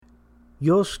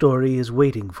Your story is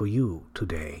waiting for you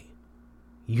today.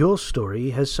 Your story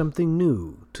has something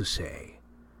new to say.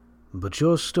 But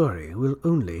your story will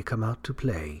only come out to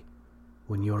play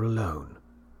when you're alone.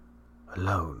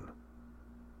 Alone.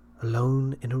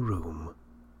 Alone in a room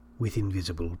with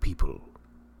invisible people.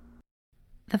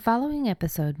 The following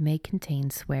episode may contain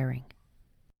swearing.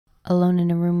 Alone in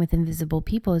a Room with Invisible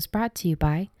People is brought to you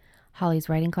by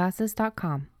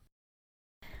hollyswritingclasses.com.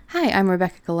 Hi, I'm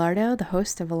Rebecca Gallardo, the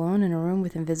host of Alone in a Room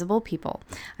with Invisible People.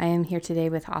 I am here today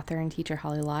with author and teacher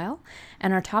Holly Lyle,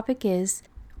 and our topic is,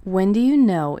 when do you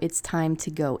know it's time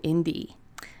to go indie?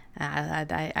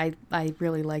 I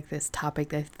really like this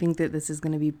topic. I think that this is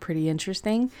going to be pretty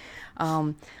interesting.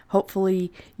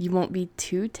 Hopefully you won't be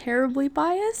too terribly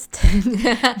biased,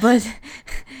 but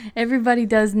everybody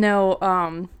does know,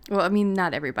 well, I mean,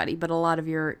 not everybody, but a lot of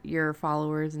your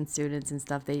followers and students and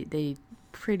stuff, they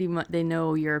pretty much, they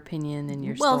know your opinion and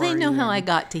your story. Well, they know how I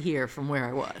got to here from where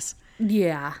I was.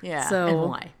 Yeah. So, and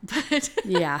why. But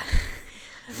yeah.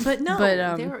 But no,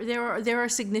 there are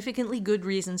significantly good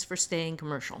reasons for staying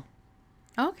commercial.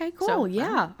 Okay, cool. So,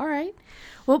 yeah. All right.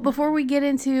 Well, before we get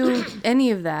into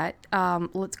any of that,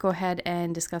 let's go ahead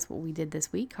and discuss what we did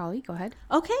this week. Holly, go ahead.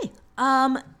 Okay.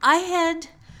 I had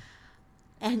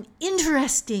an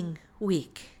interesting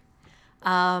week.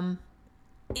 And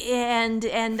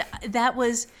that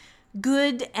was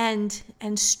good and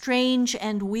strange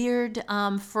and weird.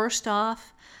 First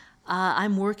off,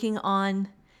 I'm working on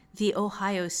the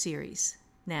Ohio series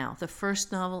now, the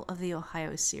first novel of the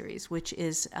Ohio series, which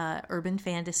is urban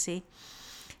fantasy.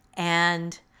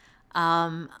 And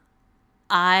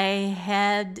I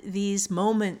had these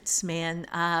moments, man.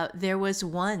 There was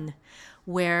one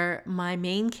where my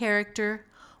main character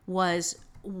was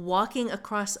walking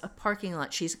across a parking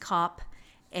lot. She's a cop,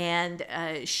 and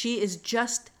she is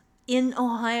just in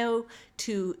Ohio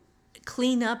to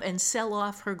clean up and sell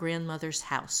off her grandmother's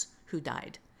house who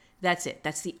died. That's it.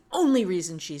 That's the only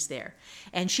reason she's there.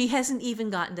 And she hasn't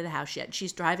even gotten to the house yet.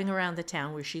 She's driving around the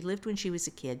town where she lived when she was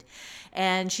a kid,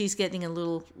 and she's getting a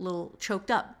little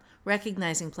choked up,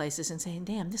 recognizing places and saying,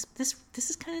 "Damn, this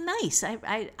is kind of nice.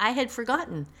 I had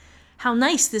forgotten how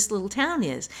nice this little town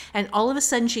is." And all of a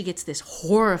sudden she gets this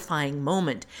horrifying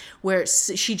moment where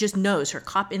she just knows, her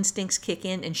cop instincts kick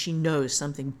in, and she knows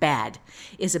something bad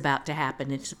is about to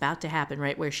happen. It's about to happen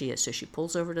right where she is. So she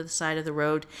pulls over to the side of the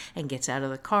road and gets out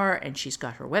of the car, and she's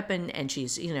got her weapon, and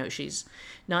she's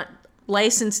not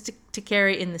licensed to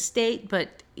carry in the state,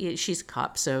 but she's a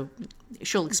cop, so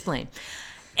she'll explain.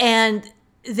 And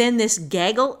then this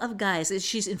gaggle of guys,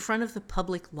 she's in front of the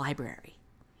public library,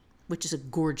 which is a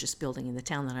gorgeous building in the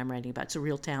town that I'm writing about. It's a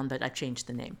real town, but I've changed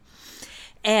the name.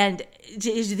 And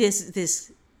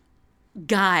this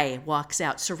guy walks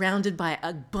out, surrounded by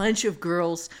a bunch of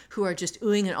girls who are just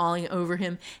oohing and awing over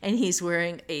him, and he's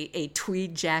wearing a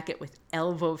tweed jacket with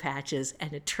elbow patches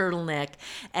and a turtleneck,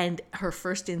 and her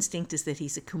first instinct is that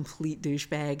he's a complete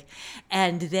douchebag.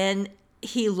 And then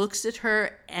he looks at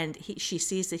her, and she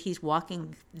sees that he's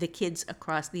walking the kids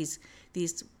across these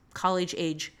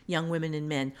college-age young women and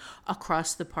men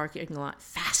across the parking lot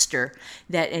faster,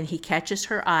 and he catches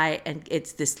her eye, and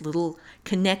it's this little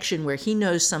connection where he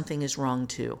knows something is wrong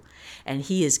too, and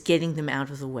he is getting them out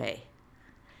of the way.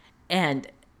 And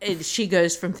she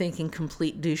goes from thinking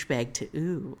complete douchebag to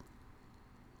ooh.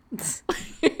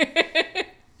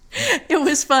 It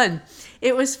was fun.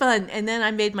 And then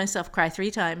I made myself cry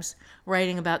 3 times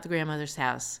writing about the grandmother's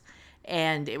house.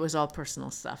 And it was all personal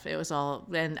stuff. It was all,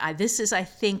 and this is, I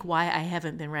think, why I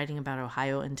haven't been writing about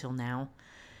Ohio until now,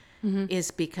 is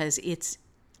because it's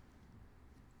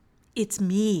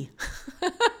me.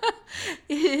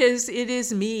 It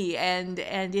is me, and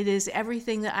it is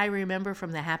everything that I remember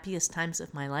from the happiest times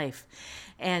of my life,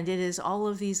 and it is all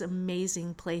of these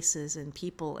amazing places and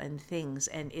people and things,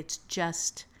 and it's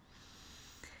just,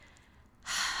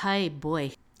 hi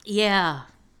boy, yeah.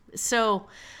 So.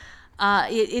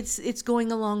 It's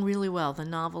going along really well. The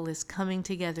novel is coming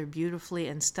together beautifully,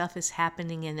 and stuff is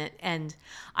happening in it. And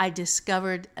I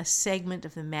discovered a segment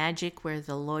of the magic where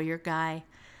the lawyer guy,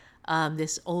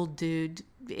 this old dude,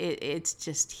 it's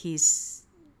just he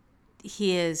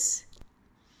is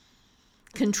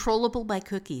controllable by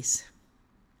cookies.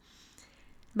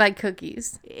 By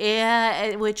cookies?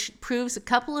 Yeah, which proves a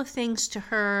couple of things to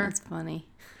her. That's funny.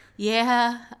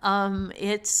 Yeah,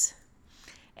 it's.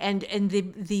 And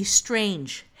the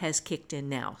strange has kicked in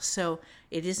now. So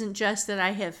it isn't just that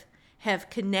I have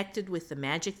connected with the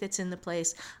magic that's in the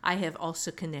place. I have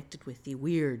also connected with the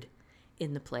weird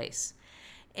in the place.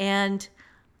 And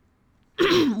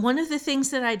one of the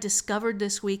things that I discovered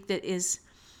this week that is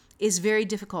very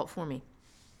difficult for me,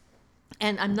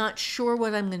 and I'm not sure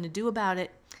what I'm going to do about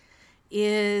it,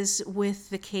 is with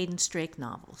the Cadence Drake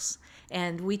novels.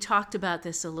 And we talked about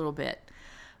this a little bit.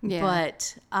 Yeah.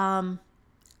 But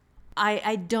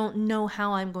I don't know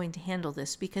how I'm going to handle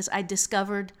this, because I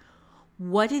discovered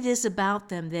what it is about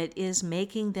them that is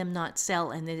making them not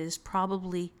sell, and that is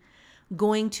probably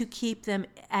going to keep them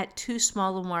at too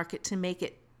small a market to make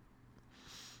it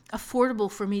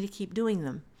affordable for me to keep doing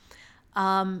them.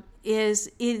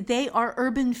 They are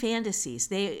urban fantasies.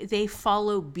 They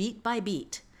follow beat by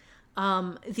beat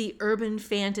the urban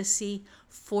fantasy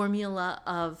formula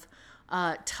of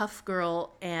tough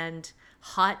girl and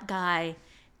hot guy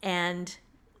and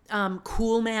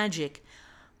cool magic.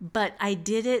 But I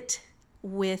did it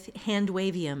with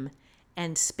Handwavium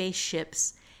and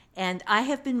spaceships. And I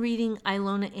have been reading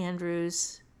Ilona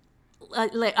Andrews.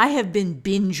 I have been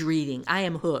binge reading. I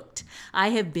am hooked. I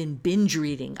have been binge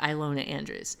reading Ilona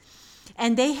Andrews.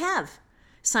 And they have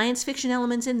science fiction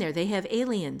elements in there. They have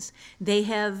aliens. They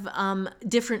have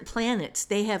different planets.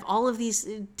 They have all of these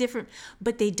different,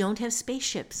 but they don't have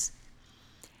spaceships.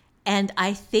 And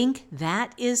I think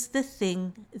that is the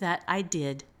thing that I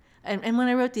did. And when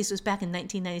I wrote these, it was back in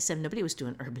 1997. Nobody was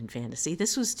doing urban fantasy.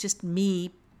 This was just me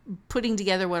putting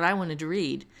together what I wanted to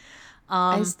read.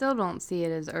 I still don't see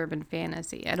it as urban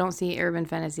fantasy. I don't see urban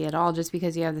fantasy at all, just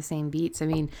because you have the same beats. I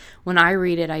mean, when I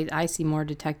read it, I see more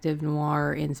detective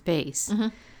noir in space. Mm-hmm.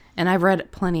 And I've read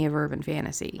plenty of urban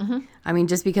fantasy. Mm-hmm. I mean,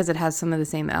 just because it has some of the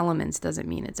same elements doesn't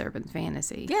mean it's urban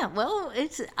fantasy. Yeah, well,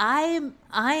 I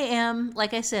am,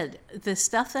 like I said, the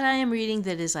stuff that I am reading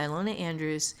that is Ilona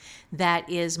Andrews, that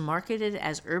is marketed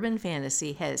as urban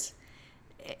fantasy, has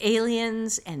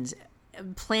aliens and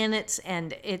planets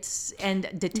and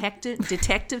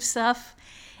detective stuff.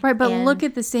 Right, but look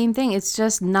at the same thing. It's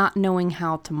just not knowing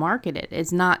how to market it.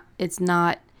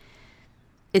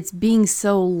 It's being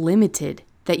so limited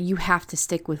that you have to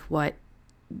stick with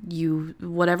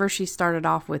whatever she started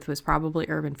off with was probably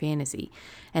urban fantasy,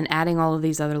 and adding all of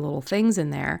these other little things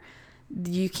in there.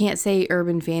 You can't say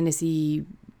urban fantasy,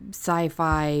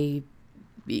 sci-fi,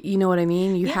 you know what I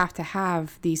mean? You have to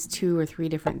have these 2 or 3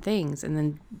 different things and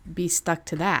then be stuck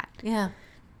to that. Yeah.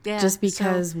 Just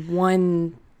because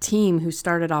one team who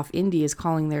started off indie is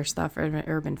calling their stuff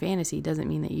urban fantasy doesn't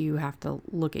mean that you have to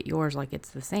look at yours like it's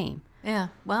the same. Yeah.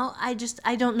 Well, I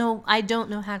don't know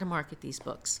how to market these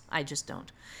books. I just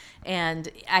don't. And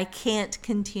I can't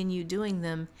continue doing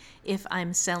them if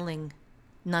I'm selling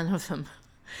none of them.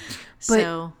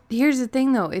 But here's the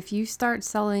thing though, if you start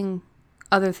selling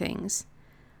other things,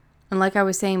 and like I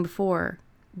was saying before,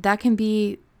 that can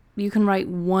be, you can write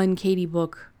one Katie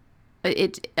book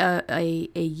a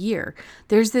year.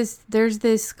 There's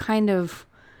this kind of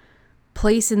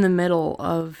place in the middle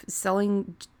of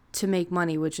selling to make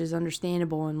money, which is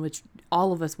understandable and which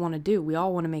all of us want to do. We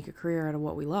all want to make a career out of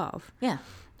what we love. Yeah.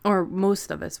 Or most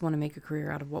of us want to make a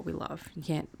career out of what we love. You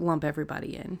can't lump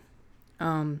everybody in.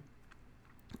 And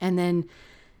then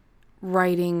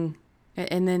writing,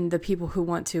 and then the people who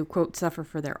want to, quote, suffer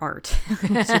for their art.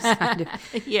 Which is kind of,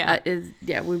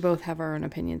 we both have our own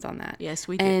opinions on that. Yes,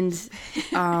 we do. And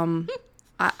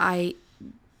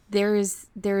there is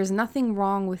nothing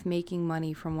wrong with making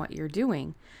money from what you're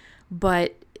doing.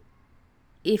 But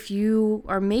if you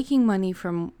are making money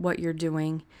from what you're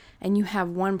doing and you have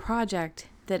one project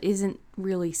that isn't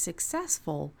really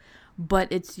successful, but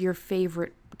it's your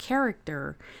favorite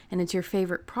character and it's your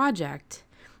favorite project,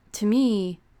 to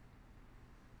me,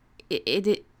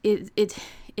 it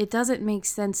doesn't make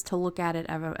sense to look at it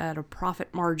at a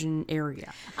profit margin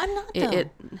area. I'm not though.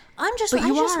 I just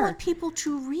want people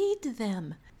to read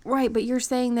them. Right, but you're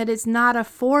saying that it's not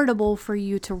affordable for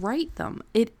you to write them.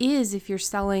 It is if you're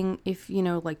selling, if, you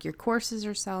know, like your courses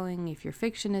are selling, if your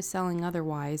fiction is selling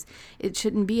otherwise. It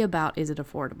shouldn't be about, is it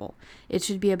affordable? It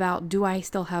should be about, do I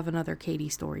still have another Katie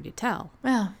story to tell?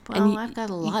 Well, I've got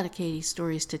a lot of Katie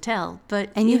stories to tell, but...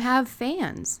 And you have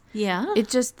fans. Yeah.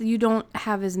 It's just you don't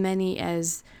have as many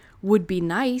as would be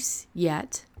nice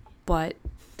yet, but...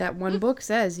 That one book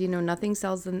says, you know, nothing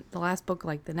sells the last book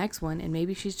like the next one, and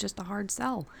maybe she's just a hard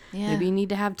sell. Yeah. Maybe you need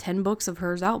to have 10 books of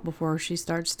hers out before she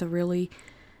starts to really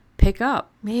pick up.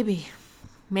 Maybe.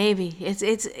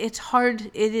 It's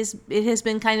hard. It has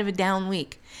been kind of a down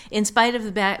week, in spite of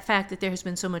the fact that there has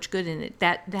been so much good in it.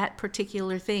 That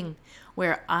particular thing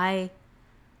where I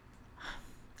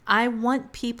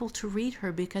want people to read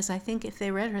her, because I think if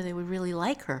they read her, they would really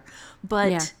like her.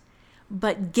 But. Yeah.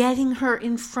 But getting her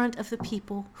in front of the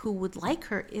people who would like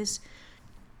her is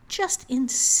just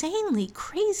insanely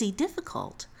crazy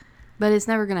difficult. But it's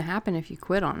never going to happen if you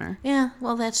quit on her. Yeah,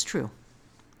 well, that's true.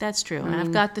 And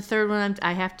I've got the third one.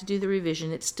 I have to do the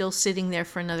revision. It's still sitting there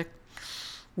for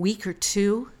week or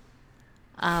two.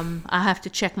 I'll have to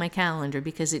check my calendar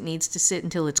because it needs to sit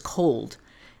until it's cold.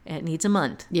 It needs a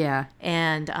month. Yeah.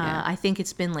 And I think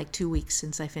it's been like 2 weeks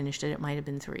since I finished it. It might have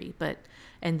been 3,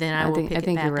 and then I will pick it back up. I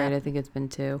think you're right. I think it's been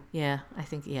 2. Yeah, I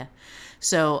think, yeah.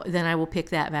 So then I will pick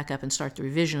that back up and start the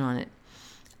revision on it.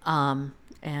 And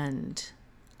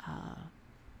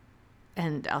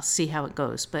I'll see how it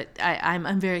goes. But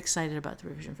I'm very excited about the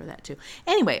revision for that too.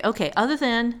 Anyway, okay, other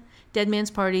than Dead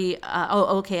Man's Party,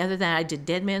 other than I did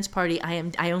Dead Man's Party,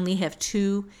 I only have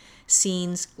 2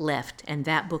 scenes left, and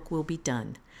that book will be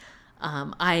done.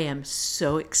 I am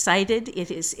so excited.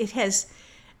 It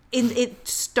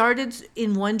started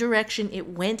in one direction. It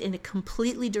went in a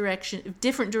completely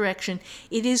different direction.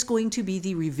 It is going to be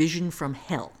the revision from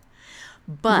hell.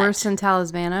 But worse than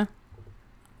Talismana?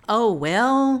 Oh,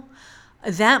 well,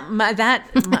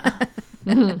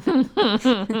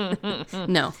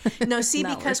 No. No, see,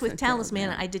 Not because worse with than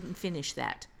Talismana, I didn't finish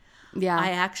that.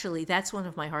 Yeah. That's one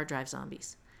of my hard drive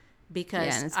zombies.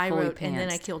 Because and it's I fully wrote, and then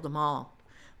I pantsed. killed them all.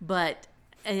 But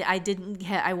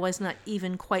I was not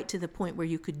even quite to the point where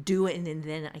you could do it, and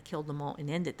then I killed them all and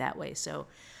end it that way. So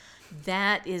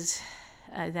that is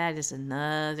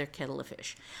another kettle of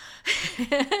fish.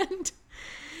 And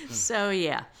so,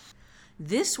 yeah.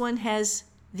 This one has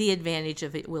the advantage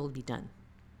of it will be done.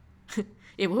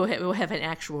 It will have an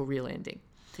actual real ending.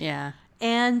 Yeah.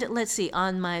 And let's see,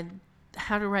 on my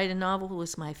How to Write a Novel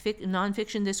was my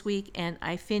nonfiction this week, and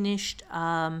I finished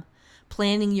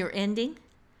Planning Your Ending,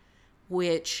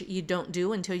 which you don't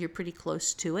do until you're pretty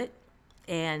close to it.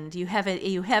 And you have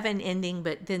an ending,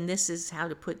 but then this is how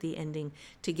to put the ending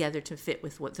together to fit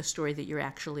with what the story that you're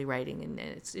actually writing, and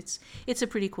it's a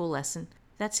pretty cool lesson.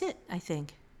 That's it, I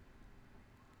think.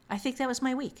 I think that was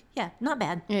my week. Yeah, not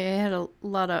bad. Yeah, it had a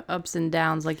lot of ups and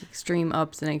downs, like extreme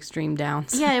ups and extreme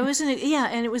downs. Yeah,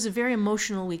 and it was a very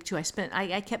emotional week too.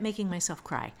 I kept making myself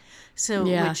cry. So,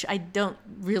 Yeah. which I don't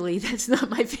really, that's not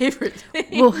my favorite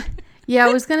thing. Well, yeah,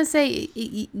 I was going to say,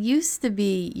 it used to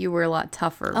be you were a lot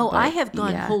tougher. Oh, but I have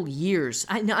gone yeah. whole years.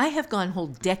 I have gone whole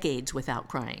decades without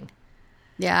crying.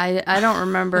 Yeah, I don't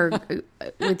remember,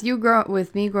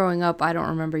 with me growing up, I don't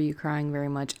remember you crying very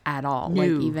much at all. No.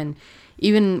 Like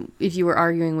even if you were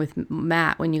arguing with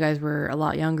Matt when you guys were a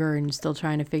lot younger and still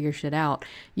trying to figure shit out,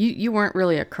 you weren't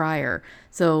really a crier.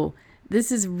 So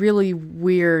this is really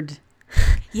weird.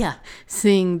 Yeah.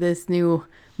 Seeing this new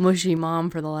mushy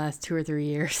mom for the last 2 or 3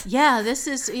 years. Yeah, this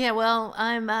is, well,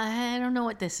 I don't know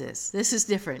what this is. This is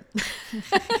different.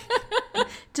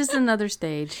 Just another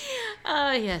stage.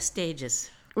 Oh, yeah,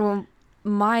 stages. Well,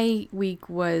 my week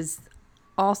was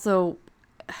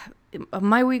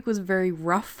very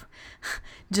rough.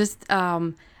 Just,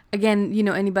 again,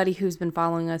 anybody who's been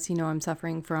following us, I'm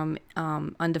suffering from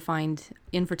undefined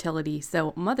infertility.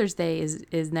 So Mother's Day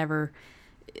is never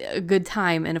a good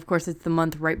time. And of course, it's the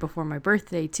month right before my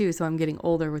birthday too. So I'm getting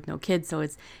older with no kids. So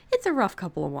it's a rough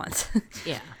couple of months.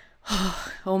 Yeah.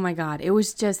 Oh my God. It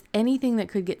was just anything that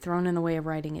could get thrown in the way of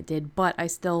writing it did. But I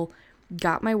still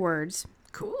got my words.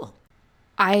 Cool.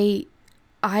 I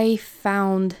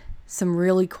found some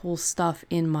really cool stuff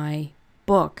in my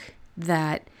book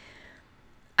that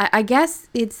I guess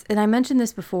and I mentioned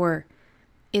this before,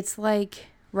 it's like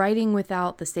writing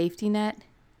without the safety net.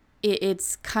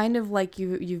 It's kind of like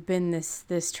you've been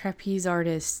this trapeze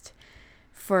artist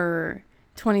for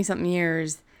 20-something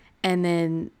years, and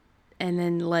then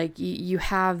like you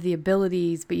have the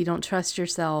abilities, but you don't trust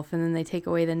yourself, and then they take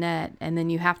away the net, and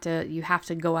then you have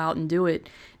to go out and do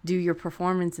your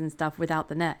performance and stuff without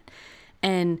the net.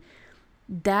 And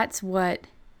that's what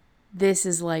this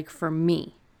is like for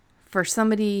me. For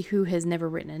somebody who has never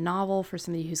written a novel, for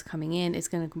somebody who's coming in, it's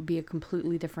going to be a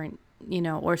completely different,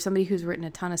 or somebody who's written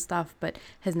a ton of stuff but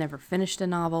has never finished a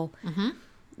novel. Mm-hmm.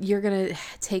 You're going to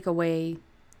take away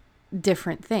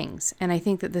different things. And I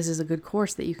think that this is a good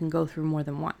course that you can go through more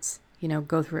than once,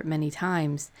 go through it many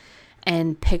times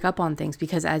and pick up on things,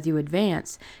 because as you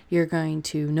advance, you're going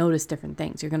to notice different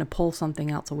things. You're going to pull something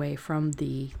else away from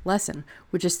the lesson,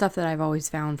 which is stuff that I've always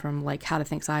found from like How to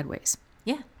Think Sideways.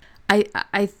 Yeah.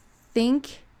 I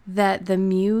think that the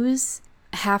muse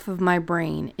half of my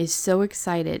brain is so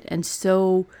excited and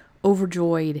so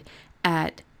overjoyed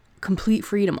at complete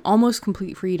freedom, almost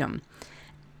complete freedom.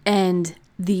 And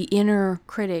the inner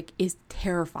critic is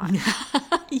terrified.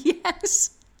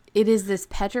 Yes. It is this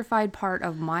petrified part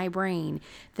of my brain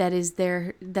that is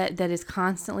there, that is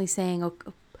constantly saying, "Oh,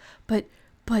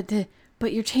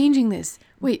 but you're changing this.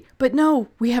 Wait, but no,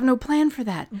 we have no plan for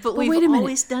that. But wait we've a minute.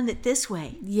 always done it this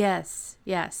way." Yes.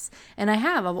 And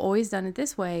I've always done it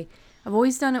this way. I've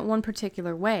always done it one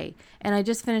particular way. And I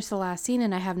just finished the last scene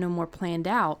and I have no more planned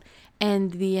out.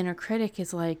 And the inner critic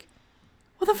is like,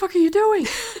 what the fuck are you doing?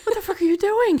 What the fuck are you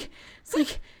doing? It's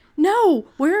like, no,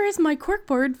 where is my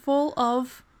corkboard full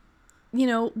of,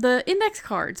 the index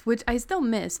cards, which I still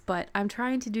miss, but I'm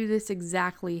trying to do this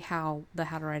exactly how the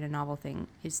How to Write a Novel thing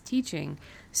is teaching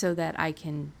so that I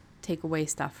can take away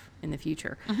stuff in the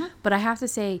future. But I have to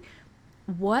say,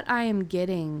 what I am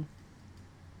getting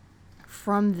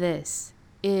from this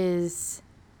is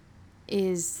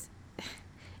it's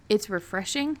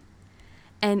refreshing.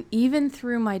 And even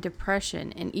through my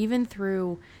depression and even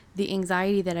through the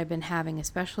anxiety that I've been having,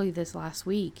 especially this last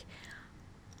week,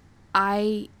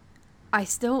 I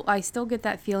still get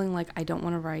that feeling like I don't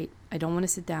want to write. I don't want to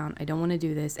sit down. I don't want to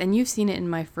do this. And you've seen it in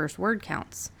my first word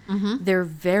counts. They're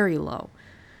very low,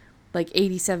 like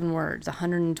 87 words,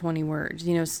 120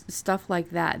 words, stuff like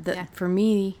that. That for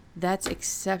me, that's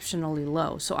exceptionally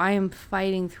low. So I am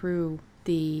fighting through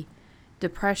the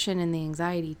depression and the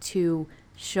anxiety to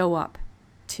show up,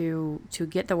 to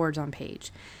get the words on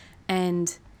page.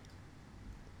 And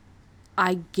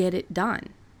I get it done.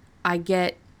 I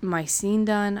get my scene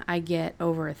done. I get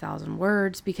over 1,000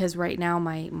 words because right now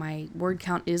my word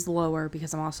count is lower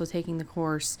because I'm also taking the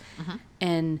course.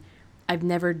 And I've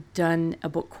never done a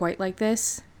book quite like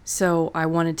this. So I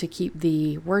wanted to keep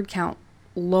the word count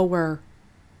lower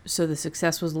so the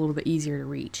success was a little bit easier to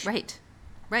reach. Right.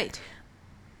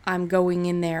 I'm going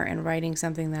in there and writing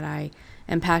something that I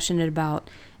am passionate about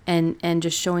and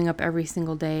just showing up every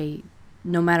single day,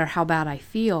 no matter how bad I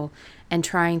feel, and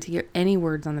trying to get any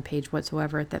words on the page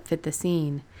whatsoever that fit the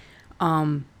scene,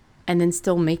 and then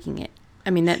still making it.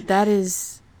 I mean, that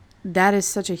is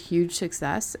such a huge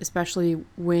success, especially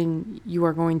when you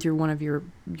are going through one of your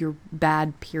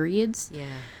bad periods. Yeah.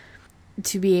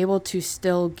 To be able to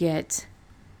still get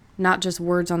not just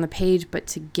words on the page, but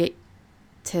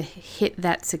to hit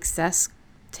that success,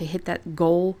 to hit that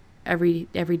goal every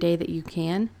day that you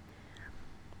can,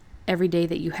 every day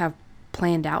that you have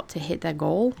planned out to hit that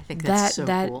goal. I think that's so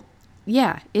cool.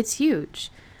 Yeah, it's huge.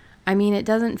 I mean, it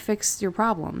doesn't fix your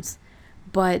problems,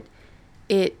 but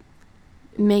it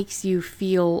makes you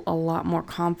feel a lot more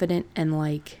confident and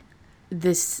like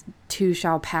this too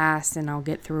shall pass and I'll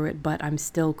get through it, but I'm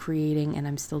still creating and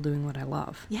I'm still doing what I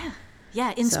love. Yeah,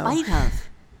 in spite of.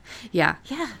 Yeah.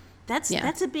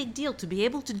 That's a big deal to be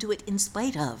able to do it in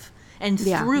spite of and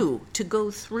to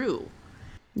go through.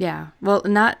 Yeah. Well,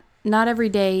 not every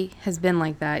day has been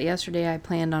like that. Yesterday I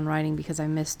planned on writing because I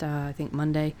missed, I think,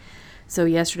 Monday. So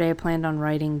yesterday I planned on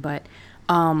writing, but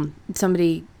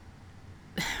somebody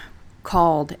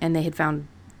called and they had found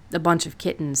a bunch of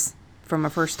kittens from a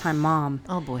first-time mom.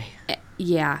 Oh, boy.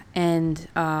 Yeah, and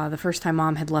the first-time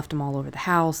mom had left them all over the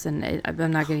house, and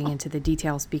I'm not getting into the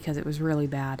details because it was really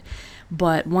bad.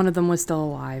 But one of them was still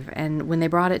alive, and when they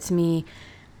brought it to me,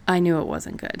 I knew it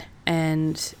wasn't good.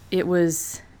 And it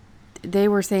was... They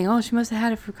were saying, oh, she must have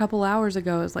had it for a couple hours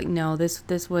ago. I was like, no, this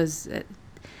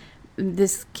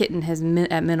kitten has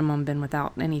at minimum been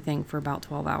without anything for about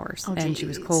 12 hours. Oh, and she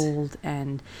was cold.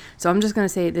 And so I'm just going to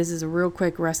say this is a real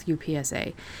quick rescue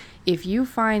PSA. If you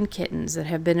find kittens that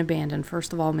have been abandoned,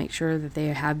 first of all, make sure that they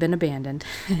have been abandoned.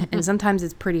 And sometimes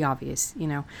it's pretty obvious,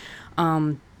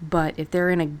 but if they're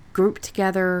in a group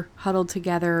together, huddled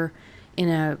together in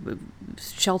a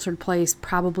sheltered place,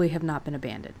 probably have not been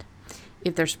abandoned.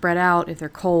 If they're spread out, if they're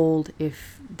cold,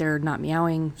 if they're not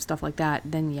meowing, stuff like that,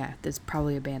 then yeah, that's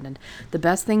probably abandoned. The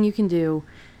best thing you can do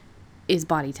is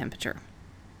body temperature.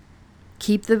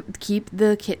 Keep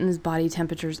the kittens' body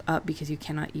temperatures up because you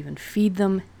cannot even feed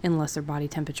them unless their body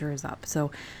temperature is up. So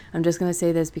I'm just going to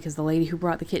say this because the lady who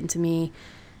brought the kitten to me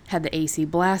had the AC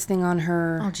blasting on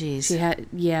her. Oh, geez. She had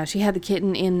the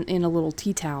kitten in a little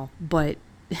tea towel, but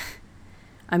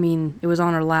I mean, it was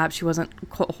on her lap. She wasn't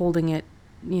holding it,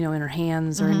 in her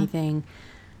hands or anything.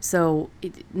 So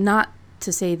not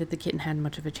to say that the kitten had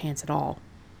much of a chance at all,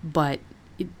 but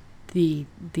the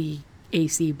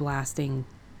AC blasting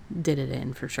did it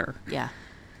in for sure. Yeah.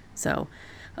 So,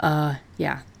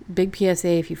 big PSA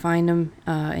if you find them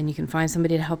and you can find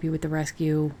somebody to help you with the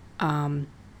rescue.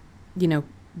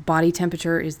 Body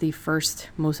temperature is the first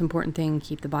most important thing.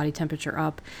 Keep the body temperature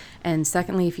up. And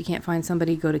secondly, if you can't find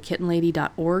somebody, go to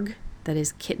kittenlady.org. That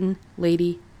is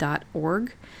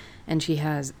kittenlady.org. And she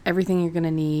has everything you're going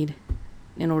to need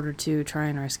in order to try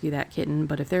and rescue that kitten.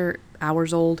 But if they're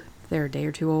hours old, if they're a day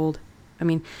or two old,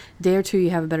 day or two you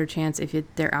have a better chance. If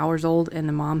they're hours old and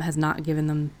the mom has not given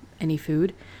them any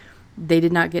food, they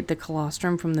did not get the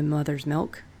colostrum from the mother's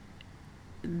milk,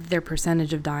 their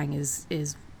percentage of dying is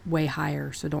way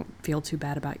higher. So don't feel too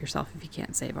bad about yourself if you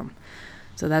can't save them.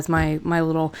 So that's my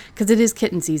little, because it is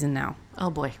kitten season now. Oh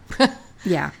boy.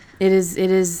 Yeah, it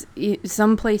is.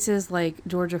 Some places like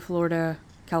Georgia, Florida,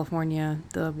 California,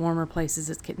 the warmer places,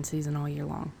 it's kitten season all year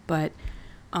long. But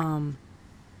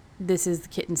this is the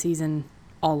kitten season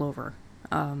all over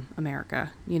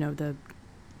America. You know, the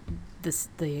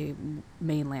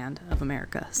mainland of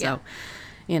America. So,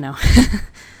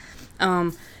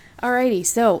 alrighty.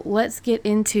 So let's get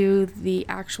into the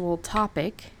actual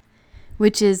topic,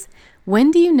 which is,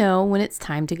 when do you know when it's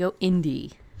time to go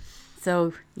indie?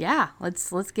 So yeah,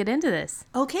 let's get into this.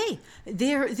 Okay,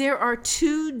 there are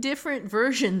two different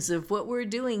versions of what we're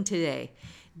doing today.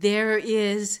 There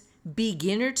is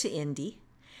beginner to indie,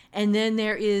 and then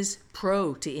there is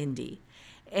pro to indie.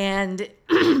 And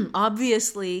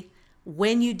obviously,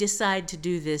 when you decide to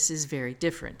do this is very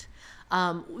different.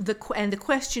 The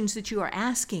questions that you are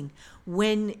asking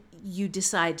when you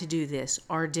decide to do this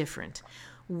are different.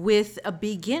 With a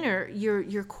beginner,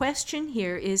 your question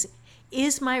here is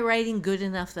my writing good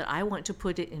enough that I want to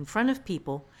put it in front of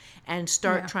people and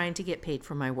start trying to get paid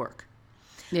for my work?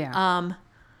 Yeah.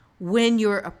 When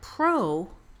you're a pro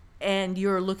and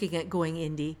you're looking at going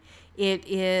indie, it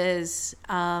is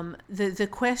the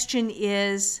question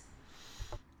is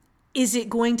it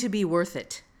going to be worth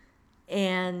it?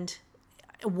 And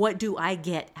what do I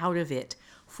get out of it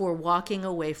for walking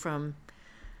away from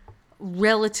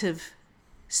relative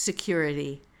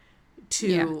security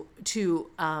to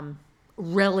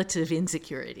relative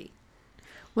insecurity?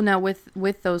 Well, now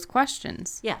with those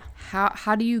questions,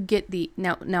 how do you get the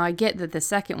now I get that the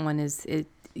second one is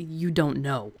you don't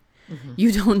know. Mm-hmm.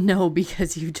 You don't know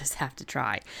because you just have to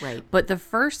try. Right. But the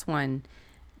first one,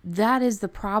 that is the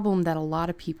problem that a lot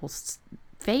of people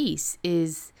face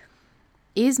is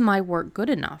my work good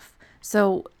enough?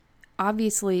 So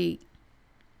obviously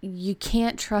you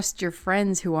can't trust your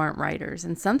friends who aren't writers,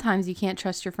 and sometimes you can't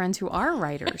trust your friends who are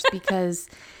writers because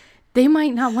they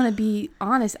might not want to be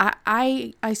honest.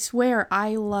 I swear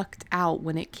I lucked out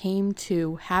when it came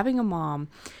to having a mom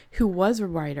who was a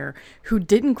writer, who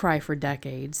didn't cry for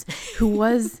decades, who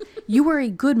was, you were a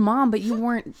good mom, but you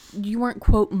weren't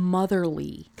quote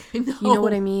motherly. No, you know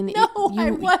what I mean?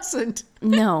 I wasn't.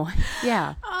 No.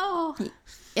 Yeah. Oh.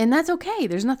 And that's okay.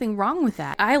 There's nothing wrong with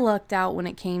that. I lucked out when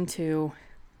it came to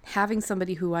having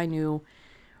somebody who I knew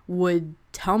would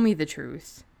tell me the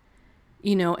truth.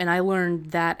 You know, and I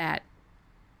learned that at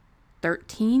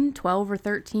 12 or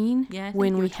 13,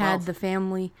 when we had the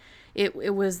family. It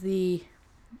was 13.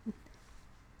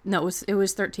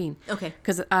 Okay.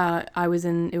 Because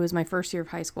it was my first year of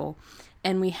high school,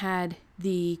 and we had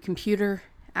the computer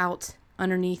out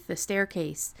underneath the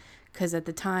staircase because at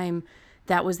the time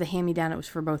that was the hand-me-down. It was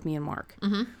for both me and Mark.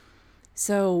 Mm-hmm.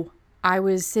 So I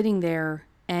was sitting there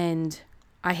and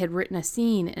I had written a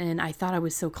scene and I thought I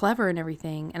was so clever and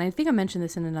everything. And I think I mentioned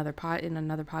this in another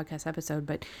podcast episode,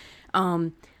 but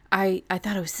I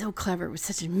thought it was so clever. It was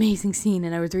such an amazing scene.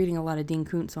 And I was reading a lot of Dean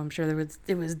Koontz, so I'm sure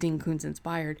it was Dean Koontz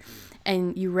inspired.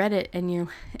 And you read it and you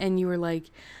were like,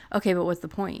 okay, but what's the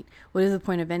point? What is the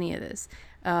point of any of this?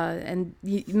 And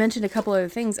you mentioned a couple other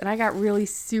things and I got really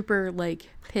super like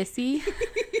pissy.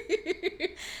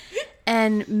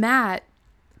 And Matt,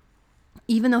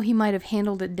 even though he might have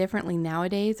handled it differently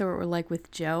nowadays or like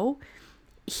with Joe,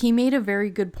 he made a very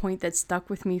good point that stuck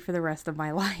with me for the rest of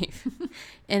my life.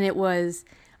 And it was,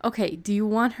 okay, do you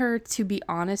want her to be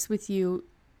honest with you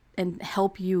and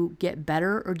help you get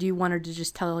better? Or do you want her to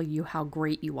just tell you how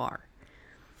great you are?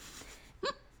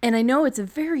 And I know it's a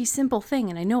very simple thing.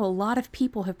 And I know a lot of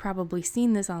people have probably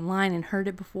seen this online and heard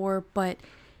it before, but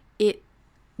it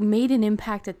made an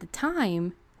impact at the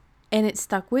time and it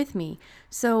stuck with me.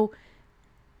 So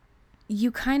you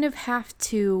kind of have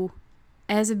to,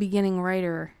 as a beginning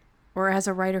writer or as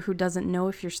a writer who doesn't know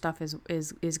if your stuff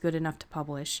is good enough to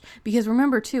publish, because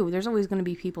remember too, there's always going to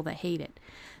be people that hate it,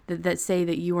 that say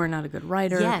that you are not a good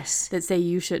writer, yes, that say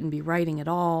you shouldn't be writing at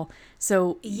all.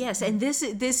 So yes, and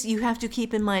this you have to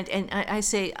keep in mind, and I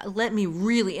say, let me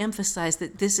really emphasize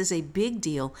that this is a big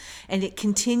deal, and it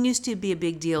continues to be a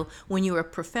big deal when you're a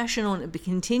professional, and it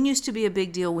continues to be a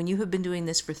big deal when you have been doing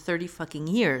this for 30 fucking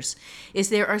years, is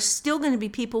there are still going to be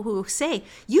people who say,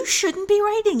 you shouldn't be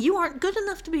writing, you aren't good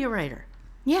enough to be a writer.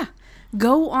 Yeah.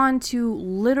 Go on to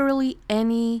literally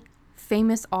any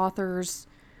famous author's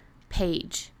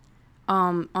page.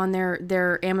 On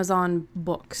their Amazon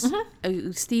books,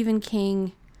 Stephen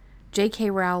King, J.K.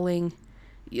 Rowling.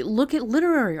 You look at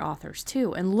literary authors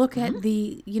too, and look at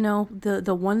the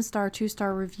 1-star,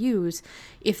 2-star reviews.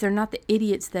 If they're not the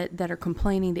idiots that are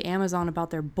complaining to Amazon about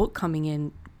their book coming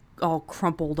in all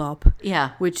crumpled up.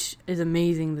 Yeah. Which is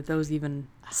amazing that those even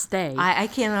stay. I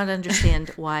cannot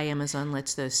understand why Amazon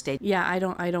lets those stay. Yeah, I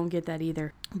don't get that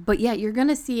either. But yeah, you're going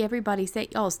to see everybody say,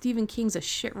 oh, Stephen King's a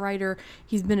shit writer.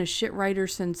 He's been a shit writer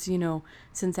since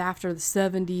after the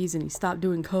 70s, and he stopped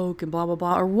doing coke and blah, blah,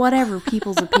 blah, or whatever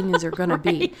people's opinions are going to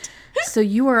be. So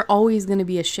you are always going to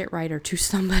be a shit writer to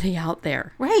somebody out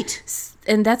there. Right.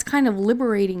 And that's kind of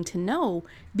liberating to know,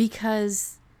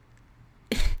 because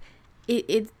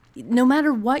it no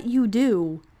matter what you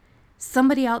do,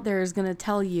 somebody out there is going to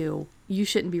tell you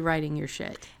shouldn't be writing your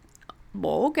shit.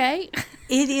 Well, okay.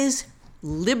 It is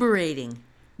liberating,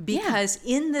 because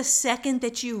in the second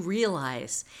that you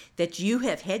realize that you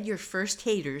have had your first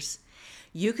haters,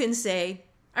 you can say,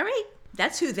 all right,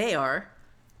 that's who they are.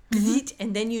 Delete,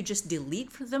 and then you just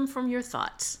delete them from your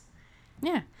thoughts.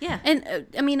 Yeah. Yeah. And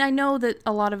I mean, I know that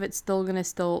a lot of it's still going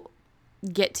to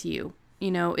get to you.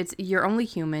 You're only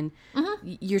human.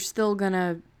 You're still going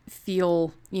to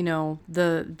feel,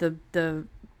 the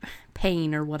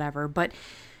pain or whatever, but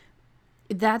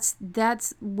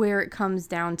that's where it comes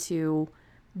down to,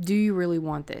 do you really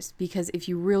want this? Because if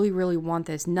you really, really want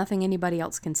this, nothing anybody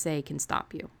else can say can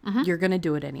stop you. You're going to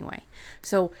do it anyway.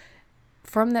 So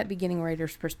from that beginning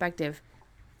writer's perspective,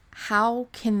 how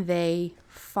can they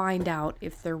find out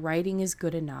if their writing is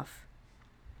good enough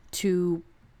to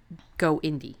go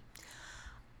indie?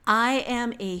 I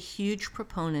am a huge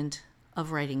proponent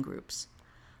of writing groups.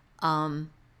 I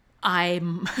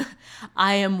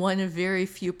am one of very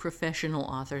few professional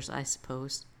authors, I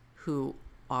suppose, who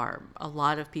are. A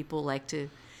lot of people like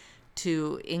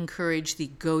to encourage the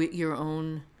go it your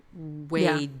own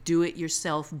way, do it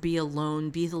yourself, be alone,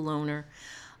 be the loner.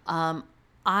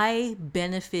 I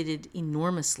benefited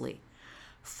enormously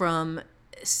from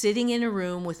sitting in a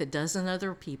room with a dozen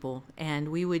other people, and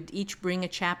we would each bring a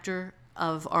chapter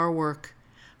of our work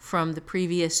from the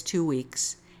previous 2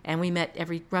 weeks, and we met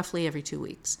roughly every 2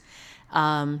 weeks.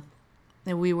 And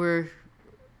we were,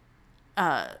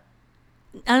 I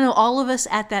don't know, all of us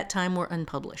at that time were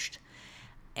unpublished.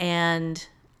 And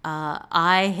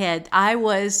I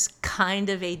was kind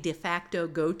of a de facto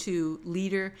go-to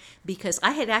leader, because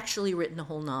I had actually written a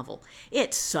whole novel.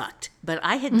 It sucked, but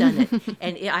I had done it,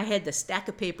 and I had the stack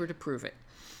of paper to prove it.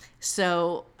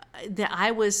 So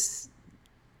I was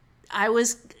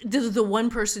the one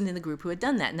person in the group who had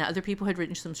done that. Now, other people had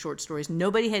written some short stories.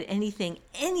 Nobody had anything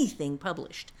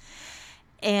published.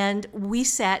 And we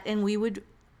sat and we would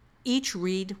each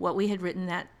read what we had written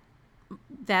that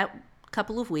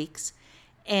couple of weeks.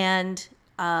 And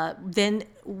then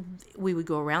we would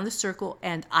go around the circle,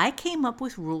 and I came up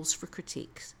with rules for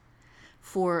critiques,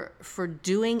 for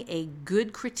doing a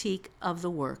good critique of the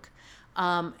work.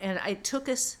 And it took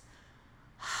us,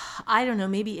 I don't know,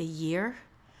 maybe a year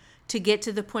to get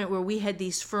to the point where we had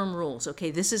these firm rules.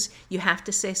 Okay, you have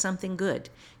to say something good.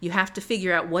 You have to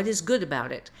figure out what is good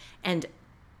about it and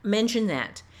mention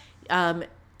that.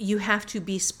 You have to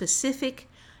be specific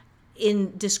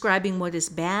in describing what is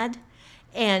bad,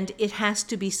 and it has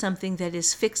to be something that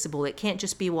is fixable. It can't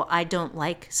just be, well, I don't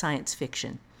like science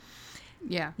fiction.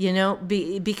 Yeah.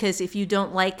 Because if you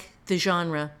don't like the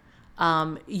genre,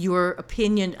 your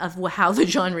opinion of how the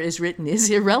genre is written is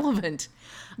irrelevant.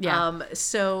 Yeah.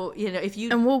 So if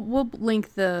you, and we'll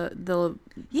link the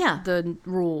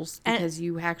rules, because and,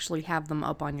 you actually have them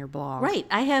up on your blog. Right.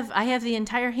 I have the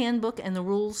entire handbook and the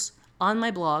rules on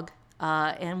my blog,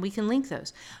 and we can link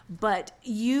those. But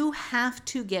you have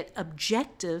to get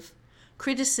objective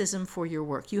criticism for your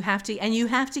work. You have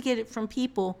to get it from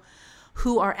people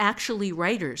who are actually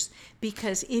writers,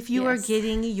 because if you are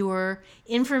getting your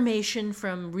information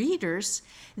from readers,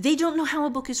 they don't know how a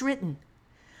book is written.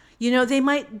 They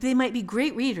might be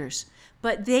great readers,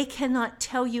 but they cannot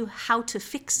tell you how to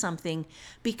fix something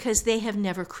because they have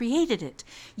never created it.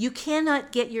 You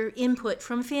cannot get your input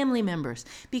from family members,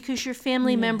 because your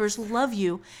family members love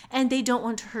you and they don't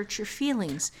want to hurt your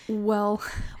feelings. Well,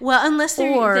 unless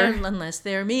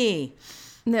they're me.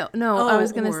 No, I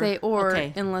was going to say,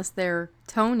 unless they're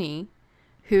Tony,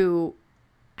 who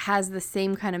has the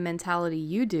same kind of mentality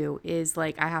you do, is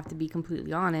like, I have to be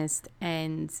completely honest,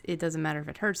 and it doesn't matter if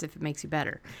it hurts, if it makes you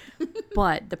better.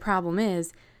 But the problem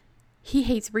is, he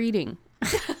hates reading.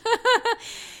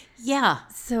 Yeah.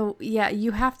 So, yeah,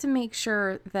 you have to make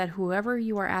sure that whoever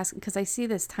you are asking, because I see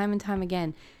this time and time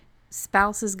again,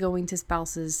 spouses going to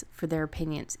spouses for their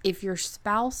opinions. If your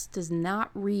spouse does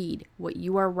not read what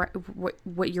you are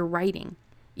what you're writing,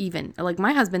 even like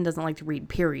my husband doesn't like to read,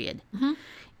 period. Mm-hmm.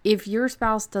 If your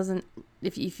spouse doesn't,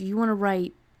 if you want to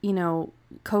write,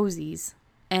 cozies,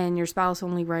 and your spouse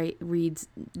only reads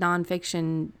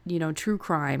nonfiction, true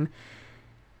crime,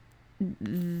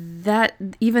 that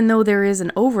even though there is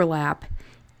an overlap,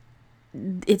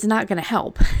 it's not going to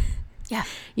help. Yeah.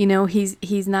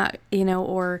 He's not,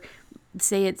 or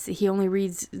say he only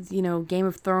reads, Game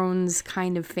of Thrones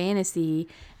kind of fantasy,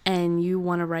 and you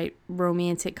want to write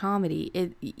romantic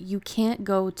comedy. You can't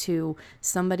go to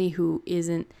somebody who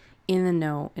isn't in the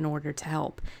know in order to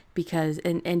help, because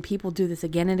and people do this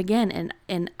again and again,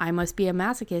 and I must be a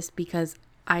masochist because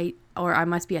I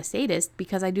must be a sadist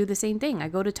because I do the same thing. I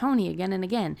go to Tony again and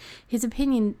again. His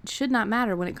opinion should not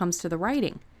matter when it comes to the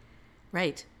writing.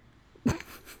 Right.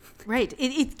 Right.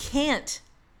 It can't.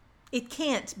 It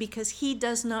can't, because he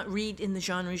does not read in the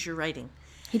genres you're writing.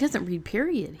 He doesn't read,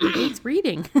 period. He hates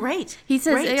reading. Right. He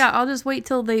says, right. yeah, I'll just wait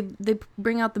till they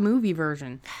bring out the movie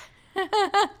version.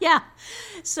 Yeah.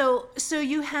 So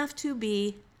you have to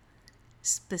be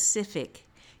specific.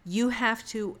 You have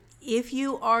to, if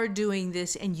you are doing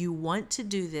this and you want to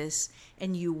do this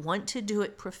and you want to do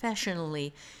it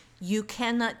professionally, you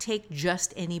cannot take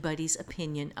just anybody's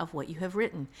opinion of what you have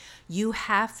written. You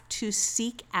have to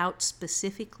seek out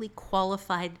specifically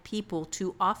qualified people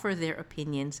to offer their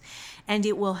opinions, and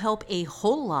it will help a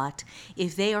whole lot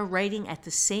if they are writing at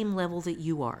the same level that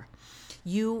you are.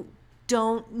 You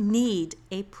don't need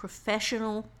a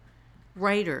professional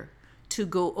writer to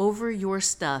go over your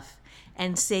stuff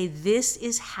and say, this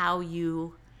is how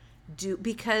you do,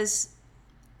 because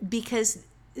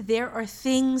there are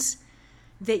things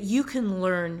that you can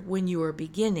learn when you are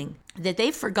beginning that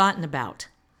they've forgotten about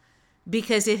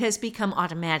because it has become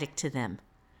automatic to them.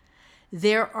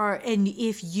 And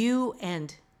if you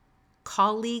and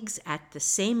colleagues at the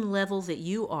same level that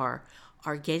you are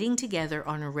getting together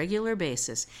on a regular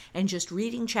basis and just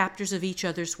reading chapters of each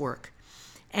other's work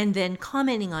and then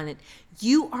commenting on it,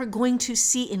 you are going to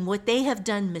see in what they have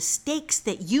done mistakes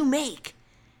that you make.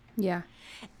 Yeah.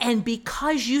 And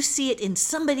because you see it in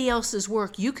somebody else's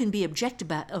work, you can be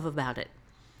objective about it.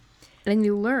 And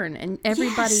you learn. And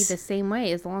everybody Yes. the same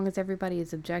way, as long as everybody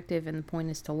is objective and the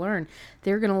point is to learn.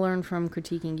 They're going to learn from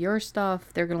critiquing your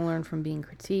stuff. They're going to learn from being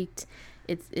critiqued.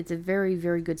 It's a very,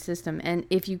 very good system. And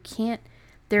if you can't,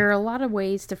 there are a lot of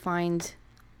ways to find,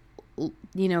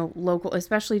 local,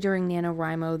 especially during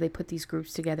NaNoWriMo, they put these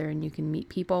groups together and you can meet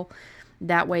people.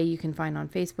 That way you can find on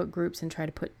Facebook groups and try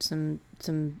to put some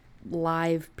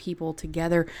live people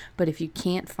together. But if you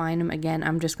can't find them, again,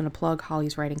 I'm just going to plug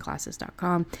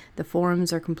hollyswritingclasses.com. The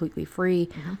forums are completely free.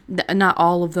 Mm-hmm. Not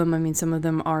all of them. I mean, some of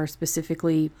them are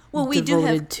specifically we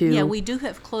do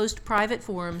have closed private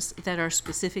forums that are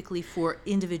specifically for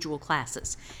individual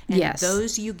classes. And yes.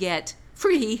 Those you get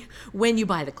free when you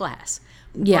buy the class.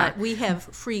 Yeah. But we have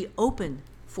free open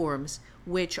forums,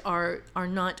 which are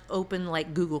not open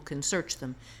like Google can search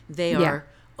them. They are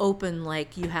open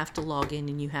like you have to log in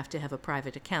and you have to have a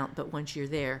private account, but once you're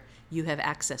there, you have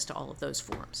access to all of those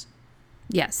forums.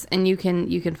 Yes, and you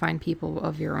can find people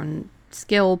of your own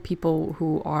skill, people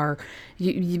who are,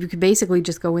 you could basically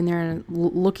just go in there and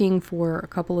looking for a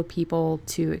couple of people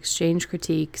to exchange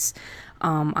critiques.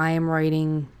 I am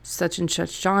writing such and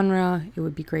such genre. It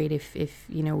would be great if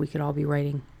we could all be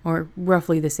writing or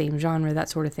roughly the same genre, that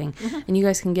sort of thing. Mm-hmm. And you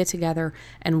guys can get together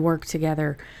and work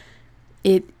together.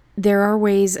 There are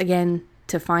ways, again,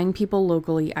 to find people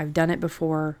locally. I've done it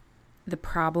before. The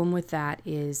problem with that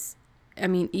is, I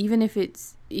mean, even if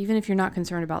you're not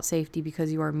concerned about safety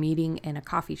because you are meeting in a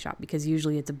coffee shop, because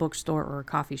usually it's a bookstore or a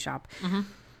coffee shop, mm-hmm.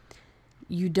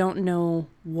 you don't know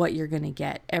what you're going to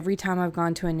get. Every time I've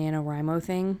gone to a NaNoWriMo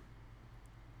thing,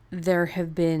 there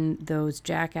have been those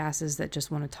jackasses that just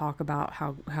want to talk about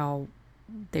how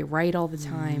they write all the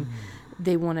time.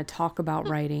 They want to talk about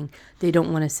writing. They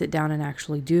don't want to sit down and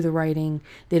actually do the writing.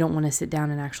 They don't want to sit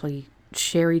down and actually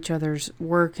share each other's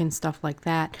work and stuff like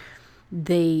that.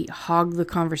 They hog the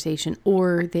conversation,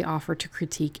 or they offer to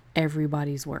critique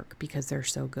everybody's work because they're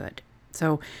so good.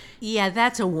 So, yeah,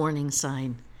 that's a warning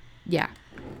sign. Yeah.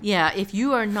 Yeah, if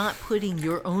you are not putting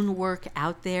your own work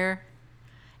out there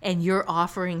and you're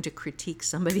offering to critique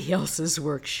somebody else's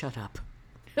work, shut up.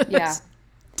 Yeah.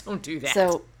 Don't do that.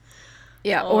 So,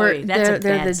 yeah, or that's a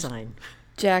they're bad the sign.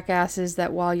 Jackasses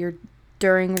that while you're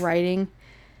during writing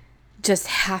just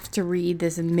have to read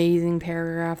this amazing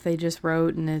paragraph they just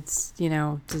wrote, and it's,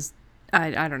 just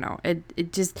I don't know.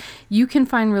 It just, you can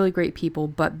find really great people,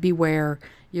 but beware,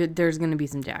 there's going to be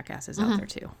some jackasses out there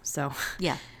too. So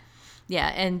yeah,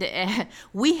 and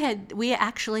we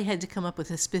actually had to come up with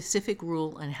a specific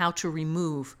rule on how to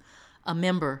remove a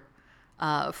member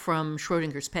from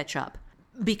Schrodinger's Pet Shop,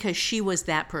 because she was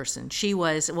that person. She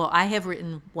was, I have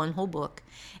written one whole book,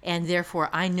 and therefore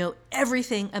I know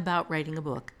everything about writing a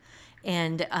book,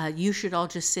 and you should all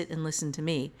just sit and listen to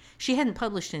me. She hadn't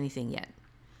published anything yet.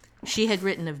 She had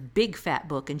written a big fat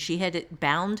book, and she had it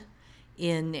bound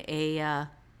in a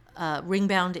ring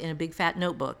bound in a big fat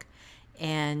notebook,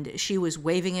 and she was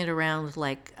waving it around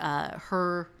like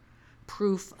her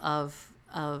proof of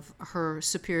her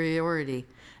superiority.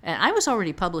 And I was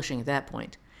already publishing at that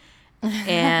point,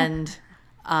 and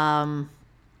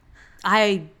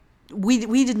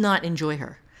we did not enjoy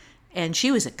her, and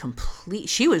she was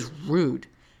she was rude.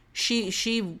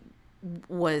 She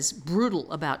was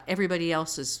brutal about everybody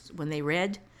else's when they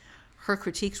read. Her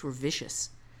critiques were vicious.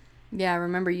 Yeah, I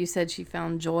remember you said she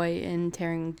found joy in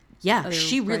tearing. Yeah, other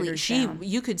she really writers down.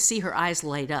 you could see her eyes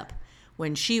light up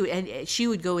when she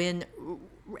would go in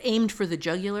aimed for the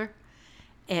jugular.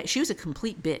 And she was a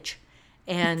complete bitch.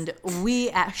 And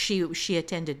she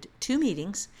attended 2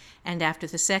 meetings, and after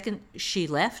the second she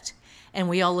left, and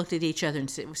we all looked at each other and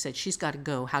said, "She's got to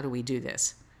go. How do we do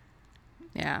this?"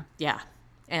 Yeah. Yeah.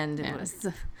 And Yeah.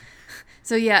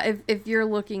 So yeah, if you're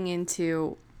looking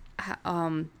into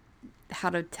how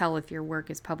to tell if your work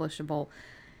is publishable,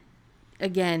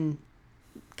 again,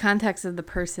 context of the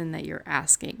person that you're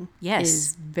asking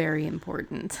is very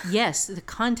important. Yes, the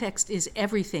context is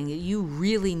everything. You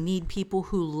really need people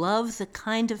who love the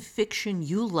kind of fiction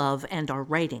you love and are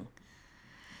writing.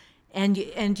 And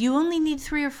you only need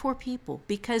 3 or 4 people,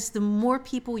 because the more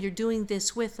people you're doing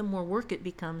this with, the more work it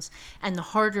becomes, and the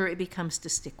harder it becomes to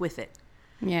stick with it.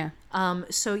 Yeah.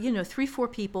 So, 3, 4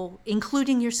 people,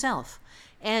 including yourself,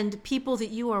 and people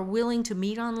that you are willing to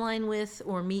meet online with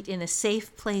or meet in a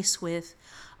safe place with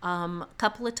a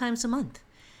couple of times a month.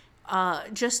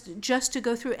 Just to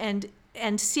go through,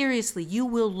 and seriously, you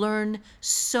will learn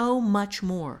so much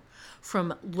more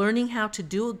from learning how to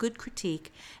do a good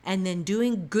critique and then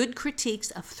doing good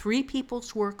critiques of 3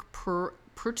 people's work per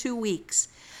 2 weeks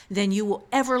than you will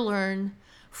ever learn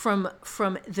from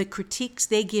the critiques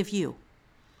they give you.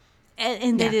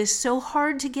 And Yeah. it is so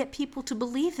hard to get people to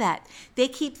believe that. They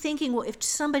keep thinking, well, if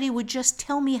somebody would just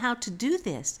tell me how to do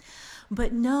this.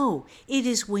 But no, it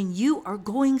is when you are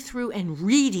going through and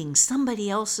reading somebody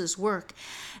else's work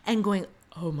and going,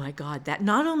 oh my God, that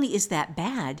not only is that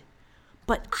bad,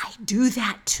 but I do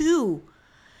that too.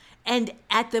 And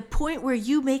at the point where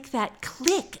you make that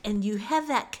click and you have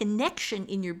that connection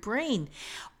in your brain,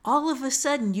 all of a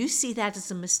sudden you see that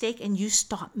as a mistake and you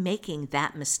stop making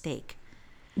that mistake.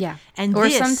 Yeah. And or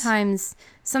this-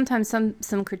 sometimes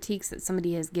some critiques that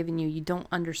somebody has given you, you don't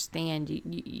understand.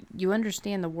 You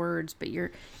understand the words, but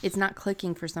it's not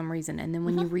clicking for some reason. And then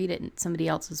when you read it in somebody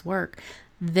else's work,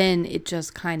 then it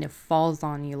just kind of falls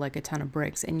on you like a ton of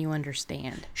bricks, and you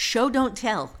understand. Show Don't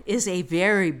Tell is a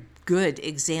very good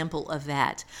example of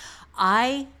that.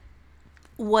 I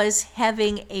was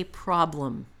having a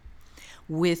problem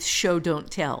with Show Don't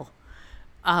Tell,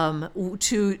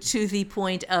 to the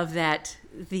point of that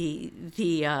the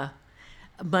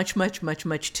much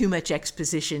too much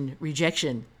exposition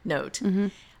rejection note.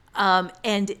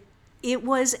 And it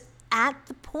was at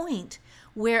the point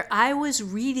where I was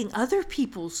reading other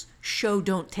people's Show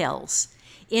Don't Tells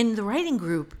in the writing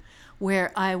group,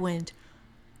 where I went,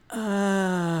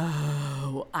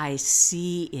 oh, I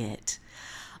see it.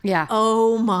 Yeah.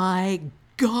 Oh my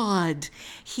God.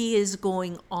 He is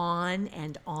going on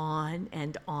and on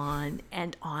and on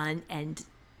and on, and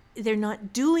they're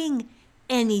not doing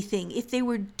anything. If they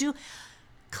were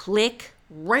click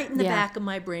right in the Yeah. back of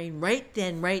my brain, right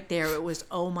then, right there, it was,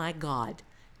 oh my God,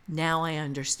 now I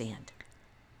understand.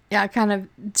 Yeah, kind of.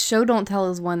 Show Don't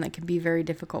Tell is one that can be very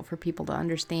difficult for people to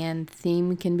understand.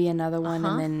 Theme can be another one,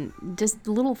 and then just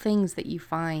little things that you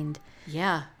find.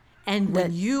 Yeah. And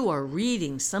when you are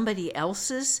reading somebody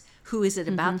else's who is at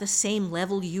about the same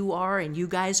level you are, and you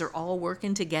guys are all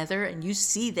working together, and you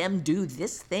see them do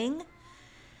this thing,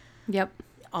 Yep.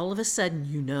 all of a sudden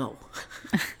you know.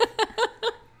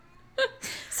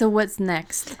 So what's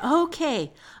next?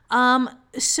 Okay.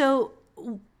 So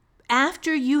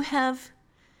after you have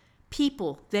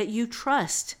people that you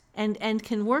trust and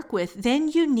can work with, then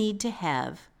you need to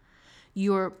have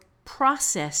your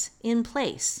process in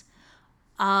place.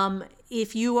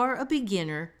 If you are a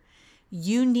beginner,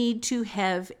 you need to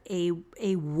have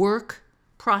a work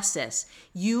process.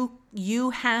 You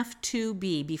have to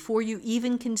be, before you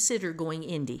even consider going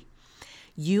indie,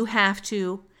 you have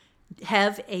to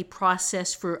have a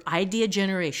process for idea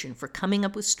generation, for coming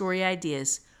up with story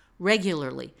ideas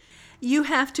regularly. You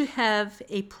have to have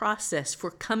a process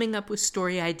for coming up with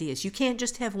story ideas. You can't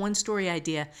just have one story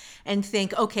idea and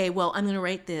think, okay, well, I'm going to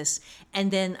write this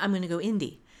and then I'm going to go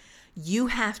indie. You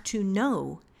have to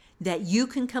know that you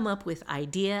can come up with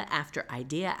idea after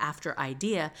idea after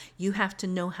idea. You have to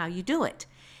know how you do it.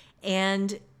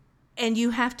 And And you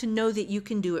have to know that you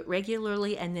can do it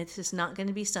regularly, and this is not going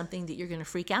to be something that you're going to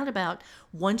freak out about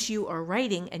once you are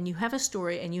writing and you have a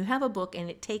story and you have a book and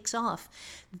it takes off.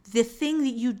 The thing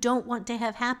that you don't want to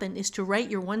have happen is to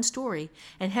write your one story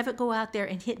and have it go out there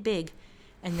and hit big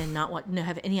and then not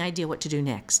have any idea what to do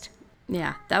next.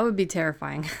 Yeah, that would be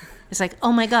terrifying. It's like,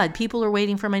 oh my God, people are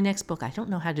waiting for my next book. I don't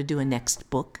know how to do a next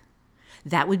book.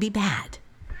 That would be bad.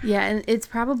 Yeah, and it's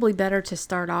probably better to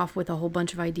start off with a whole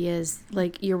bunch of ideas.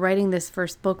 Like, you're writing this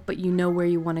first book, but you know where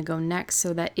you want to go next,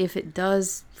 so that if it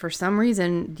does, for some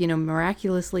reason,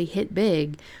 miraculously hit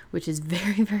big, which is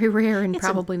very, very rare and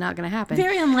probably not going to happen.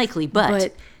 Very unlikely,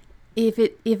 but if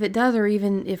it does, or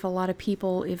even if a lot of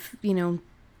people,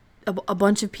 a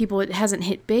bunch of people, it hasn't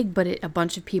hit big, but a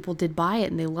bunch of people did buy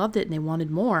it and they loved it and they wanted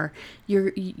more,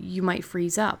 you might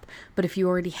freeze up. But if you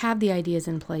already have the ideas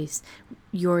in place,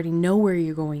 you already know where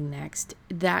you're going next,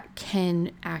 that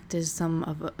can act as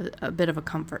a bit of a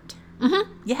comfort.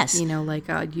 Mm-hmm. Yes.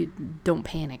 You don't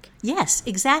panic. Yes,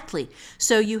 exactly.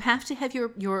 So you have to have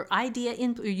your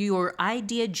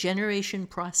idea generation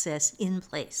process in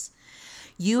place.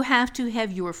 You have to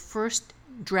have your first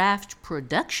draft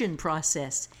production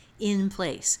process in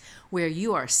place, where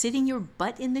you are sitting your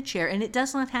butt in the chair, and it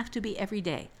does not have to be every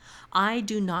day. I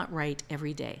do not write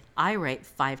every day. I write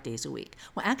 5 days a week.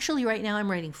 Well, actually, right now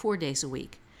I'm writing 4 days a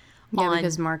week. Yeah,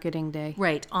 because marketing day.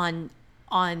 Right, on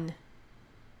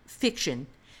fiction.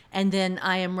 And then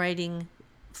I am writing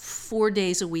 4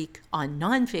 days a week on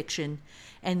nonfiction,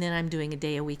 and then I'm doing a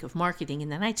day a week of marketing,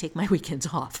 and then I take my weekends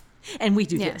off. And we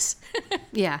do this.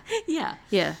 Yeah. Yeah.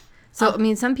 Yeah. So,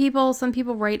 some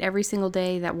people write every single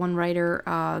day. That one writer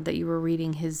that you were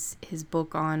reading his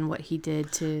book on what he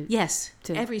did to... Yes,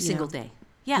 every single day.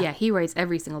 Yeah. Yeah, he writes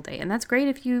every single day. And that's great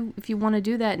if you want to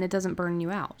do that and it doesn't burn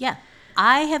you out. Yeah.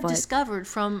 I have discovered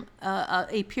from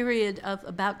a period of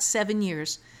about 7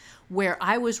 years where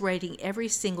I was writing every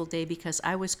single day because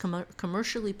I was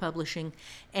commercially publishing,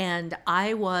 and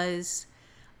I was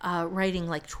writing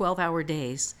like 12-hour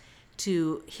days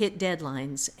to hit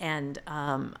deadlines, and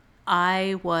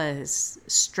I was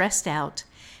stressed out,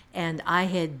 and I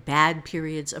had bad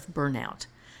periods of burnout.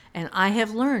 And I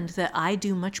have learned that I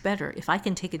do much better if I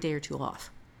can take a day or two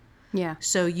off. Yeah.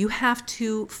 So you have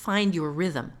to find your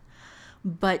rhythm,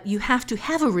 but you have to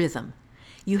have a rhythm.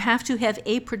 You have to have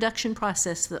a production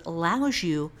process that allows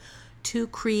you to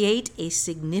create a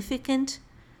significant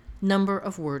number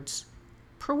of words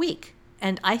per week.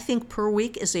 And I think per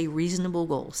week is a reasonable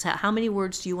goal. So how many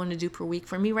words do you want to do per week?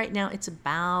 For me right now, it's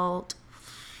about,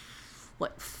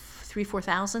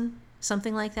 4,000?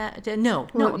 Something like that? No,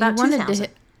 about 2,000.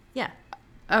 Yeah.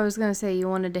 I was going to say you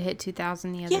wanted to hit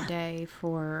 2,000 the other day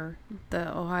for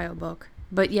the Ohio book.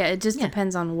 But yeah, it just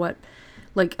depends on what,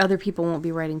 like, other people won't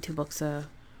be writing 2 books at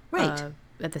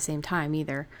the same time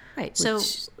either. Right. So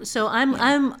I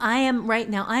am right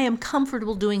now, I am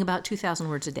comfortable doing about 2,000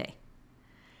 words a day.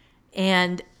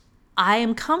 And I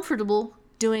am comfortable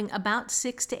doing about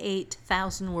 6,000 to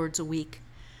 8,000 words a week.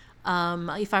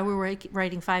 If I were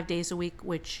writing 5 days a week,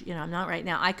 which I'm not right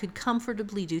now, I could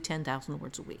comfortably do 10,000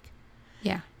 words a week.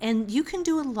 Yeah. And you can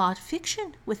do a lot of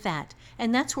fiction with that.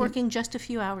 And that's working just a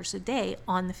few hours a day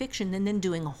on the fiction and then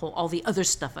doing all the other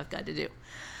stuff I've got to do.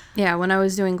 Yeah, when I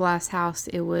was doing Glass House,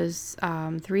 it was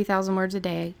 3,000 words a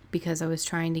day because I was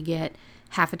trying to get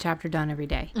half a chapter done every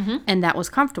day. Mm-hmm. And that was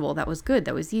comfortable. That was good.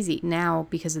 That was easy. Now,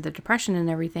 because of the depression and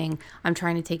everything, I'm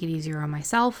trying to take it easier on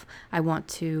myself. I want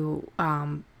to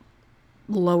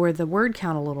lower the word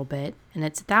count a little bit, and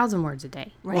it's 1,000 words a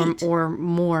day. Right. Or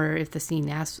more if the scene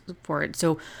asks for it.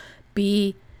 So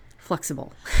be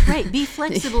flexible. Right. Be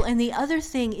flexible. And the other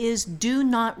thing is, do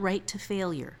not write to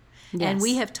failure. Yes. And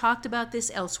we have talked about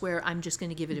this elsewhere. I'm just going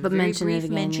to give it a very brief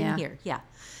mention here. Yeah.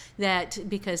 That,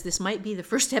 because this might be the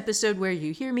first episode where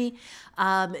you hear me,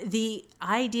 the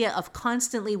idea of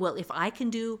constantly, well, if I can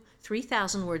do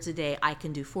 3,000 words a day, I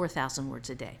can do 4,000 words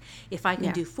a day. If I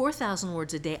can do 4,000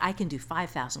 words a day, I can do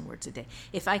 5,000 words a day.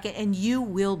 If I can, and you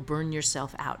will burn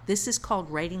yourself out. This is called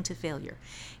writing to failure.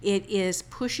 It is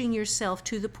pushing yourself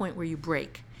to the point where you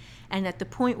break. And at the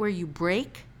point where you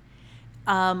break,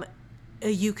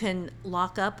 you can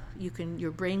lock up,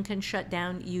 your brain can shut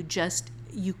down,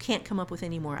 you can't come up with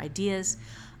any more ideas.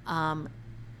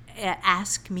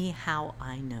 Ask me how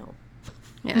I know.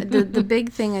 Yeah, the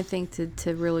big thing I think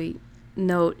to really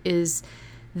note is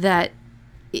that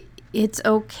it's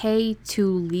okay to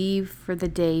leave for the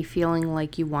day feeling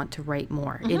like you want to write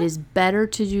more. Mm-hmm. It is better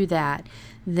to do that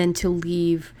than to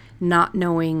leave not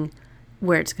knowing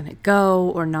where it's going to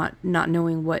go, or not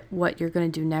knowing what you're going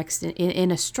to do next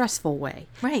in a stressful way.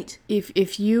 Right.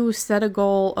 If you set a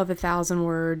goal of 1,000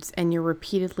 words and you're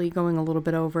repeatedly going a little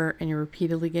bit over and you're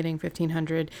repeatedly getting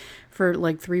 1,500 for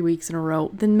like 3 weeks in a row,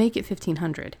 then make it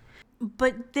 1,500.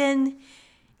 But then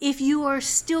if you are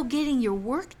still getting your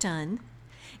work done,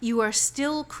 you are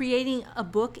still creating a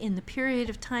book in the period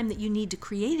of time that you need to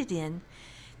create it in,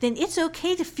 then it's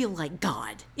okay to feel like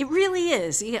God. It really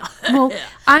is. Yeah. Well,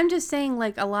 I'm just saying,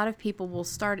 like, a lot of people will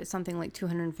start at something like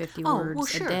 250 words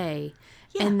sure. a day,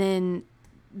 Yeah. and then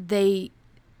they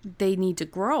need to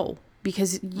grow.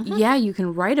 Because, yeah, you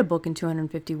can write a book in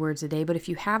 250 words a day, but if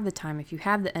you have the time, if you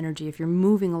have the energy, if you're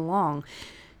moving along,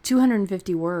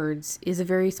 250 words is a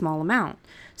very small amount.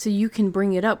 So you can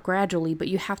bring it up gradually, but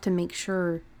you have to make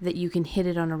sure that you can hit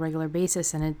it on a regular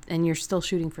basis, and you're still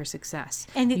shooting for success.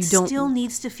 And it still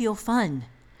needs to feel fun.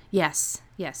 Yes.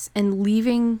 And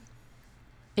leaving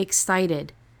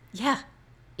excited. Yeah.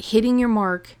 Hitting your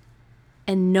mark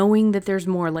and knowing that there's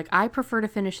more. Like, I prefer to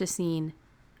finish a scene.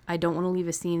 I don't want to leave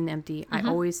a scene empty. I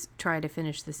always try to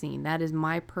finish the scene. That is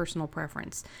my personal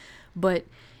preference. But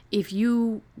if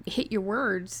you hit your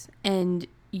words and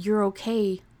you're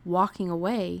okay walking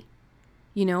away,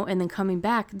 and then coming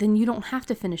back, then you don't have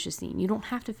to finish a scene. You don't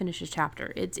have to finish a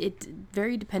chapter. It's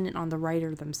very dependent on the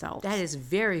writer themselves. That is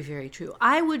very, very true.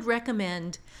 I would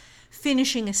recommend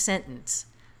finishing a sentence.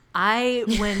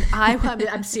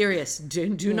 I'm serious.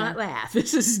 Do not laugh.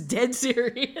 This is dead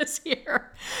serious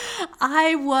here.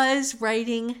 I was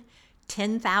writing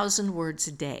 10,000 words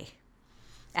a day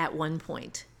at one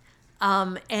point.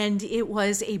 And it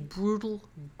was a brutal,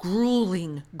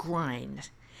 grueling grind.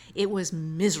 It was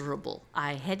miserable.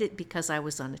 I had it because I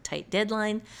was on a tight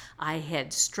deadline. I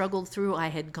had struggled through. I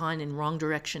had gone in wrong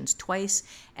directions twice.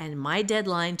 And my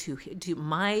deadline to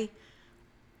my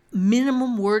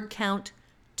minimum word count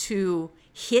to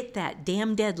hit that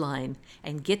damn deadline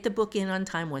and get the book in on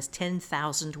time was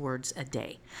 10,000 words a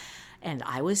day. And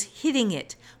I was hitting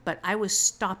it, but I was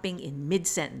stopping in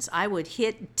mid-sentence. I would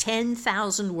hit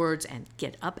 10,000 words and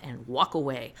get up and walk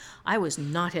away. I was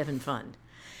not having fun.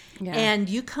 Yeah. And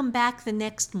you come back the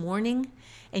next morning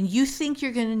and you think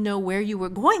you're going to know where you were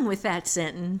going with that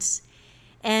sentence,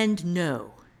 and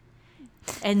no.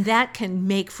 And that can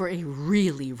make for a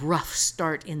really rough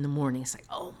start in the morning. It's like,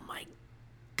 oh my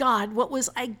God, what was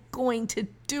I going to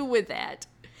do with that?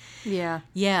 Yeah.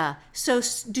 Yeah. So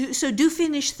do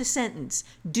finish the sentence.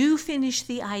 Do finish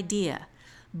the idea.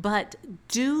 But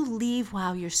do leave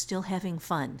while you're still having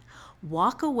fun.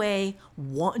 Walk away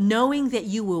knowing that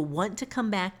you will want to come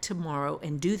back tomorrow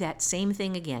and do that same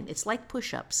thing again. It's like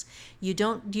push-ups. You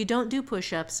don't do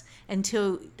push-ups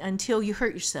until you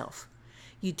hurt yourself.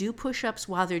 You do push-ups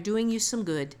while they're doing you some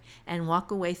good and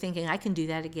walk away thinking, I can do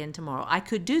that again tomorrow. I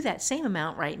could do that same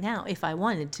amount right now if I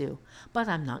wanted to, but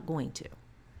I'm not going to.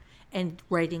 And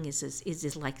writing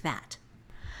is like that.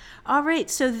 All right,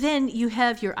 so then you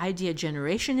have your idea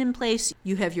generation in place.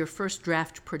 You have your first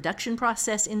draft production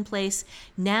process in place.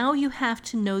 Now you have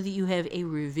to know that you have a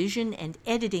revision and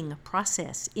editing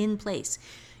process in place.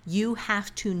 You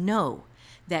have to know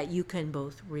that you can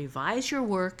both revise your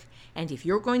work, and if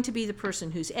you're going to be the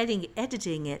person who's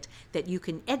editing it, that you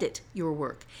can edit your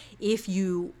work. If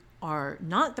you are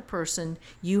not the person,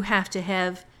 you have to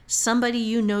have somebody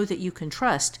you know that you can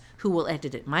trust who will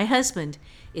edit it. My husband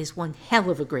is one hell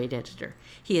of a great editor.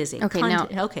 He is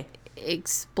a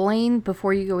explain,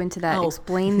 before you go into that,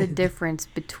 explain the difference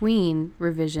between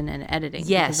revision and editing.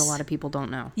 Yes. Because a lot of people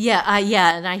don't know. Yeah,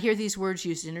 and I hear these words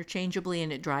used interchangeably,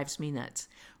 and it drives me nuts.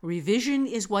 Revision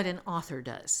is what an author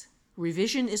does.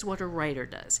 Revision is what a writer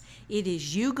does. It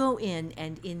is you go in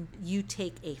and you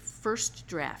take a first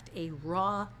draft, a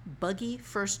raw, buggy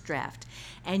first draft,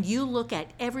 and you look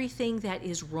at everything that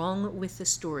is wrong with the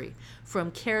story,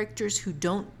 from characters who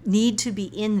don't need to be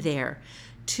in there,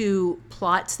 to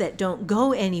plots that don't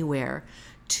go anywhere,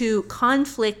 to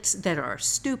conflicts that are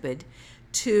stupid,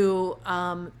 to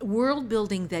world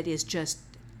building that is just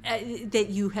that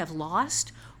you have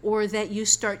lost, or that you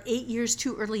start 8 years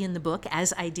too early in the book,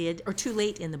 as I did, or too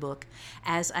late in the book,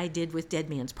 as I did with Dead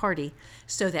Man's Party,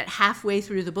 so that halfway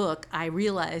through the book, I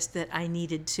realized that I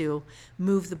needed to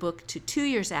move the book to 2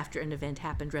 years after an event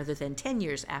happened rather than 10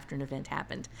 years after an event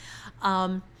happened.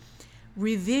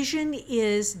 Revision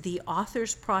is the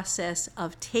author's process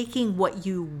of taking what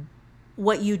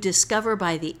you discover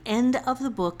by the end of the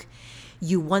book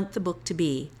you want the book to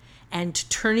be, and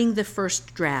turning the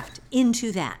first draft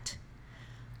into that.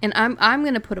 And I'm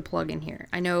going to put a plug in here.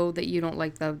 I know that you don't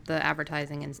like the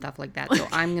advertising and stuff like that, so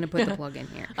I'm going to put the plug in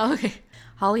here. Okay.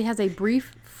 Holly has a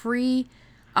brief, free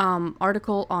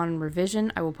article on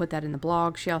revision. I will put that in the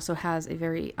blog. She also has a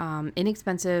very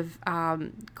inexpensive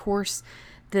course,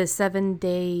 the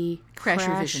 7-day Crash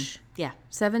revision. Yeah.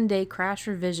 7-day crash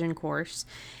revision course.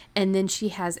 And then she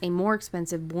has a more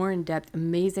expensive, more in-depth,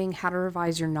 amazing How to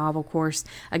Revise Your Novel course.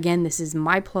 Again, this is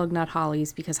my plug, not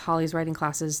Holly's, because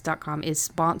hollyswritingclasses.com is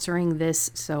sponsoring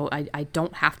this, so I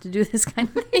don't have to do this kind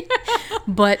of thing.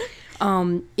 But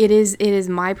it is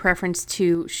my preference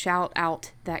to shout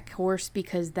out that course,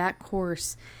 because that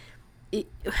course,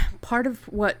 part of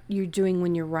what you're doing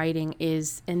when you're writing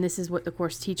is, and this is what the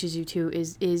course teaches you to,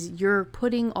 is you're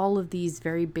putting all of these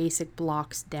very basic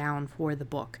blocks down for the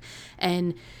book.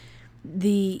 And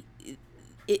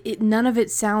none of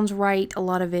it sounds right. A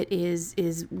lot of it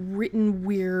is written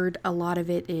weird. A lot of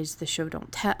it is the show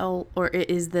don't tell, or it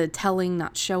is the telling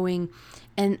not showing.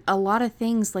 And a lot of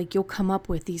things, like, you'll come up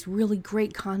with these really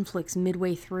great conflicts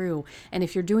midway through. And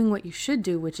if you're doing what you should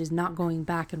do, which is not going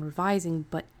back and revising,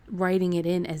 but writing it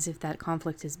in as if that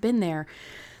conflict has been there,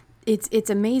 it's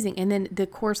amazing. And then the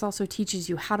course also teaches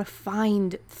you how to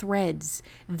find threads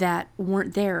that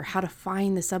weren't there, how to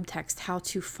find the subtext, how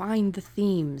to find the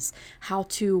themes, how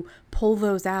to pull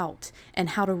those out,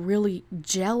 and how to really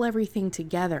gel everything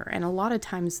together. And a lot of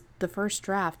times the first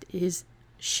draft is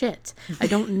shit. I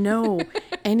don't know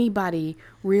anybody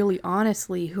really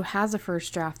honestly who has a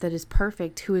first draft that is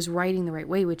perfect, who is writing the right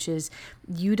way, which is,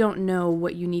 you don't know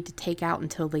what you need to take out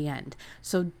until the end.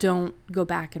 So don't go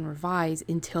back and revise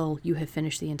until you have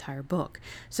finished the entire book.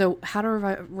 So How to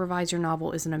Revise Your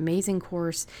Novel is an amazing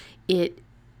course. It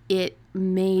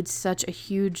made such a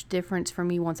huge difference for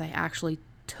me once I actually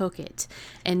took it.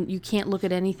 And you can't look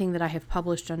at anything that I have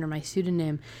published under my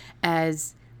pseudonym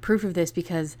as proof of this,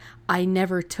 because I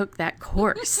never took that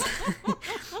course.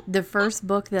 The first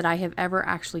book that I have ever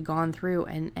actually gone through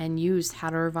and used How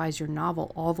to Revise Your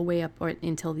Novel all the way up or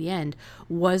until the end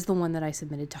was the one that I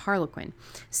submitted to Harlequin.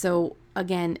 So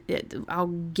again, I'll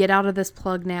get out of this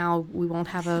plug now. We won't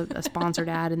have a sponsored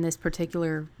ad in this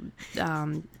particular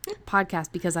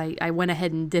podcast, because I went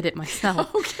ahead and did it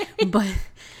myself. Okay.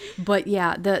 But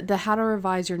yeah, the How to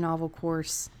Revise Your Novel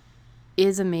course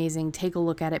is amazing. Take a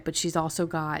look at it. But she's also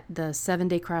got the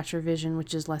 7-day crash revision,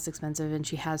 which is less expensive, and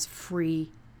she has free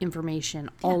information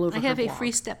all over. I have her a blog.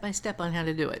 free step-by-step on how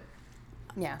to do it.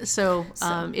 Yeah. So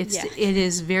it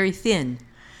is very thin,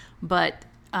 but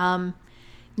now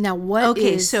what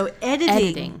okay, is so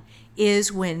editing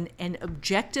is when an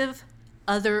objective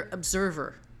other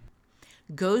observer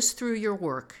goes through your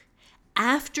work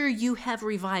after you have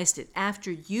revised it,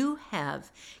 after you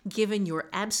have given your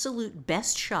absolute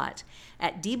best shot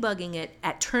at debugging it,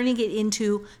 at turning it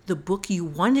into the book you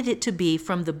wanted it to be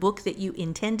from the book that you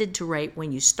intended to write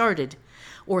when you started,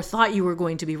 or thought you were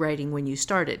going to be writing when you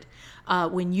started.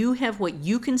 When you have what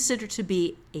you consider to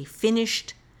be a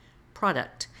finished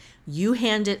product, you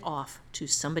hand it off to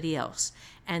somebody else,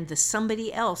 and the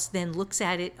somebody else then looks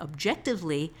at it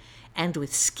objectively and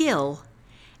with skill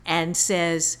and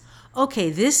says, okay,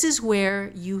 this is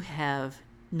where you have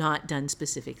not done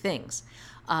specific things.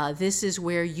 This is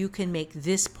where you can make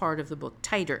this part of the book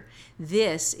tighter.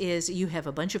 This is, you have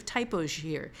a bunch of typos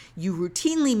here. You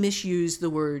routinely misuse the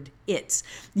word it's.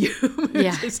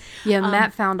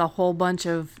 Matt found a whole bunch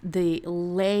of the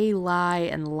lay, lie,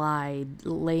 and lied,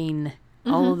 lane.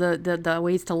 Mm-hmm. All of the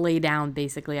ways to lay down,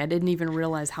 basically. I didn't even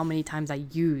realize how many times I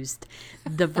used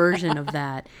the version of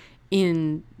that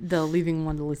in the Leaving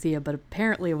Wanda Lucia, but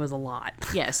apparently it was a lot.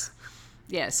 Yes.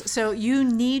 So you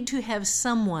need to have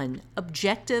someone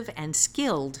objective and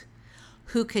skilled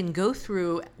who can go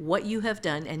through what you have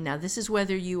done. And now this is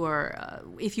whether you are,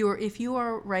 if you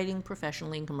are writing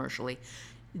professionally and commercially,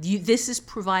 this is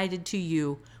provided to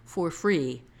you for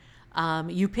free.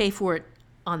 You pay for it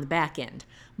on the back end,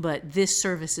 but this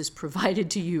service is provided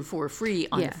to you for free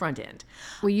on the front end.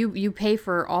 Well, you pay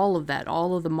for all of that,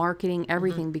 all of the marketing,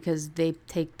 everything, because they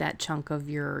take that chunk of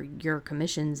your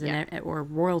commissions and or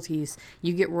royalties.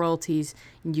 You get royalties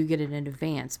and you get it in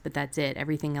advance, but that's it.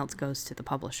 Everything else goes to the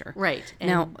publisher. Right.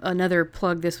 And now, another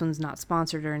plug, this one's not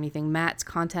sponsored or anything, Matt's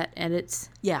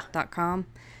contentedits.com.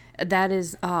 That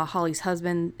is Holly's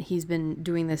husband. He's been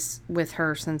doing this with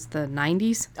her since the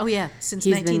 90s. Oh yeah, since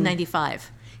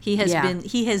 1995. He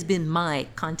has been my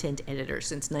content editor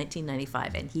since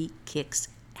 1995, and he kicks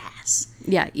ass.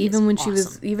 Yeah, even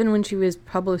when she was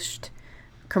published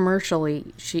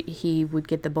commercially, he would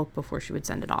get the book before she would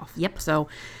send it off. Yep. So,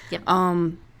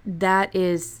 that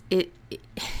is it.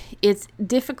 It's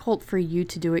difficult for you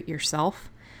to do it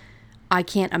yourself. I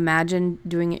can't imagine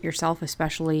doing it yourself,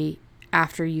 especially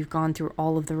after you've gone through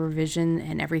all of the revision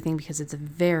and everything, because it's a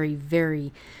very,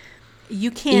 very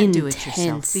You can't do it yourself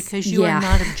intense. because you Yeah. are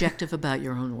not objective about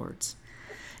your own words.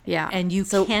 Yeah. And you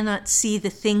So- cannot see the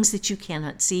things that you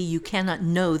cannot see. You cannot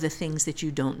know the things that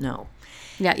you don't know.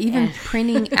 Yeah, even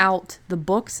printing out the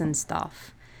books and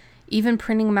stuff, even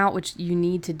printing them out, which you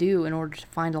need to do in order to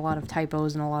find a lot of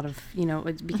typos and a lot of,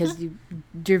 it's because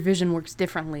your vision works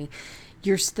differently.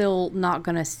 You're still not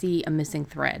going to see a missing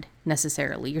thread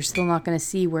necessarily. You're still not going to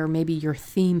see where maybe your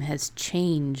theme has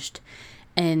changed.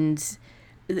 And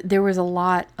there was a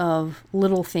lot of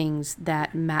little things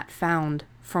that Matt found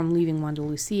from leaving Wanda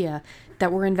Lucia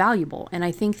that were invaluable. And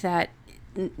I think that,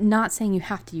 not saying you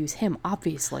have to use him,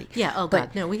 obviously. Yeah, oh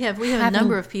but God. No, we have a having-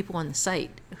 number of people on the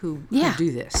site who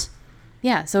do this.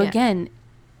 Yeah, so Yeah. again,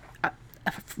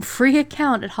 a free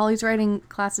account at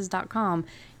hollyswritingclasses.com,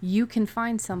 you can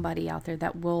find somebody out there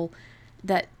that will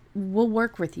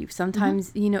work with you.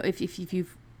 Sometimes, if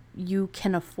you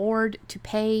can afford to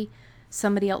pay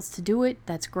somebody else to do it,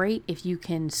 that's great. If you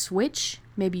can switch,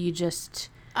 maybe you just...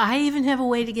 I even have a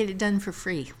way to get it done for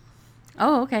free.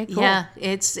 Oh, okay, cool. Yeah,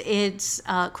 it's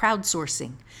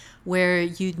crowdsourcing, where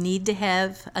you need to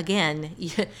have, again,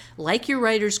 like your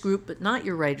writers group, but not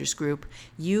your writers group,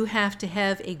 you have to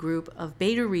have a group of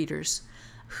beta readers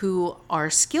who are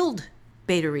skilled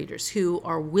beta readers, who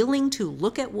are willing to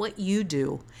look at what you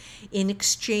do in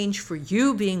exchange for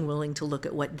you being willing to look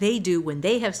at what they do when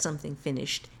they have something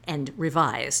finished and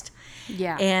revised.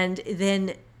 Yeah. And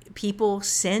then people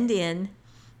send in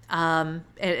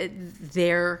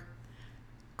their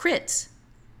crits,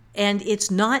 and it's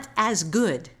not as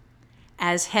good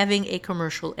as having a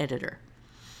commercial editor,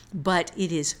 but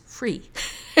it is free.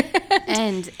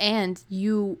 and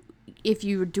you, if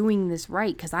you're doing this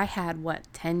right, because I had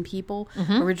 10 people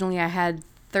originally. I had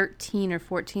 13 or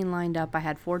 14 lined up. I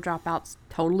had 4 dropouts.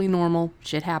 Totally normal.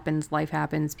 Shit happens. Life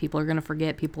happens. People are going to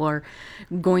forget. People are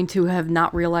going to have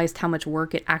not realized how much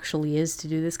work it actually is to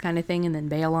do this kind of thing and then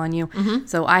bail on you.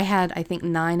 So I had, I think,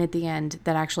 9 at the end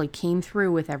that actually came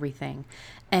through with everything.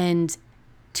 And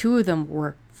 2 of them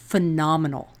were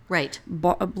phenomenal. Right.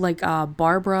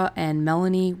 Barbara and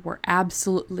Melanie were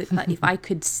absolutely, if I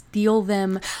could steal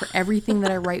them for everything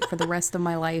that I write for the rest of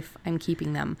my life, I'm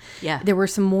keeping them. Yeah. There were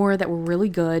some more that were really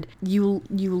good. You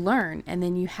learn, and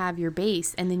then you have your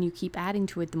base, and then you keep adding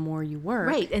to it the more you work.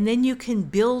 Right. And then you can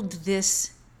build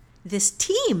this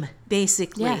team,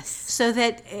 basically. Yes. So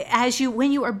that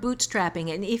when you are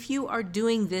bootstrapping, and if you are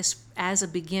doing this as a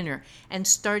beginner and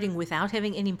starting without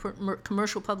having any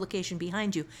commercial publication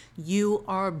behind you, you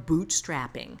are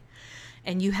bootstrapping.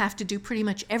 And you have to do pretty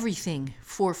much everything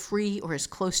for free or as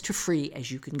close to free as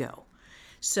you can go.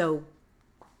 So,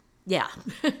 yeah.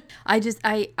 I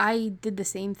did the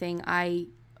same thing. I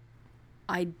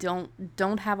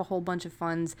don't have a whole bunch of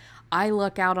funds. I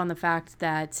luck out on the fact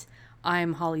that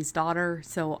I'm Holly's daughter,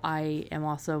 so I am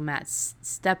also Matt's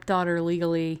stepdaughter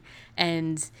legally,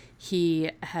 and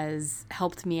he has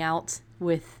helped me out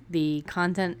with the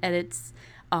content edits.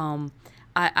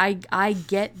 I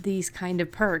get these kind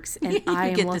of perks, and I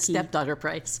am get lucky. the stepdaughter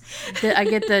price. I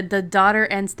get the daughter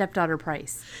and stepdaughter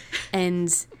price,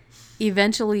 and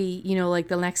eventually,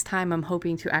 the next time, I'm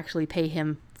hoping to actually pay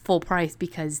him full price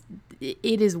because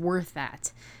it is worth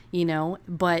that,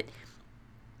 But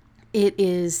it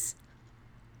is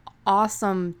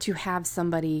awesome to have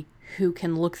somebody who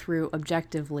can look through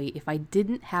objectively. If I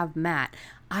didn't have Matt,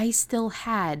 I still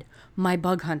had my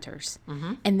bug hunters,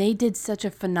 and they did such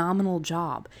a phenomenal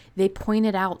job. They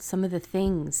pointed out some of the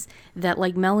things that,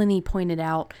 like Melanie pointed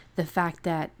out, the fact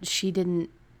that she didn't,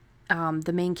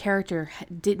 the main character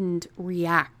didn't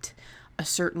react a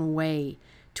certain way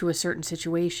to a certain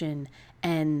situation,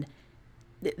 and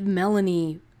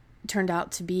Melanie turned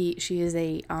out to be, she is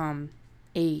a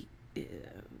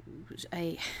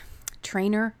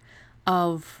trainer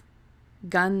of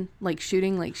gun,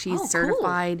 shooting, she's Oh,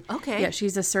 certified. cool. Okay. Yeah,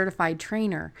 she's a certified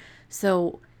trainer.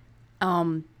 So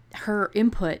her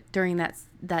input during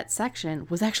that section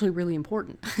was actually really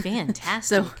important. Fantastic.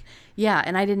 So yeah,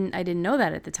 and I didn't know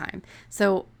that at the time.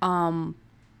 So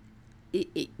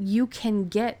you can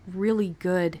get really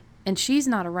good, and she's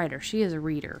not a writer, she is a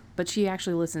reader, but she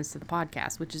actually listens to the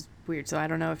podcast, which is weird. So I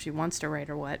don't know if she wants to write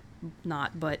or what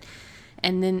not, but,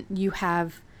 and then you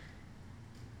have,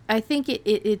 I think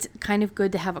it's kind of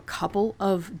good to have a couple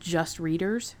of just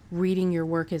readers reading your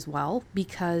work as well,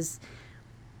 because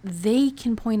they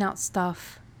can point out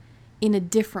stuff in a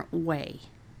different way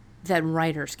than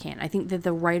writers can. I think that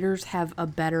the writers have a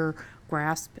better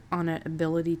grasp on an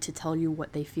ability to tell you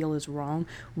what they feel is wrong.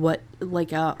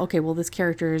 Okay, well, this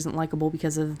character isn't likable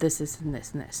because of this, this, and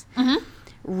this, and this.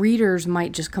 Readers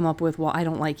might just come up with, well, I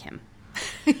don't like him.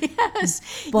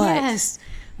 Yes. But yes.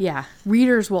 Yeah.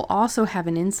 Readers will also have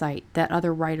an insight that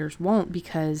other writers won't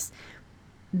because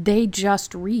they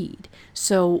just read.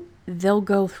 So they'll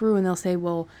go through and they'll say,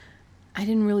 well, I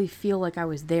didn't really feel like I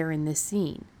was there in this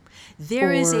scene.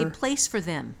 There is a Or- place for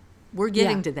them. We're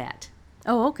getting Yeah. to that.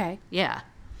 Oh, okay. Yeah.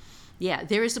 Yeah,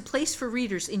 there is a place for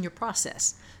readers in your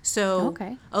process. So,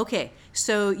 Okay.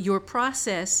 So your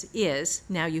process is,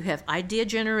 now you have idea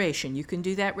generation. You can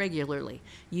do that regularly.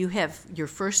 You have your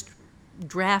first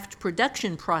draft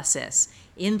production process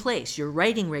in place. You're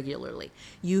writing regularly.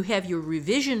 You have your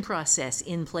revision process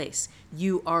in place.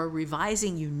 You are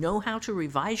revising. You know how to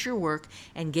revise your work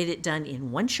and get it done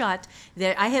in one shot.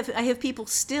 There, I have people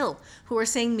still who are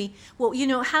saying to me, well,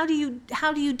 how do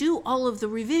you do all of the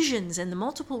revisions and the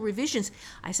multiple revisions?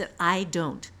 I said, I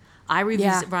don't. I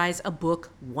revise a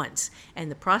book once.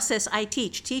 And the process I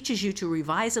teach teaches you to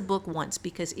revise a book once,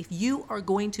 because if you are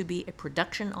going to be a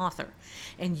production author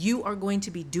and you are going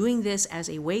to be doing this as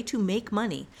a way to make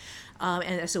money,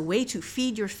 and as a way to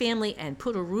feed your family and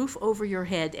put a roof over your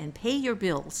head and pay your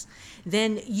bills,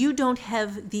 then you don't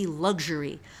have the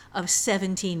luxury of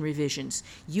 17 revisions.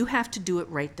 You have to do it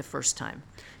right the first time.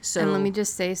 So, And let me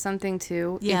just say something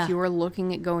too. Yeah. If you are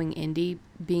looking at going indie,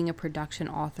 being a production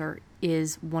author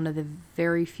is one of the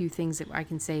very few things that I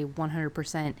can say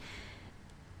 100%.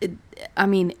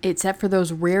 Except for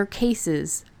those rare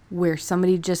cases where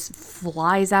somebody just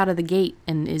flies out of the gate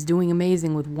and is doing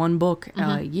amazing with one book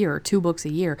a year or 2 books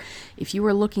a year. If you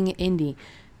are looking at indie,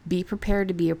 be prepared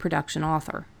to be a production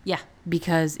author. yeah.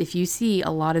 Because if you see a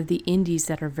lot of the indies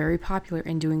that are very popular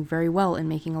and doing very well and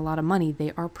making a lot of money,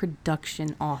 they are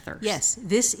production authors. Yes,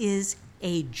 this is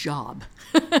a job.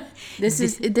 This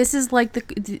is like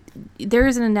there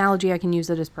is an analogy I can use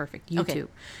that is perfect. YouTube. Okay.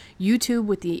 YouTube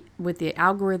with the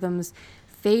algorithms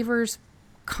favors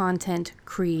content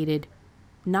created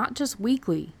not just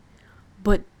weekly,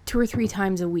 but 2 or 3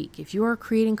 times a week. If you are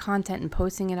creating content and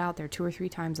posting it out there 2 or 3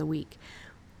 times a week,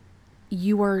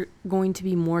 you are going to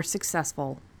be more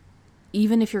successful,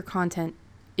 even if your content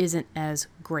isn't as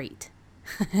great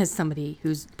as somebody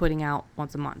who's putting out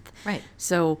once a month. Right.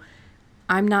 So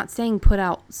I'm not saying put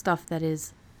out stuff that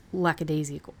is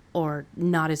lackadaisical or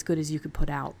not as good as you could put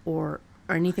out or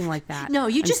anything like that. No,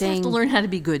 you I'm just have saying to learn how to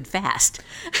be good fast.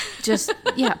 just,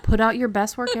 put out your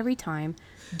best work every time.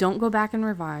 Don't go back and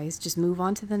revise. Just move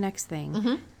on to the next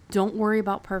thing. Don't worry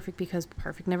about perfect because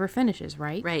perfect never finishes,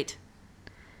 right? Right.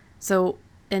 So,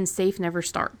 and safe never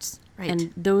starts. Right.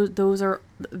 And those are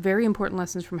very important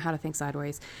lessons from How to Think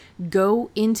Sideways. Go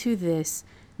into this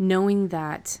knowing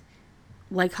that,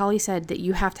 like Holly said, that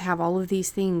you have to have all of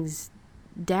these things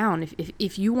down.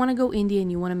 If you want to go indie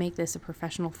and you want to make this a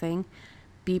professional thing,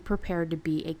 be prepared to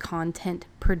be a content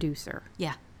producer.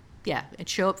 Yeah. Yeah. And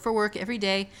show up for work every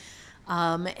day.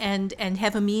 And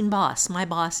have a mean boss. My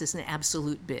boss is an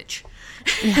absolute bitch.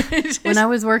 When I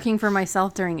was working for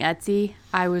myself during Etsy,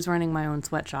 I was running my own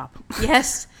sweatshop.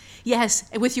 Yes. Yes.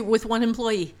 With one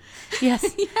employee.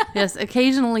 Yes. Yes.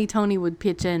 Occasionally Tony would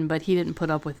pitch in, but he didn't put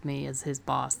up with me as his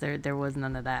boss. There was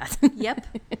none of that. Yep.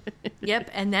 Yep.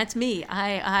 And that's me.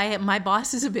 My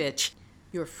boss is a bitch.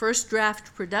 Your first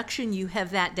draft production, you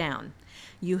have that down.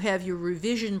 You have your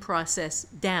revision process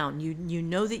down. You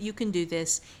know that you can do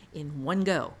this in one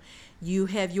go. You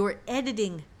have your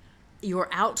editing, your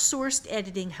outsourced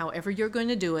editing, however you're going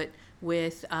to do it,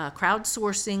 with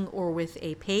crowdsourcing or with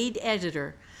a paid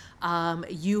editor.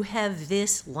 You have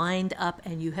this lined up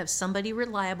and you have somebody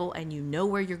reliable and you know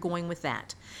where you're going with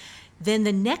that. Then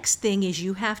the next thing is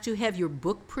you have to have your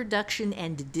book production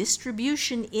and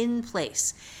distribution in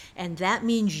place. And that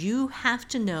means you have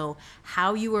to know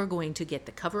how you are going to get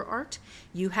the cover art.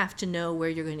 You have to know where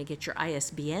you're going to get your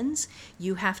ISBNs.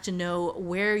 You have to know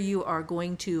where you are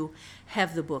going to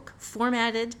have the book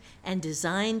formatted and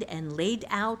designed and laid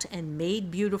out and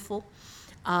made beautiful.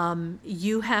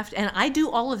 You have to, and I do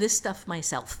all of this stuff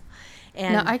myself.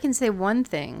 And Now, I can say one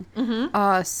thing.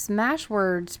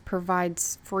 Smashwords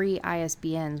provides free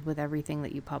ISBNs with everything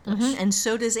that you publish. and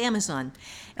so does Amazon.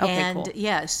 Okay, and cool.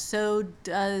 yeah, so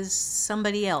does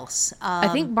somebody else. I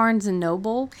think Barnes &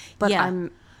 Noble, but yeah.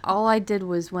 all I did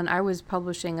was when I was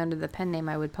publishing under the pen name,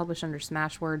 I would publish under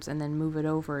Smashwords and then move it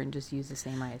over and just use the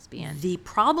same ISBN. The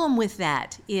problem with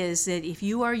that is that if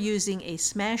you are using a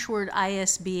Smashword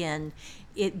ISBN,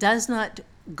 it does not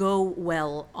go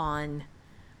well on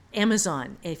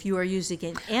Amazon. If you are using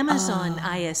an Amazon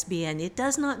ISBN, it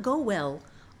does not go well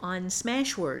on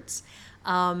Smashwords.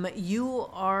 You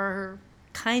are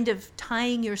kind of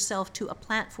tying yourself to a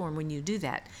platform when you do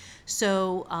that.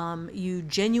 So you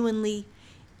genuinely,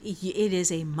 it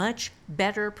is a much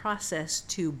better process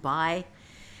to buy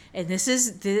and this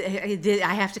is,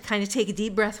 I have to kind of take a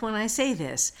deep breath when I say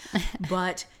this,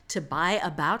 but to buy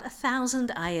about 1,000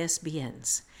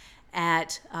 ISBNs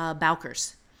at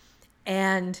Bowkers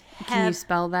and Can you have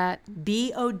spell that?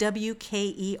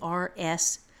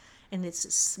 BOWKERS, and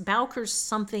it's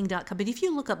bowkerssomething.com. But if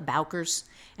you look up Bowkers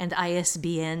and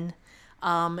ISBN,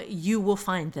 you will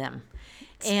find them.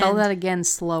 Spell that again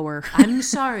slower. I'm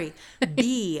sorry,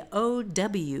 BOWKERS.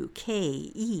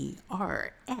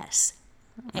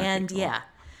 And cool. yeah,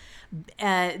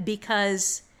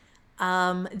 because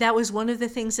that was one of the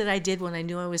things that I did when I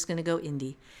knew I was going to go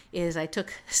indie, is I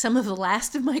took some of the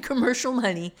last of my commercial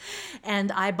money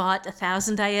and I bought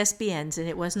 1,000 ISBNs, and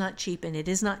it was not cheap, and it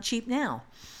is not cheap now.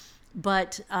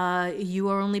 But you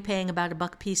are only paying about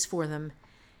 $1 a piece for them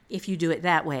if you do it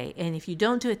that way. And if you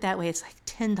don't do it that way, it's like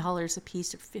 $10 a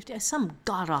piece or $50, some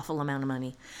god-awful amount of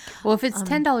money. Well, if it's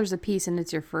 $10 a piece and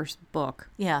it's your first book,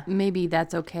 Yeah. maybe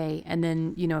that's okay. And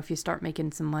then, if you start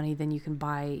making some money, then you can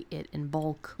buy it in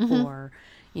bulk, or,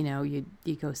 you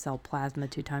go sell plasma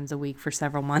 2 times a week for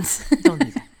several months. Don't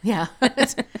do that. Yeah.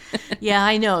 Yeah,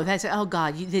 I know. That's, oh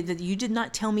God, you did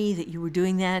not tell me that you were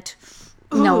doing that.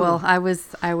 No, well, I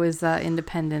was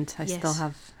independent. I still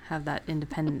Yes. have that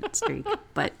independent streak,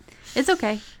 but it's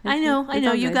okay. I know. It's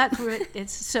all You good. got through it.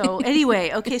 It's so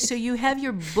anyway. Okay, so you have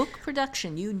your book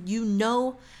production. You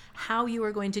know how you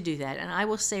are going to do that, and I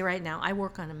will say right now, I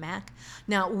work on a Mac.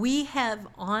 Now we have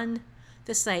on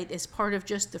the site, as part of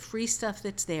just the free stuff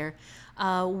that's there,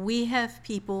 we have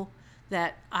people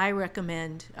that I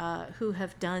recommend who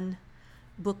have done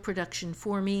book production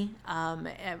for me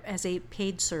as a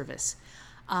paid service.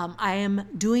 I am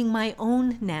doing my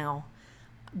own now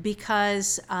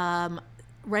because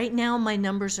right now my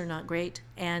numbers are not great,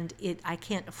 and I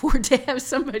can't afford to have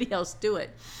somebody else do it.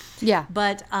 Yeah.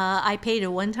 But I paid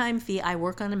a one-time fee. I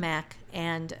work on a Mac,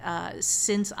 and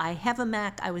since I have a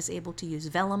Mac, I was able to use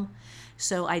Vellum.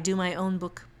 So I do my own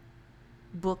book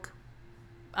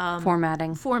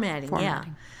Formatting. yeah.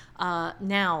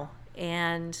 Now,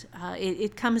 and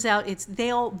it comes out.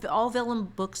 All Vellum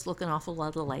books look an awful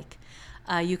lot alike.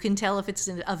 You can tell if it's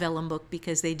a Vellum book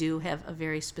because they do have a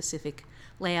very specific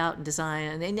layout and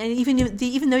design, and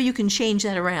even though you can change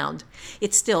that around,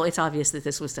 it's obvious that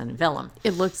this was done in Vellum.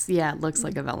 It looks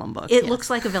like a Vellum book. It yes. looks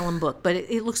like a Vellum book, but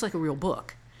it looks like a real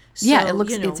book. So, Yeah, it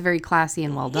looks. It's very classy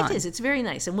and well done. It is. It's very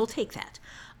nice, and we'll take that.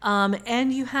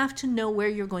 And you have to know where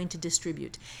you're going to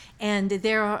distribute, and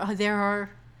there are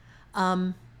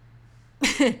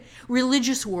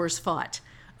religious wars fought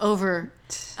over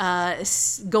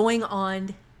going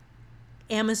on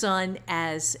Amazon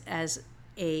as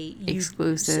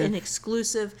an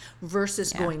exclusive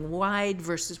versus going wide,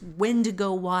 versus when to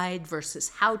go wide, versus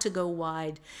how to go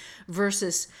wide,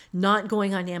 versus not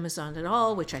going on Amazon at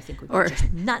all, which I think would be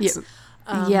just nuts.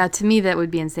 Yeah, to me that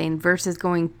would be insane. Versus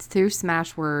going through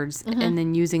Smashwords and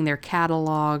then using their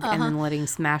catalog and then letting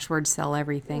Smashwords sell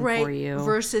everything for you.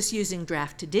 Versus using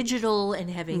Draft to Digital and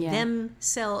having them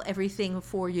sell everything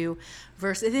for you.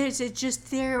 Versus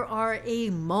there are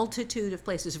a multitude of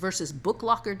places. Versus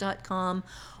Booklocker.com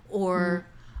or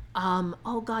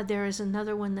oh God, there is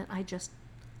another one that I just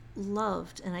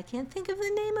loved, and I can't think of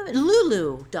the name of it.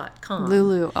 Lulu.com.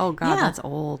 Lulu. Oh God, that's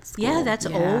old school. Yeah, that's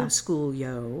old school,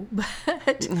 yo.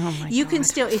 But you can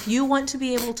still, if you want to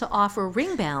be able to offer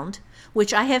Ringbound,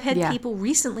 which I have had people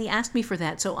recently ask me for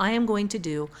that, so I am going to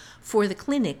do for the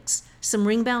clinics some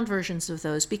Ringbound versions of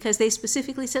those, because they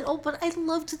specifically said, oh, but I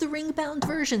loved the Ringbound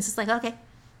versions. It's like, okay,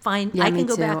 fine, I can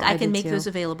go back, I can make those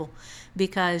available,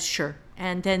 because sure.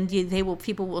 And then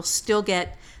people will still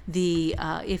get the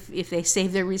if they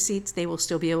save their receipts, they will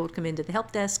still be able to come into the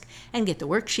help desk and get the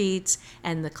worksheets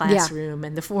and the classroom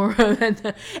and the forum and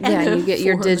you get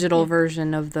your digital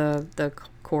version of the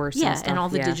course. Yeah, and stuff. and all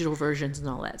the digital versions and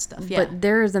all that stuff. Yeah, but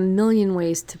there is a million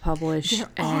ways to publish. There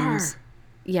are.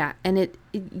 Yeah, and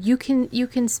you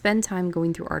can spend time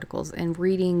going through articles and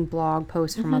reading blog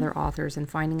posts from other authors and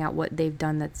finding out what they've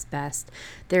done that's best.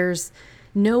 There's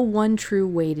no one true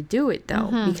way to do it,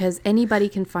 though, because anybody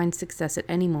can find success at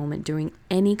any moment doing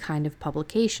any kind of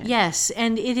publication. Yes,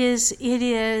 and it is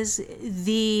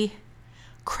the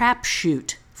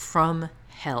crapshoot from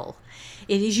hell.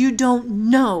 It is, you don't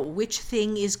know which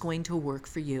thing is going to work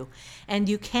for you, and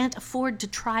you can't afford to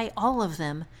try all of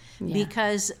them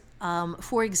because,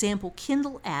 for example,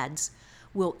 Kindle ads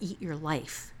will eat your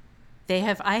life.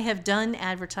 I have done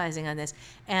advertising on this,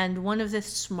 and one of the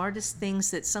smartest things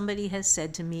that somebody has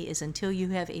said to me is, until you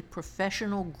have a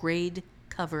professional grade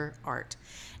cover art,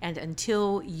 and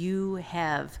until you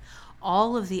have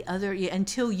all of the other,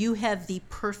 until you have the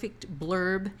perfect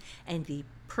blurb and the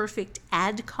perfect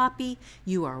ad copy,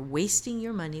 you are wasting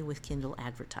your money with Kindle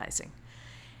advertising.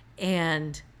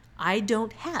 And I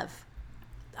don't have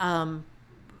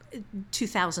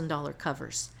 $2,000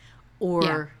 covers,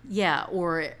 or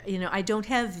I don't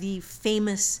have the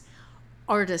famous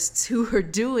artists who are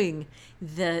doing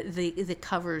the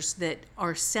covers that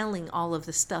are selling all of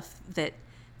the stuff that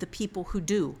the people who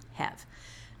do have.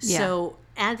 Yeah. So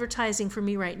advertising for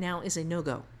me right now is a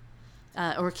no-go,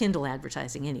 or Kindle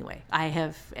advertising anyway. I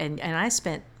have, and I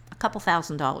spent a couple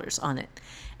 $1,000s on it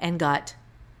and got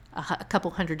a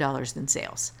couple $100 in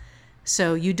sales.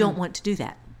 So you don't want to do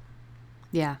that.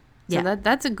 Yeah. So Yeah.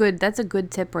 that's a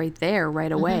good tip right there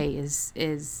right away is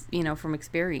from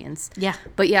experience. Yeah.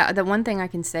 But yeah, the one thing I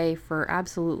can say for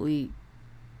absolutely,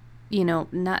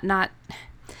 not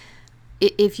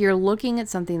if you're looking at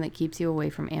something that keeps you away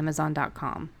from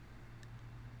Amazon.com,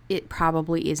 it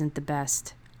probably isn't the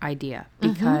best idea,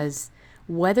 because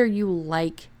whether you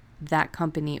like that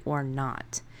company or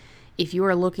not, if you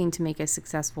are looking to make a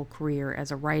successful career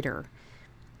as a writer,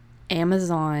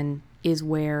 Amazon is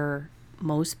where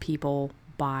most people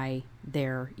buy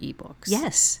their ebooks.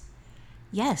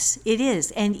 Yes, it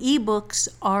is. And ebooks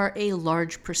are a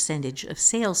large percentage of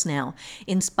sales now,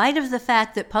 in spite of the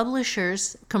fact that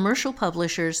publishers, commercial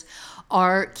publishers,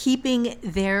 are keeping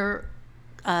their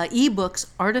ebooks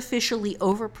artificially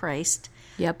overpriced.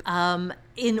 Yep.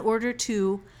 In order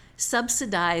to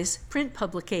subsidize print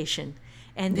publication.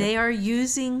 And they are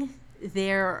using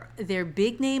their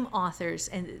big name authors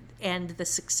and the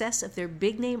success of their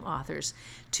big name authors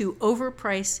to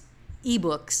overprice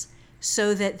ebooks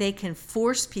so that they can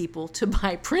force people to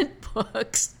buy print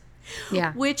books.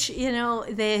 Yeah. Which,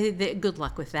 they good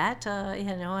luck with that,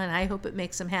 and I hope it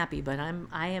makes them happy. But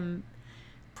I am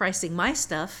pricing my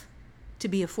stuff to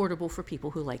be affordable for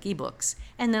people who like ebooks.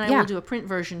 And then I will do a print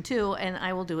version too, and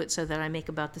I will do it so that I make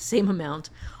about the same amount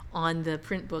on the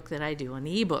print book that I do on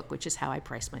the ebook, which is how I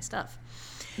price my stuff.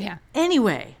 Yeah.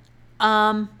 Anyway,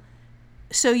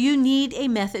 so you need a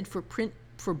method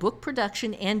for book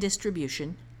production and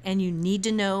distribution, and you need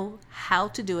to know how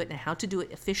to do it and how to do it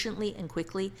efficiently and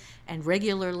quickly and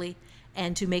regularly,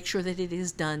 and to make sure that it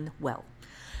is done well.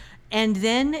 And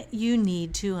then you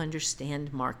need to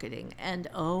understand marketing. And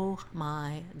oh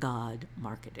my God,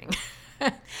 marketing.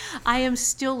 I am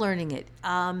still learning it.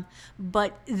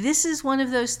 But this is one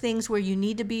of those things where you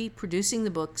need to be producing the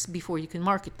books before you can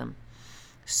market them.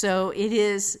 So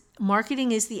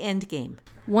marketing is the end game.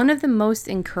 One of the most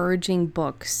encouraging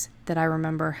books that I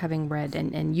remember having read,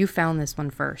 and you found this one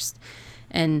first,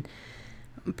 and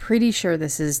I'm pretty sure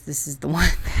this is the one.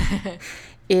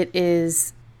 It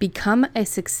is Become a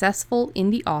Successful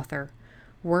Indie Author,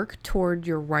 Work Toward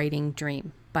Your Writing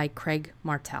Dream by Craig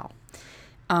Martelle.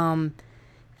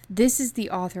 This is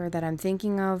the author that I'm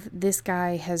thinking of. This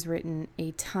guy has written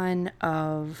a ton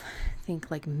of, I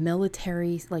think,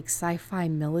 military, sci-fi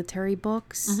military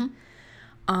books.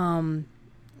 I'm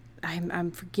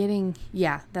forgetting.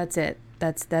 Yeah, that's it.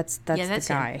 That's the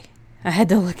guy. Him. I had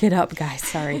to look it up, guys.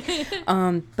 Sorry.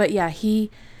 But yeah, he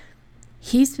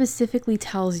specifically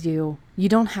tells you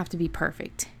don't have to be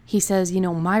perfect. He says,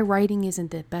 my writing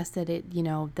isn't the best that it,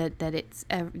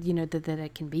 that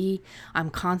it can be. I'm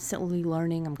constantly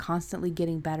learning. I'm constantly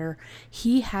getting better.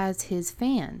 He has his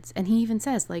fans, and he even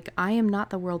says, I am not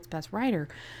the world's best writer,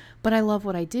 but I love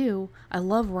what I do. I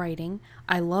love writing.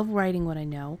 I love writing what I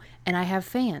know, and I have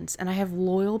fans, and I have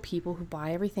loyal people who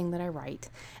buy everything that I write.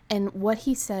 And what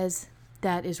he says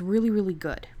that is really, really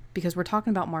good, because we're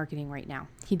talking about marketing right now.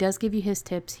 He does give you his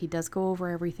tips. He does go over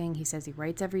everything. He says he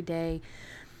writes every day.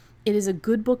 It is a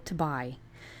good book to buy.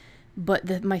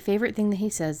 But my favorite thing that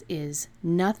he says is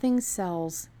nothing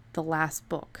sells the last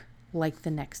book like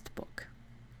the next book.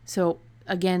 So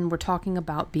again, we're talking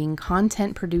about being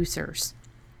content producers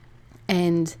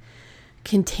and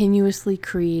continuously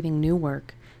creating new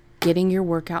work, getting your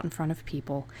work out in front of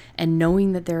people, and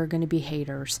knowing that there are going to be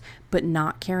haters, but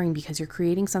not caring because you're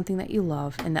creating something that you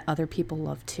love and that other people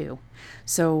love too.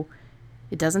 So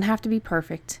it doesn't have to be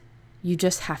perfect. You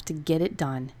just have to get it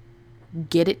done.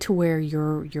 Get it to where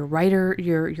your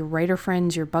writer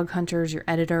friends, your bug hunters, your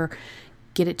editor,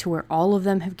 get it to where all of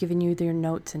them have given you their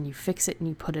notes, and you fix it and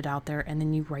you put it out there, and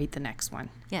then you write the next one.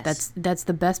 Yes. That's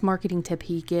the best marketing tip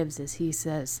he gives. Is he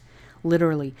says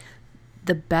literally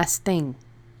the best thing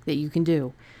that you can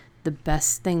do, the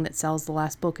best thing that sells the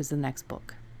last book is the next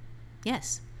book.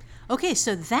 Yes. Okay,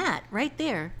 so that right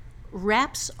there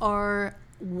wraps our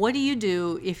what do you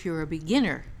do if you're a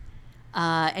beginner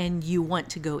and you want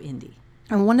to go indie.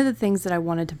 And one of the things that I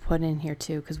wanted to put in here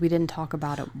too, because we didn't talk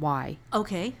about it, why.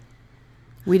 Okay.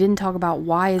 We didn't talk about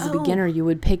why, as a beginner, you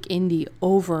would pick indie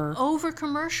over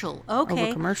commercial. Okay.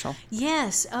 over commercial.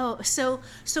 Yes. Oh, so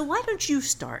why don't you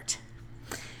start?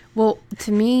 Well,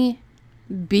 to me,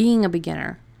 being a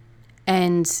beginner,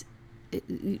 and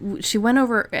she went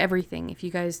over everything. If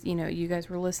you guys, you guys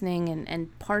were listening,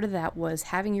 and part of that was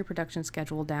having your production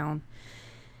schedule down,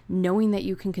 knowing that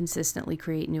you can consistently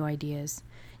create new ideas,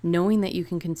 knowing that you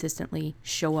can consistently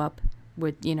show up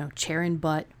with, chair and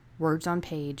butt, words on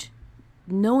page,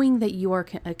 knowing that you are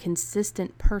a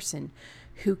consistent person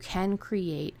who can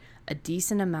create a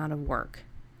decent amount of work.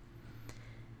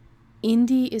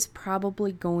 Indie is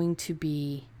probably going to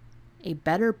be a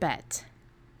better bet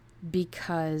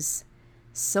because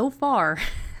so far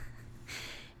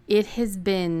it has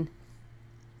been,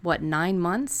 9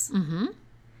 months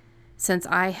since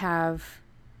I have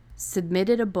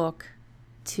submitted a book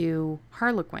to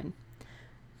Harlequin,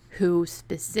 who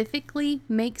specifically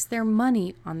makes their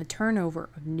money on the turnover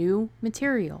of new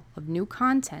material, of new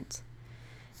content.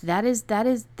 That is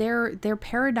their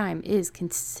paradigm is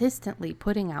consistently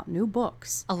putting out new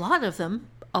books. A lot of them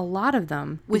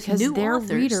With because new their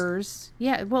authors. Readers,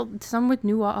 some with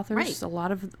new authors, right. A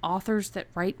lot of authors that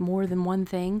write more than one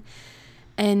thing,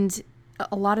 and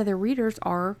a lot of their readers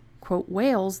are, quote,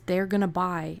 whales. They're going to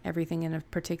buy everything in a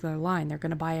particular line. They're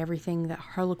going to buy everything that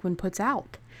Harlequin puts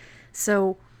out.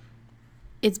 So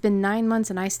it's been 9 months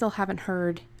and I still haven't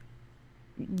heard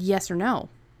yes or no.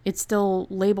 It's still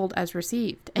labeled as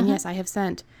received. And yes, I have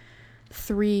sent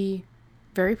 3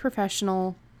 very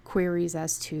professional queries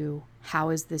as to how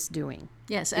is this doing?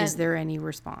 Yes. Is there any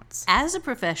response? As a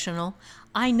professional,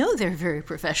 I know they're very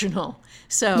professional.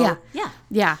 So,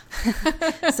 yeah.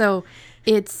 So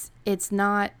it's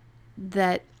not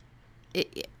that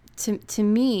to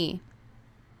me,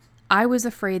 I was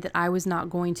afraid that I was not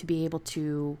going to be able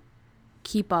to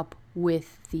keep up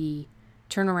with the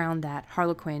turnaround that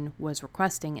Harlequin was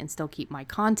requesting and still keep my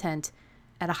content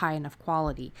at a high enough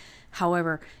quality.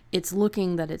 However, it's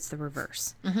looking that it's the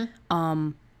reverse.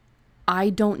 I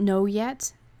don't know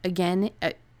yet. Again,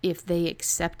 if they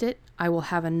accept it, I will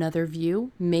have another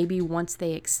view. Maybe once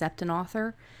they accept an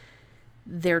author,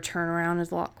 their turnaround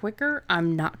is a lot quicker.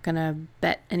 I'm not going to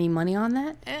bet any money on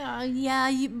that.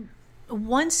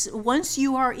 Once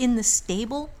you are in the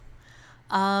stable,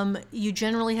 you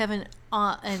generally have an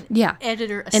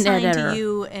editor assigned to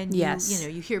you, and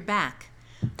you hear back.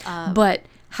 But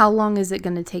how long is it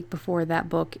going to take before that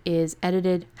book is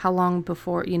edited? How long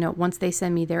before, once they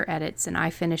send me their edits and I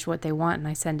finish what they want and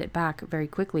I send it back very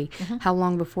quickly, how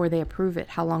long before they approve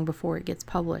it? How long before it gets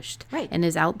published and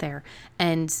is out there?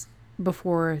 And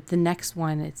before the next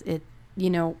one,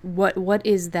 what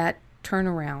is that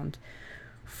turnaround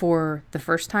for the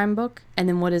first time book? And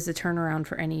then what is the turnaround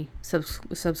for any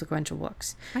subsequent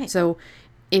books? Right. So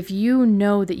if you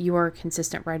know that you are a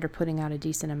consistent writer putting out a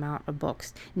decent amount of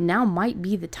books, now might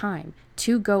be the time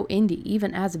to go indie,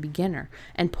 even as a beginner,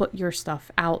 and put your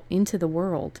stuff out into the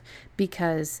world,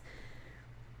 because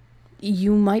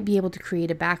you might be able to create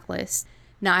a backlist.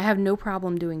 Now, I have no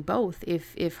problem doing both.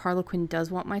 If Harlequin does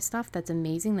want my stuff, that's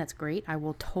amazing. That's great. I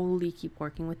will totally keep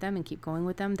working with them and keep going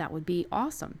with them. That would be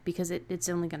awesome, because it's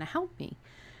only going to help me,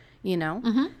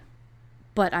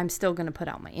 But I'm still going to put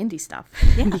out my indie stuff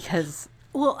because...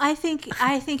 Well, I think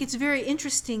it's very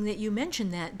interesting that you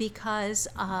mentioned that, because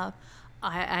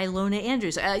Ilona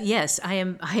Andrews, yes, I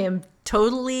am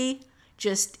totally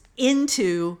just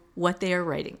into what they are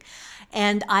writing,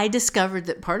 and I discovered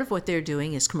that part of what they're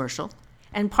doing is commercial,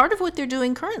 and part of what they're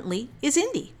doing currently is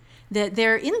indie. That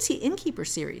their Innkeeper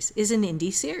series is an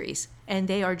indie series, and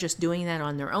they are just doing that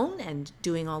on their own and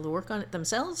doing all the work on it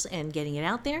themselves and getting it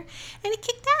out there, and it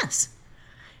kicked ass.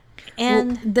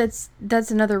 And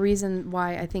that's another reason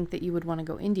why I think that you would want to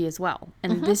go indie as well.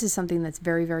 And this is something that's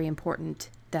very, very important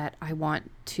that I want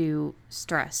to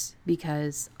stress,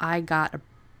 because I got a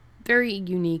very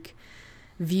unique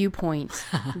viewpoint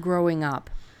growing up,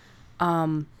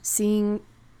 seeing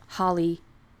Holly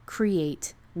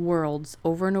create worlds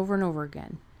over and over and over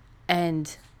again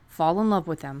and fall in love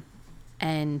with them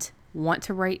and want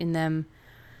to write in them,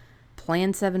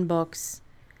 plan 7 books,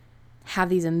 have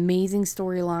these amazing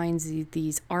storylines,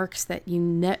 these arcs that you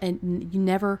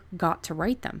never got to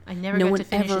write them. I never got to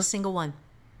finish a single one.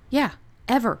 Yeah,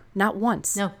 ever. Not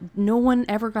once. No one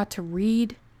ever got to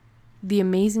read the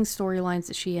amazing storylines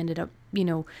that she ended up,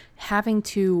 having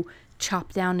to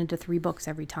chop down into 3 books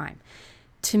every time.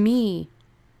 To me,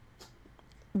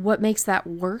 what makes that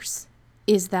worse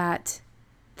is that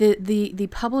the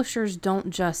publishers don't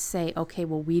just say, okay,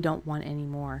 well, we don't want any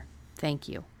more. Thank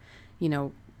you.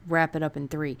 Wrap it up in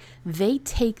 3. They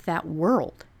take that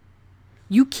world.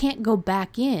 You can't go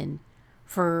back in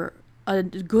for a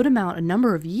good amount, a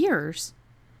number of years,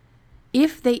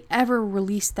 if they ever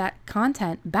release that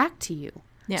content back to you.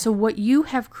 Yeah. So what you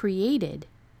have created,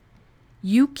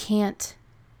 you can't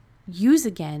use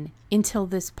again until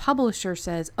this publisher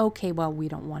says, okay, well, we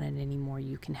don't want it anymore.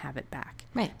 You can have it back.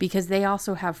 Right. Because they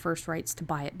also have first rights to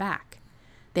buy it back.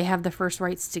 They have the first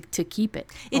rights to keep it.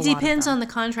 It depends on the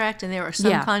contract, and there are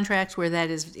some Yeah. contracts where that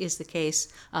is the case.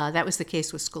 That was the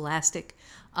case with Scholastic.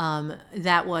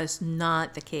 That was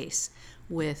not the case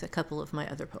with a couple of my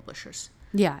other publishers.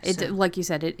 Yeah, So- like you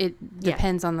said, it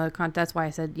depends on the content. That's why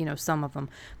I said, some of them.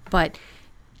 But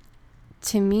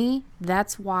to me,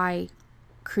 that's why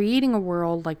creating a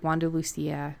world like Juan de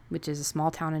Lucia, which is a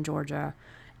small town in Georgia,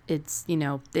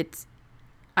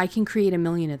 I can create 1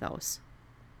 million of those.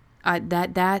 I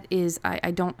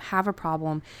don't have a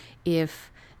problem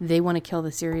if they want to kill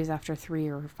the series after 3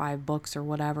 or 5 books or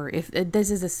whatever. If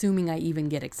this is assuming I even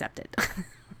get accepted,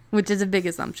 which is a big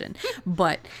assumption,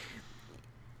 but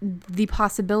the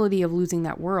possibility of losing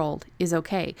that world is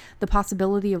okay. The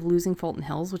possibility of losing Fulton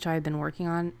Hills, which I've been working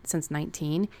on since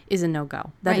 19, is a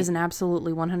no-go. That Right. is an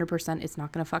absolutely 100%. It's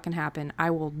not going to fucking happen.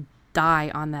 I will die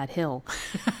on that hill.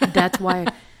 That's why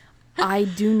I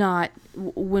do not.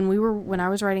 When I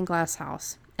was writing Glass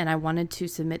House and I wanted to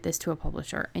submit this to a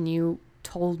publisher, and you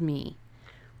told me,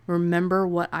 remember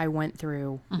what I went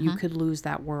through. You could lose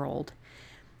that world.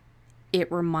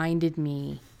 It reminded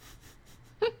me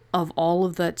of all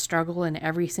of that struggle and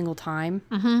every single time.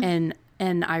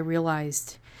 And I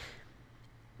realized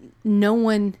no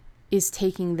one is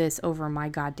taking this over my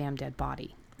goddamn dead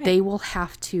body. Right. They will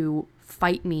have to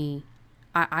fight me.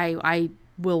 I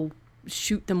will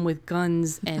shoot them with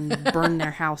guns and burn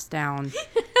their house down.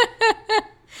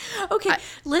 Okay,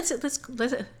 let's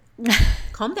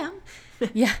calm down.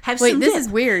 Yeah. Have Wait, some this dip. is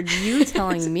weird. You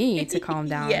telling me to calm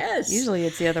down. Yes. Usually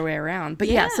it's the other way around. But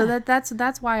yeah, so Yeah.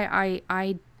 that's why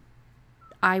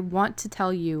I want to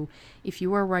tell you, if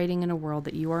you are writing in a world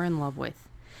that you are in love with,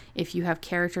 if you have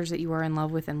characters that you are in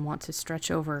love with and want to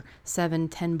stretch over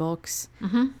 7-10 books,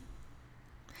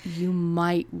 you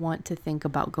might want to think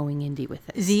about going indie with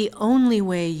this. The only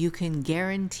way you can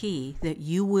guarantee that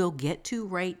you will get to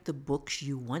write the books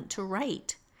you want to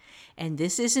write, and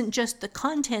this isn't just the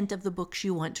content of the books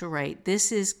you want to write,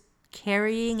 this is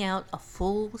carrying out a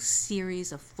full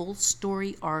series, a full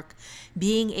story arc,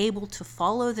 being able to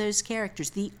follow those characters.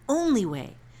 The only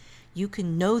way you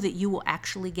can know that you will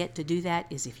actually get to do that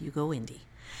is if you go indie.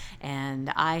 And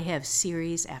I have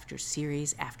series after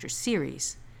series after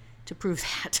series to prove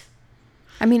that.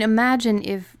 I mean, imagine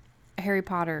if Harry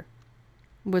Potter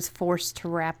was forced to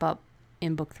wrap up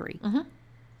in book 3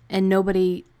 and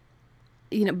nobody,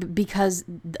 because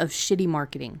of shitty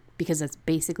marketing, because that's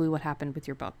basically what happened with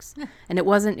your books. And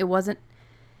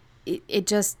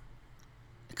it's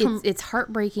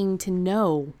heartbreaking to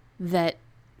know that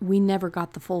we never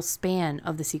got the full span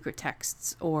of the secret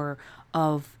texts or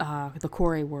of the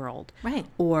Corey world, Right.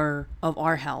 or of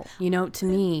our hell. To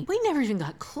me, We never even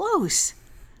got close.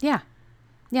 yeah.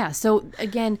 Yeah. So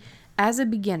again, as a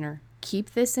beginner,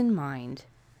 keep this in mind.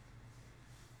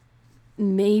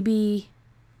 Maybe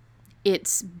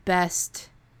it's best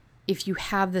if you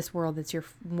have this world that you're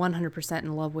 100%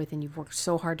 in love with and you've worked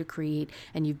so hard to create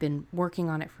and you've been working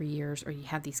on it for years, or you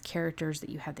have these characters that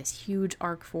you have this huge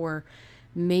arc for,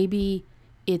 maybe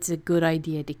it's a good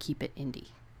idea to keep it indie.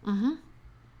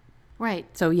 Right.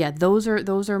 So yeah, those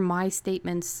are my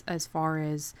statements as far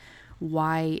as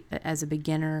why, as a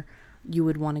beginner, you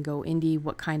would want to go indie,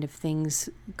 what kind of things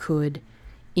could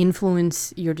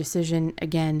influence your decision.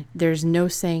 Again, there's no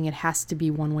saying it has to be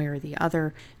one way or the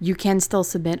other. You can still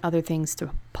submit other things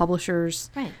to publishers,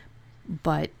 Right.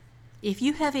 but If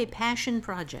you have a passion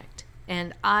project,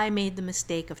 and I made the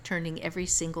mistake of turning every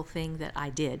single thing that I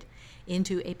did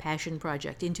into a passion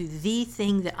project, into the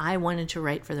thing that I wanted to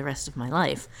write for the rest of my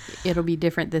life. it'll be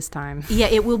different this time. Yeah,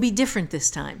 it will be different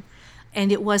this time.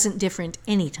 And it wasn't different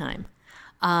any time.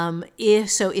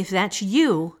 If that's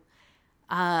you,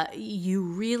 you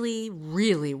really,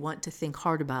 really want to think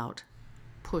hard about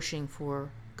pushing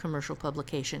for commercial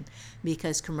publication,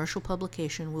 because commercial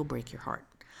publication will break your heart.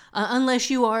 Unless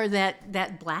you are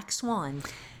that black swan.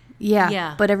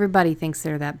 Yeah. But everybody thinks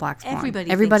they're that black swan. Everybody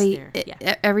thinks they're-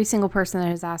 yeah. Every single person that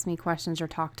has asked me questions or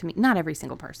talked to me, not every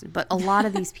single person, but a lot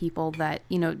of these people that,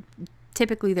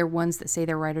 typically they're ones that say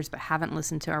they're writers but haven't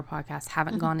listened to our podcast,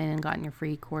 haven't gone in and gotten your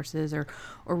free courses or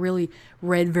really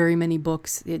read very many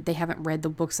books. They haven't read the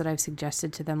books that I've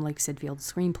suggested to them, like Sid Field's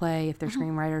screenplay, if they're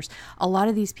screenwriters. A lot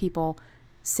of these people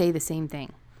say the same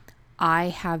thing. I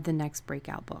have the next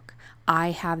breakout book.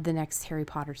 I have the next Harry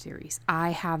Potter series.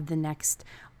 I have the next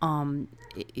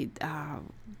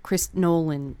Chris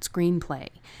Nolan screenplay.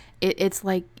 It's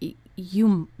like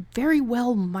you very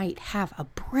well might have a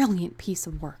brilliant piece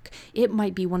of work. It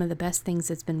might be one of the best things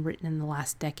that's been written in the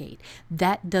last decade.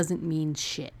 That doesn't mean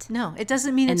shit. No, it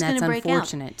doesn't mean it's going to break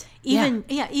out. And that's unfortunate.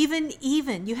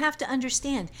 Even you have to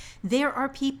understand, there are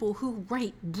people who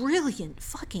write brilliant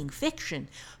fucking fiction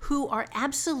who are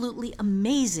absolutely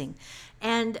amazing.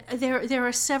 And there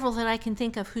are several that I can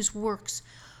think of whose works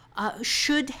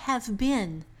should have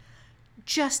been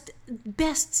just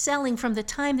best-selling from the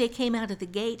time they came out of the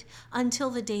gate until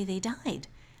the day they died,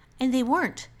 and they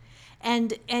weren't.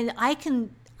 And I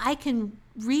can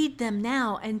read them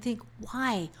now and think,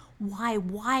 why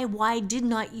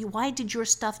did your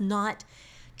stuff not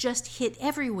just hit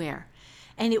everywhere?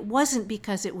 And it wasn't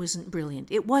because it wasn't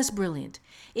brilliant. It was brilliant.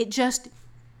 It just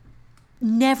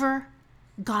never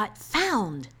got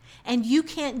found. And you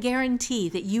can't guarantee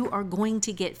that you are going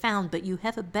to get found, but you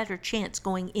have a better chance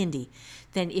going indie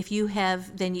than if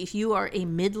you are a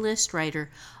mid-list writer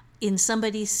in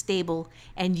somebody's stable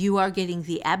and you are getting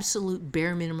the absolute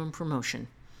bare minimum promotion.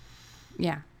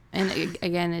 Yeah. And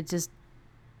again,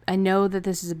 I know that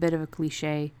this is a bit of a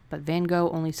cliche, but Van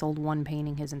Gogh only sold one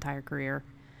painting his entire career.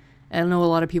 I know a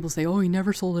lot of people say, oh, he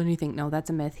never sold anything. No, that's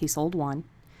a myth. He sold one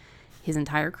his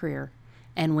entire career.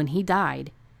 And when he died,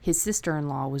 his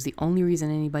sister-in-law was the only reason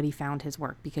anybody found his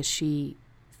work, because she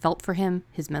felt for him,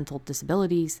 his mental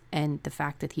disabilities, and the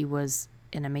fact that he was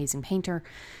an amazing painter.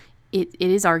 It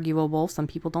is arguable. Some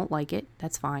people don't like it.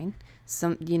 That's fine.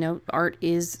 Art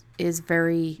is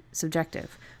very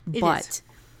subjective. But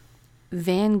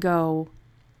Van Gogh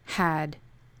had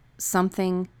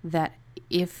something that,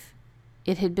 if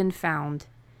it had been found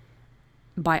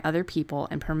by other people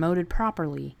and promoted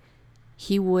properly,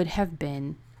 he would have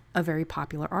been a very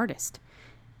popular artist.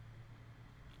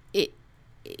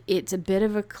 It's a bit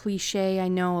of a cliche. I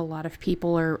know a lot of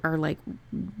people are like,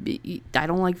 I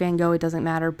don't like Van Gogh, it doesn't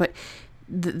matter. But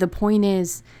the point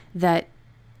is that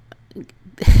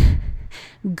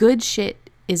good shit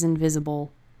is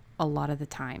invisible a lot of the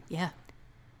time. Yeah.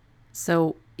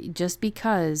 So just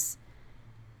because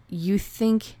you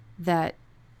think that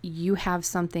you have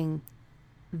something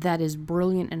that is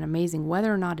brilliant and amazing,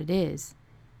 whether or not it is,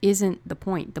 isn't the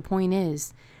point. The point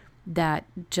is that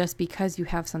just because you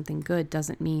have something good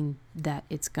doesn't mean that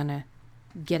it's going to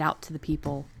get out to the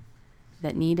people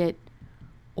that need it,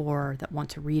 or that want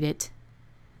to read it,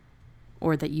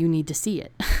 or that you need to see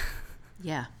it.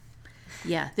 Yeah.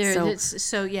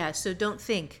 So don't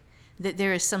think that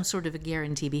there is some sort of a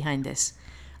guarantee behind this.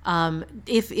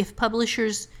 If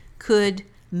publishers could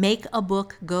make a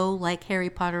book go like Harry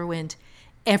Potter went,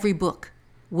 every book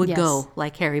would go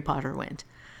like Harry Potter went.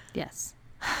 Yes.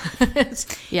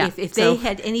 Yeah. If they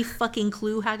had any fucking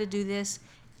clue how to do this,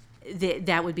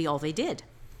 that would be all they did.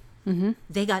 Mm-hmm.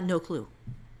 They got no clue.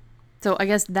 So I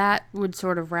guess that would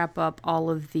sort of wrap up all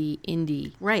of the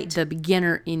indie. Right. The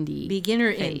beginner indie.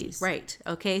 Indie. Right.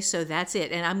 Okay, so that's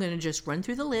it. And I'm going to just run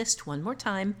through the list one more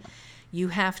time. You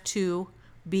have to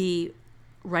be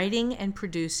writing and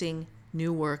producing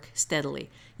new work steadily.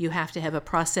 You have to have a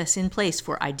process in place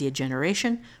for idea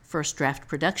generation, first draft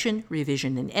production,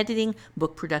 revision and editing,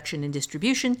 book production and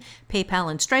distribution, PayPal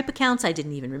and Stripe accounts. I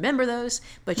didn't even remember those,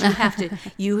 but you have to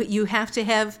you have to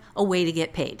have a way to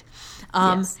get paid.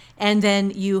 Yes. And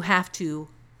then you have to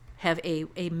have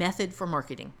a method for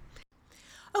marketing.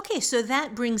 Okay, so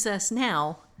that brings us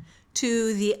now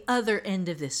to the other end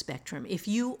of this spectrum. If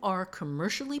you are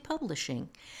commercially publishing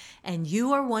and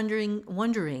you are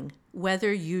wondering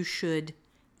whether you should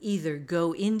either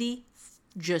go indie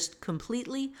just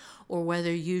completely, or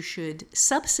whether you should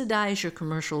subsidize your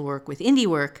commercial work with indie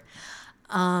work,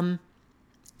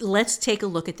 let's take a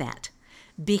look at that.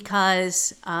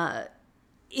 Because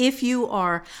if you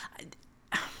are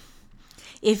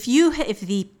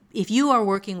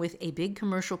working with a big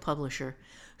commercial publisher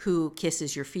who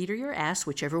kisses your feet or your ass,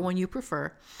 whichever one you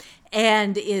prefer,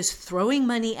 and is throwing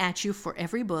money at you for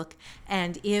every book,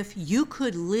 and if you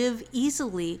could live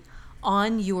easily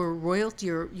on your royalty,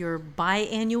 your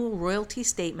biannual royalty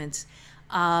statements,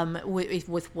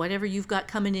 with whatever you've got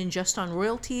coming in just on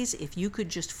royalties, if you could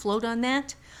just float on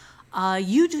that,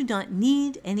 you do not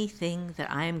need anything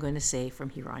that I am going to say from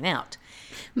here on out.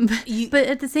 But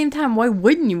at the same time, why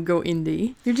wouldn't you go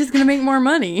indie? You're just going to make more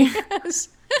money. Yes.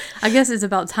 I guess it's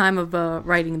about time of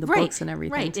writing the books and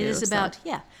everything. Right, too, it is about,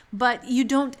 yeah. But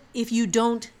if you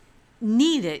don't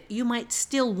need it, you might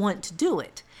still want to do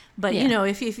it. But, Yeah. you know,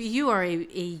 if you are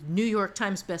a New York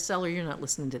Times bestseller, you're not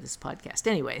listening to this podcast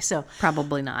anyway. So,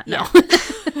 Probably not. No.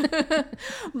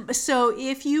 so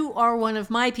if you are one of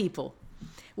my people,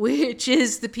 which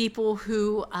is the people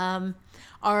who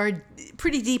are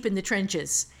pretty deep in the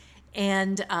trenches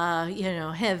and, you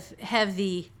know, have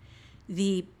the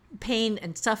pain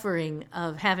and suffering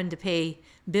of having to pay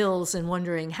bills and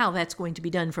wondering how that's going to be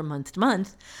done from month to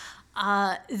month,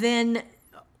 then...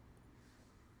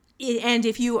 And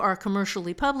if you are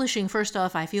commercially publishing, first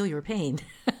off, I feel your pain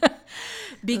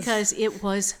because it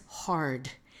was hard.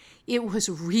 It was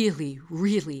really,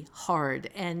 really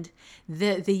hard. And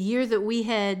the year that we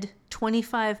had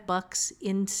 $25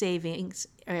 in savings,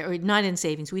 or not in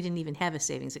savings, we didn't even have a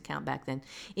savings account back then,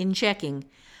 in checking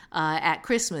at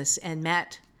Christmas, and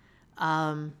Matt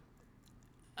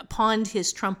pawned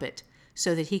his trumpet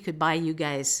so that he could buy you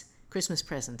guys Christmas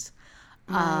presents,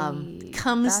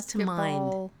 comes to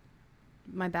mind.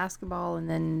 My basketball, and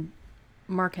then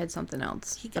Mark had something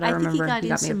else. But I I think remember he got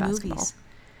me a some basketball. movies.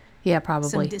 Yeah,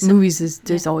 probably. Some- Movies is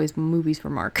there's always movies for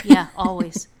Mark. Yeah,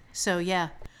 always. So yeah,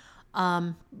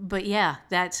 but yeah,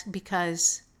 that's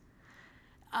because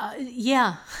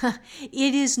yeah,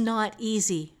 it is not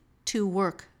easy to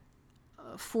work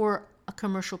for a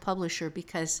commercial publisher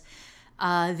because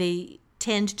they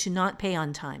tend to not pay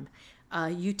on time.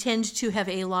 You tend to have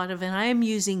a lot of, and I am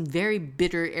using very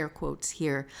bitter air quotes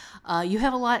here. You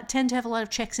tend to have a lot of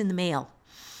checks in the mail.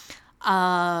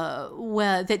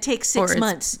 Well, that takes 6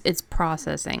 months. It's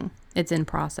processing. It's in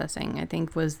processing, I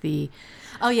think was the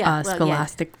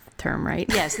Scholastic term, right?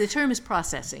 Yes, the term is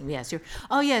processing. Yes,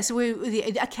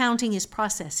 the accounting is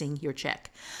processing your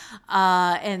check,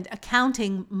 and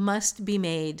accounting must be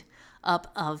made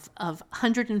up of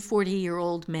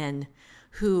 140-year-old men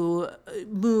who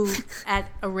move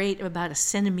at a rate of about a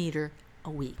centimeter a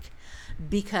week,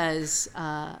 because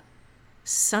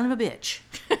son of a bitch.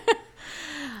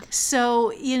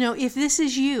 So, you know, if this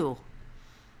is you,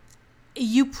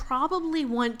 you probably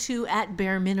want to, at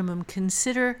bare minimum,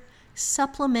 consider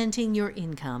supplementing your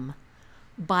income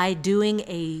by doing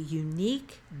a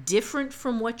unique, different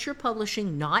from what you're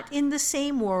publishing, not in the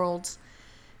same world,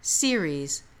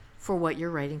 series for what you're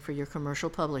writing for your commercial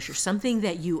publisher. Something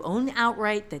that you own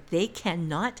outright that they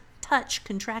cannot touch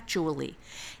contractually.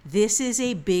 This is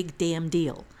a big damn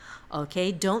deal.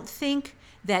 Okay? Don't think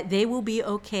that they will be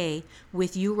okay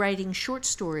with you writing short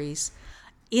stories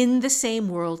in the same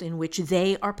world in which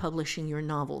they are publishing your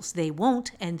novels. They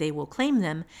won't, and they will claim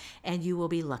them, and you will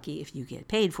be lucky if you get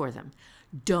paid for them.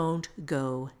 Don't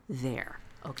go there.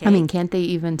 Okay? I mean, can't they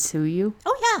even sue you?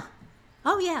 Oh,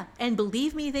 yeah. And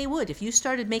believe me, they would. If you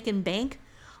started making bank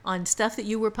on stuff that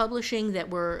you were publishing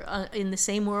that were in the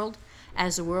same world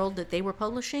as the world that they were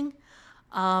publishing,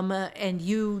 and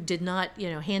you did not,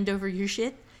 hand over your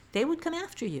shit, they would come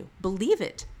after you. Believe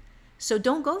it. So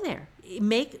don't go there.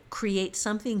 Create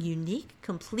something unique,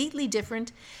 completely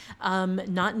different,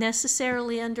 not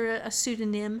necessarily under a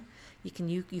pseudonym. You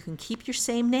can keep your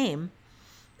same name,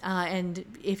 and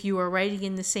if you are writing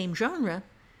in the same genre,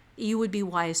 you would be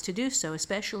wise to do so,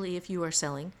 especially if you are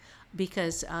selling,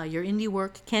 because your indie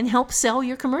work can help sell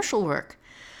your commercial work.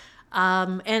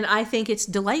 And I think it's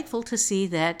delightful to see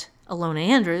that Alona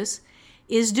Andres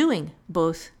is doing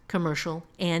both commercial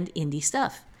and indie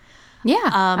stuff. Yeah,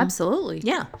 absolutely.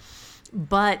 Yeah.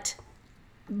 But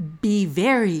be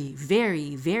very,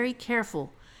 very, very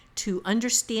careful to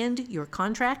understand your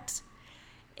contracts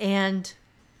and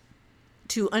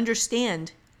to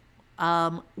understand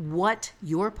what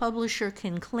your publisher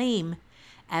can claim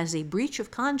as a breach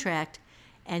of contract,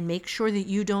 and make sure that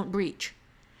you don't breach.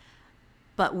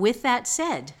 But with that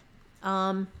said,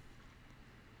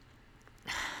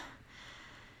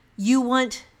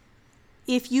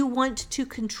 if you want to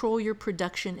control your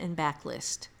production and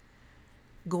backlist,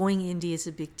 going indie is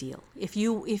a big deal. If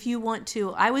you want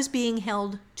to, I was being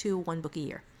held to one book a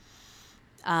year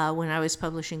when I was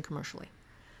publishing commercially,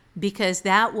 because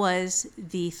that was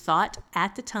the thought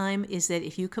at the time, is that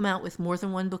if you come out with more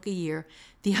than one book a year,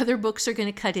 the other books are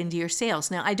going to cut into your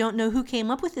sales. Now, I don't know who came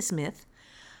up with this myth.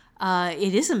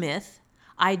 It is a myth.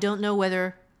 I don't know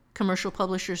whether commercial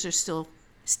publishers are still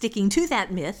sticking to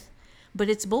that myth, but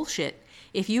it's bullshit.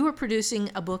 If you are producing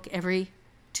a book every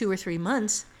 2 or 3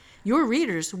 months, your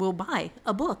readers will buy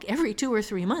a book every 2 or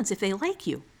 3 months if they like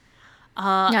you.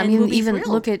 I mean, even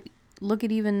look at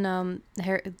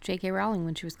J.K. Rowling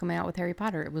when she was coming out with Harry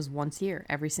Potter. It was once a year,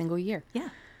 every single year. Yeah.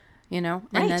 And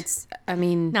Right. that's,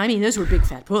 Now, those were big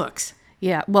fat books.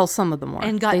 yeah, well, some of them were.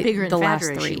 And got bigger and the fatter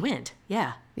last as three. she went.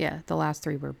 Yeah. Yeah, the last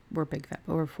three were big fat,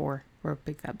 or 4 were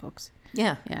big fat books.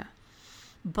 Yeah. Yeah.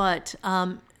 But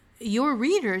your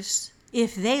readers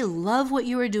if they love what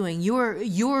you are doing,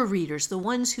 your readers, the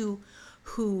ones who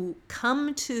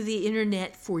come to the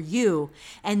internet for you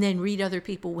and then read other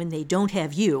people when they don't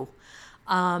have you,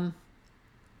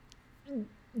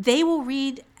 they will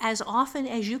read as often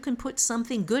as you can put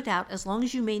something good out, as long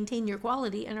as you maintain your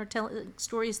quality and are telling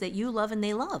stories that you love and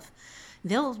they love.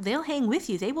 They'll hang with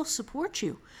you. They will support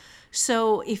you.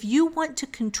 So if you want to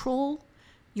control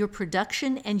your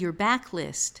production and your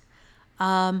backlist,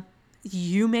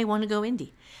 you may want to go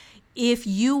indie. If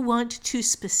you want to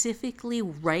specifically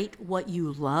write what you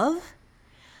love,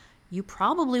 you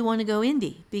probably want to go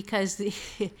indie, because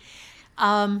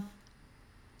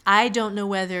I don't know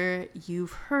whether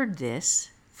you've heard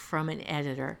this from an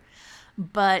editor,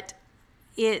 but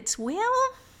it's,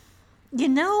 well,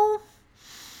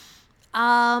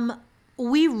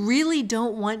 we really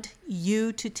don't want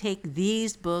you to take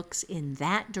these books in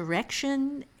that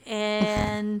direction,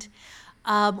 and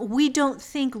we don't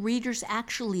think readers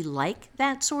actually like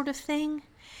that sort of thing.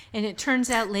 And it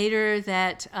turns out later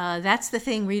that that's the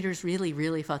thing readers really,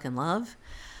 really fucking love.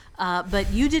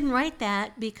 But you didn't write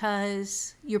that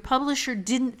because your publisher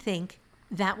didn't think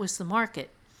that was the market.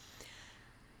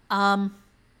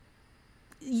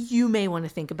 You may want to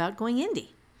think about going indie.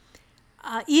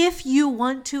 If you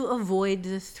want to avoid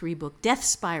the 3-book death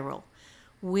spiral,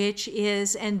 which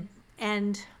is, and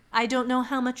I don't know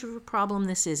how much of a problem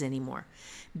this is anymore,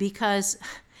 because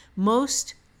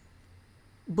most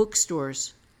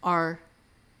bookstores are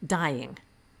dying.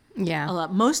 Yeah.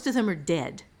 Most of them are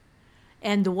dead.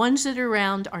 And the ones that are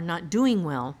around are not doing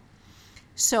well.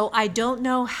 So I don't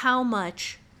know how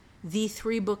much the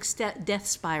 3-book death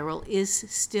spiral is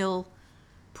still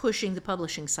pushing the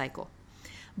publishing cycle.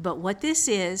 But what this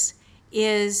is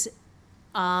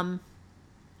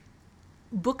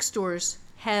bookstores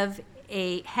have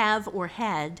or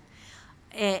had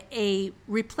a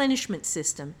replenishment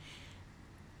system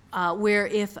where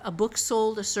if a book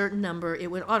sold a certain number, it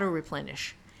would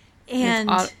auto-replenish. And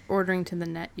it's ordering to the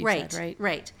net, you said, right?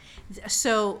 Right.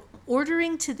 So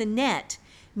ordering to the net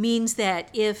means that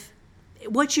if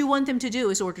what you want them to do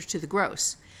is order to the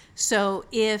gross. So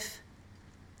if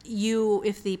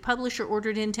the publisher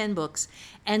ordered in 10 books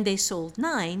and they sold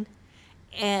 9,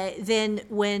 then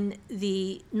when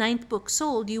the 9th book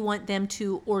sold, you want them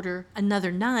to order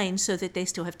another 9 so that they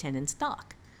still have 10 in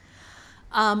stock.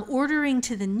 Ordering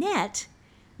to the net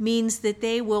means that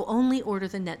they will only order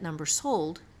the net number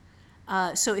sold.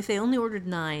 So if they only ordered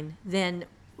 9, then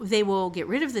they will get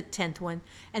rid of the 10th one,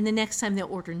 and the next time they'll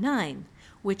order 9,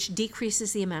 which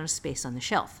decreases the amount of space on the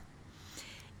shelf,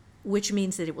 which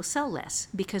means that it will sell less,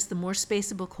 because the more space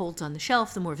a book holds on the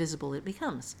shelf, the more visible it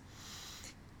becomes.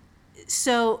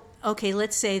 So, okay,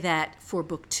 let's say that for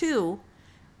book 2,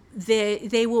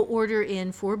 they will order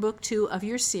in, for book 2 of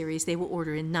your series, they will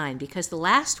order in 9, because the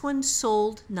last one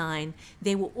sold 9,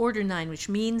 they will order 9, which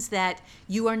means that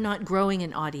you are not growing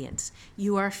an audience.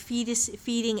 You are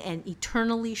feeding an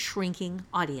eternally shrinking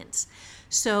audience.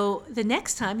 So the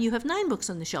next time you have 9 books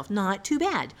on the shelf, not too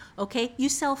bad. Okay, you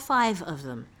sell 5 of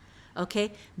them.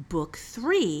 Okay, book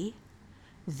 3,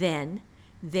 then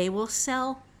they will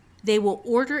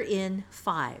order in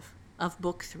 5 of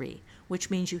book 3, which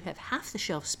means you have half the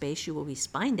shelf space. You will be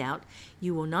spined out.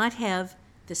 You will not have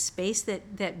the space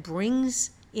that brings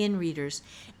in readers.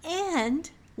 And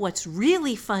what's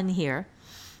really fun here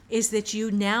is that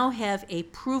you now have a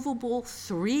provable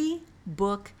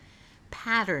 3-book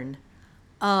pattern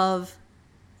of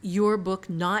your book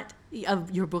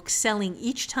selling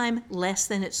each time less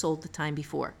than it sold the time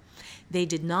before. They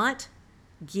did not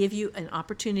give you an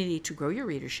opportunity to grow your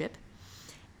readership,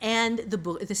 and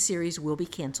the series will be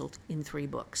canceled in 3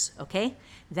 books, okay?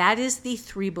 That is the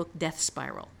 3-book death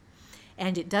spiral.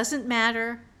 And it doesn't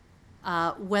matter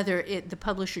whether the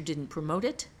publisher didn't promote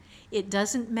it. It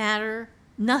doesn't matter.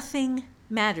 Nothing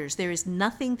matters. There is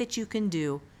nothing that you can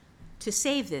do to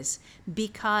save this,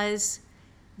 because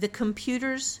the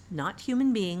computers, not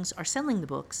human beings, are selling the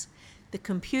books. The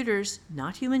computers,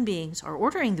 not human beings, are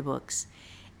ordering the books.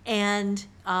 And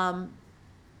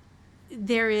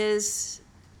there is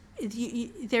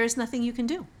nothing you can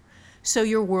do. So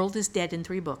your world is dead in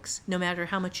 3 books, no matter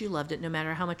how much you loved it, no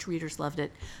matter how much readers loved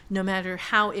it, no matter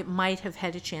how it might have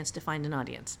had a chance to find an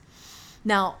audience.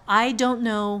 Now, I don't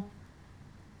know,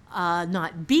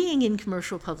 not being in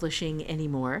commercial publishing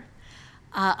anymore,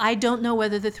 I don't know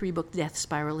whether the 3-book death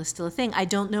spiral is still a thing. I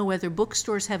don't know whether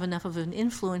bookstores have enough of an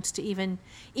influence to even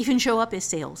show up as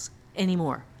sales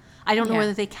anymore. I don't know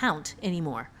whether they count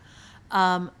anymore.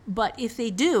 But if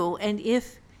they do, and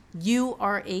if you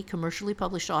are a commercially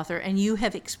published author and you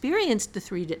have experienced the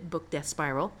 3-book death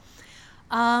spiral,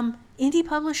 indie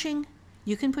publishing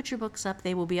You can put your books up.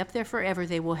 They will be up there forever.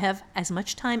 They will have as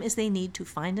much time as they need to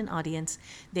find an audience.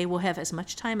 They will have as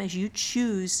much time as you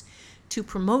choose to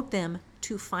promote them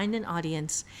to find an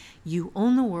audience. You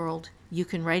own the world. You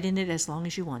can write in it as long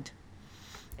as you want.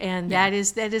 And that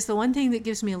is the one thing that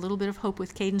gives me a little bit of hope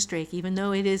with Cadence Drake, even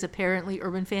though it is apparently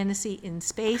urban fantasy in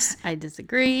space. I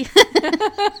disagree.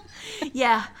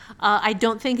 Yeah, I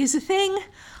don't think is a thing.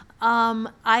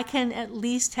 I can at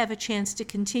least have a chance to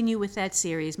continue with that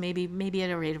series, maybe at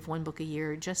a rate of 1 book a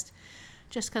year, just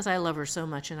because I love her so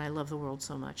much and I love the world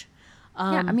so much.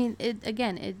 Yeah, I mean, it's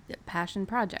a passion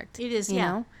project. It is, you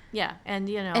yeah. know? Yeah, and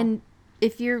And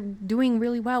if you're doing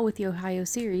really well with the Ohio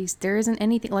series, there isn't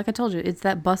anything, like I told you, it's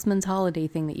that busman's holiday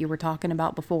thing that you were talking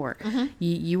about before. Mm-hmm.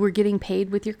 You were getting paid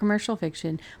with your commercial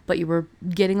fiction, but you were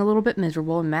getting a little bit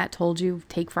miserable, and Matt told you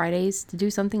take Fridays to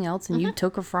do something else, and you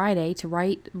took a Friday to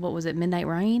write, what was it, Midnight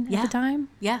Rain at Yeah. the time?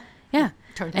 yeah. Yeah.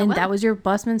 Turned out And well. that was your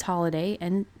busman's holiday,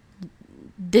 and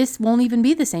this won't even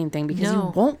be the same thing because No.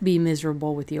 you won't be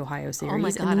miserable with the Ohio series, my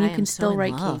and God, then I you am can so still in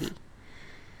write love. Katie.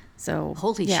 So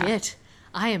Holy yeah. shit.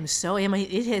 I am so, I mean,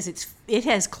 it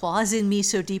has claws in me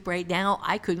so deep right now,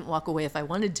 I couldn't walk away if I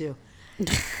wanted to.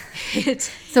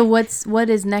 So what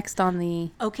is next on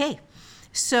the? Okay.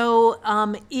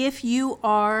 So if you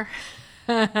are,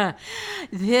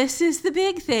 this is the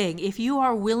big thing. If you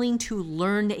are willing to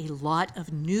learn a lot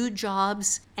of new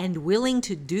jobs and willing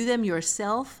to do them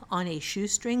yourself on a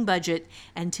shoestring budget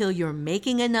until you're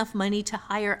making enough money to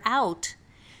hire out,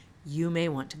 you may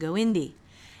want to go indie.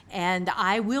 And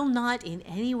I will not in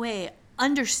any way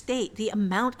understate the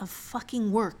amount of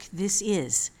fucking work this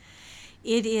is.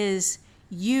 It is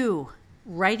you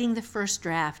writing the first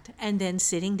draft and then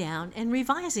sitting down and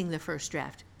revising the first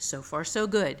draft. So far, so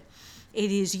good. It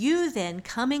is you then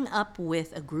coming up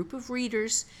with a group of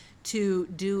readers to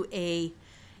do a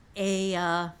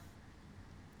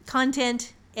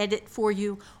content edit for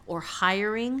you, or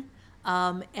hiring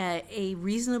a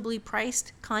reasonably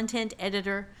priced content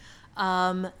editor.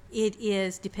 It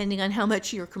is, depending on how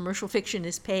much your commercial fiction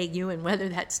is paying you and whether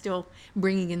that's still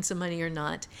bringing in some money or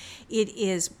not, it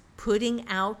is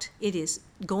it is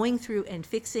going through and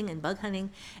fixing and bug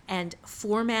hunting and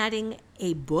formatting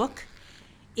a book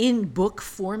in book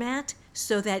format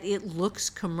so that it looks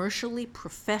commercially,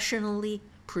 professionally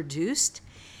produced.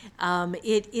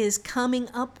 It is coming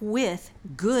up with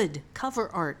good cover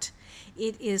art.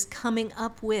 It is coming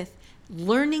up with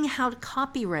learning how to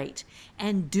copyright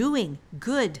and doing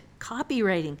good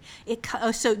copywriting.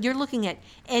 So you're looking at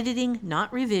editing,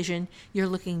 not revision. You're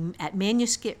looking at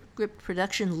manuscript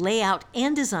production, layout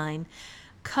and design,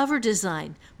 cover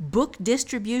design, book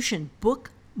distribution,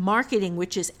 book marketing,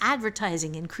 which is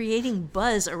advertising and creating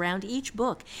buzz around each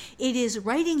book. It is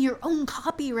writing your own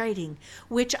copywriting,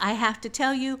 which I have to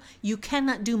tell you, you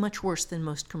cannot do much worse than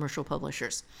most commercial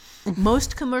publishers.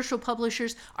 Most commercial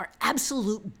publishers are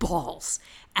absolute balls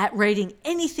at writing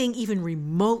anything even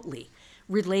remotely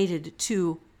related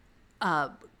to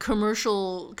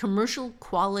commercial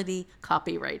quality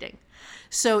copywriting.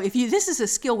 So this is a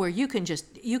skill where you can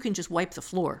just wipe the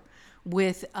floor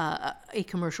with a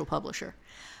commercial publisher.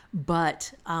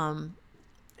 But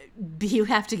you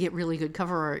have to get really good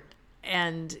cover art,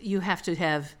 and you have to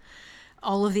have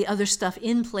all of the other stuff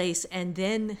in place, and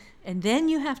then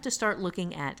you have to start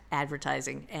looking at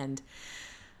advertising. And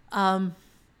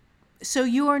so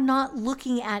you are not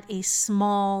looking at a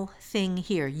small thing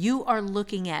here. You are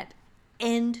looking at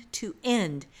end to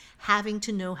end, having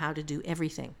to know how to do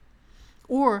everything,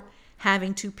 or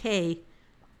having to pay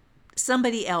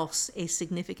somebody else a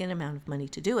significant amount of money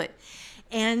to do it.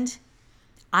 And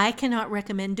I cannot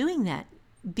recommend doing that,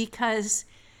 because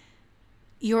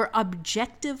your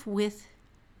objective with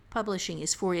publishing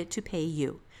is for it to pay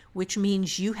you, which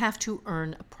means you have to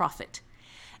earn a profit.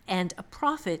 And a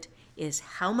profit is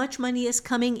how much money is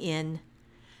coming in,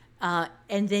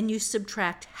 and then you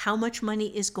subtract how much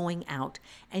money is going out,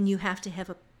 and you have to have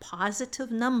a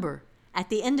positive number at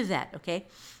the end of that, okay?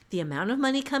 The amount of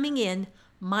money coming in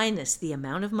minus the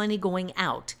amount of money going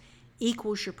out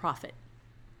equals your profit.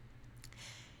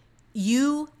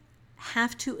 You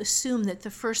have to assume that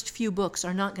the first few books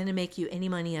are not going to make you any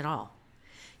money at all.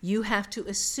 You have to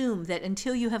assume that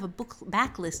until you have a book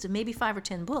backlist of maybe 5 or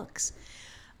 10 books,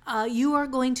 you are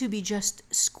going to be just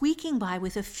squeaking by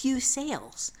with a few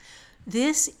sales.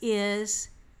 This is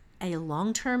a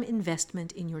long-term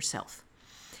investment in yourself,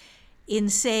 in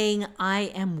saying,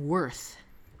 I am worth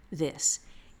this,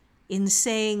 in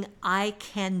saying, I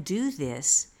can do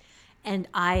this, and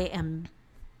I am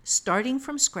starting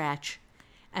from scratch,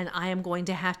 and I am going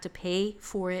to have to pay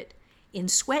for it in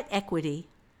sweat equity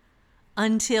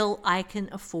until I can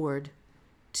afford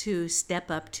to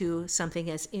step up to something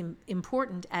as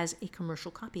important as a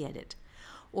commercial copy edit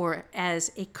or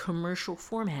as a commercial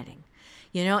formatting.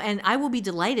 And I will be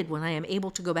delighted when I am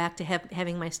able to go back to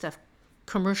having my stuff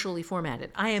commercially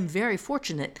formatted. I am very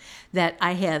fortunate that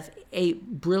I have a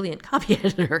brilliant copy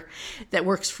editor that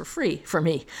works for free for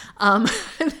me. I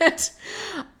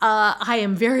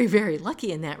am very, very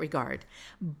lucky in that regard.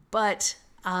 But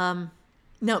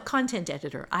no, content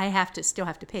editor. I still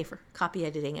have to pay for copy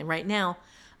editing. And right now,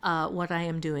 what I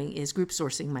am doing is group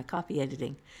sourcing my copy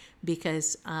editing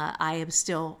because I am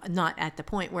still not at the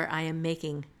point where I am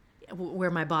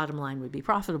where my bottom line would be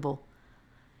profitable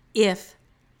if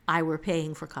I were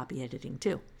paying for copy editing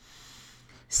too.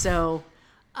 So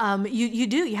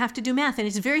you have to do math, and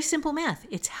it's very simple math.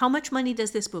 It's how much money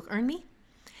does this book earn me?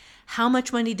 How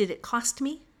much money did it cost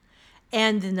me?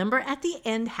 And the number at the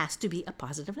end has to be a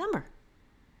positive number.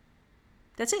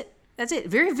 That's it.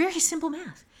 Very, very simple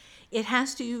math. It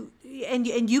has to, and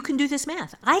you can do this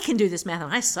math. I can do this math,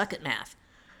 and I suck at math.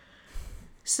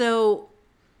 So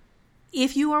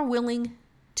if you are willing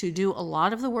to do a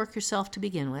lot of the work yourself to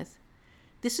begin with,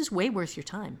 this is way worth your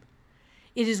time.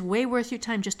 It is way worth your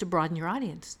time just to broaden your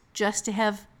audience, just to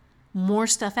have more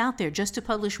stuff out there, just to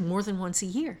publish more than once a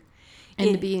year.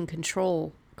 And to be in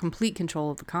control, complete control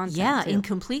of the content. Yeah, too. in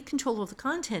complete control of the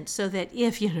content so that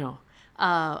if,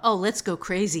 let's go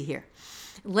crazy here.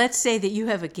 Let's say that you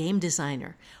have a game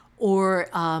designer or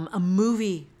a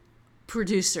movie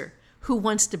producer who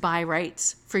wants to buy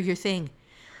rights for your thing,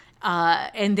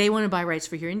 and they want to buy rights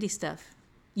for your indie stuff.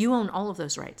 You own all of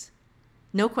those rights.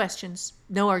 No questions,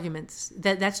 no arguments.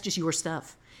 That's just your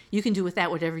stuff. You can do with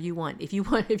that whatever you want. If you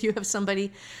have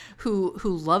somebody who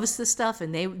loves the stuff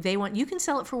and they want, you can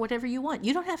sell it for whatever you want.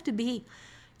 You don't have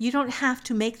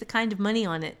to make the kind of money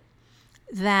on it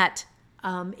that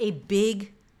a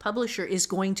big publisher is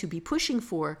going to be pushing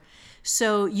for.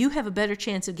 So you have a better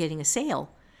chance of getting a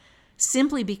sale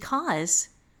simply because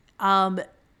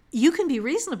you can be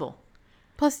reasonable.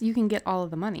 Plus, you can get all of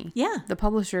the money. Yeah. The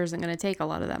publisher isn't going to take a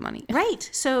lot of that money. Right.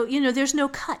 So, there's no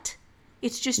cut.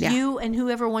 It's just you and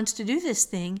whoever wants to do this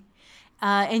thing.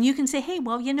 And you can say, hey,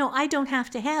 well, I don't have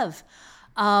to have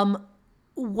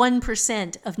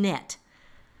 1% of net.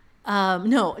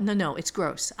 No, it's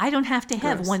gross. I don't have to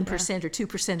have 1% or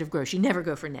 2% of gross. You never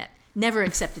go for net. Never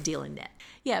accept a deal in net.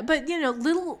 Yeah, but,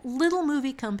 little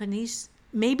movie companies,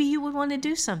 maybe you would want to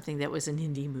do something that was an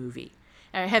indie movie.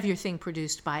 Or have your thing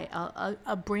produced by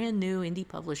a brand new indie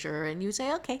publisher, and you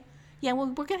say, okay, yeah, well,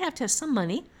 we're going to have some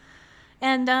money,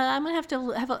 and I'm going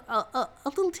to have a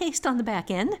little taste on the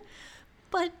back end,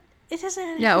 but it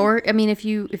doesn't. Yeah, or I mean, if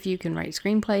you can write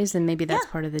screenplays, then maybe that's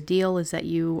part of the deal is that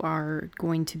you are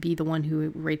going to be the one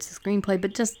who writes the screenplay.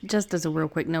 But just as a real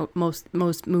quick note,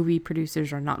 most movie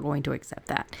producers are not going to accept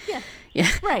that. Yeah,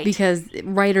 right. Because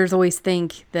writers always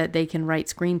think that they can write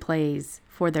screenplays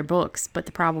for their books, but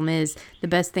the problem is the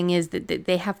best thing is that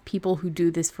they have people who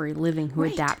do this for a living, who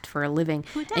adapt for a living,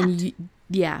 and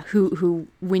who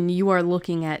when you are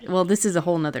looking at, well, this is a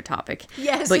whole nother topic.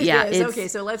 Yes, but okay,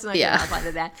 so let's not get off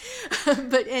onto that.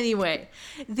 But anyway,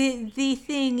 the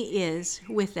thing is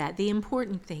with that, the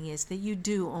important thing is that you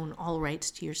do own all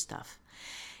rights to your stuff.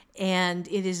 And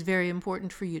it is very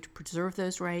important for you to preserve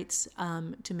those rights,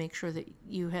 to make sure that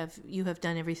you have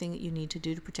done everything that you need to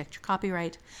do to protect your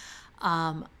copyright.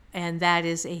 And that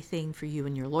is a thing for you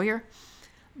and your lawyer.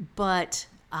 But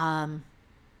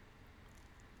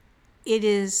it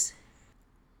is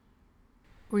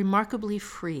remarkably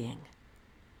freeing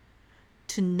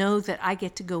to know that I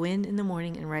get to go in the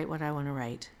morning and write what I want to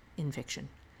write in fiction.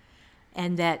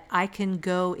 And that I can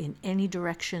go in any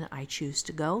direction I choose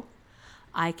to go.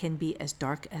 I can be as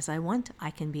dark as I want. I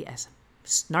can be as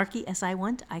snarky as I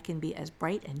want. I can be as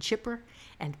bright and chipper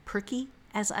and perky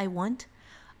as I want.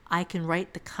 I can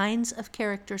write the kinds of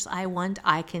characters I want.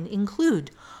 I can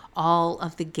include all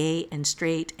of the gay and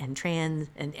straight and trans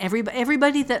and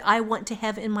everybody that I want to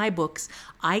have in my books.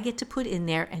 I get to put in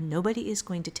there, and nobody is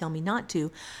going to tell me not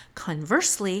to.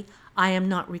 Conversely, I am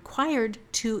not required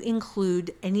to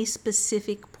include any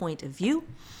specific point of view.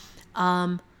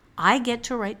 I get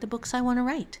to write the books I want to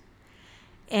write.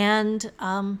 And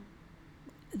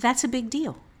that's a big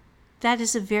deal. That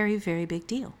is a very, very big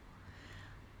deal.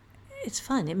 It's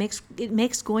fun. It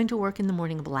makes going to work in the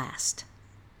morning a blast.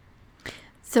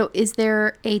 So is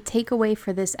there a takeaway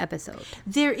for this episode?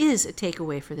 There is a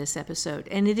takeaway for this episode,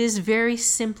 and it is very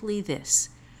simply this.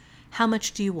 How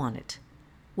much do you want it?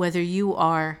 Whether you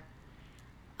are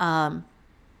an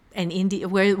indie,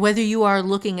 whether you are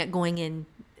looking at going in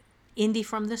indie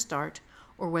from the start,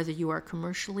 or whether you are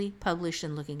commercially published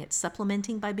and looking at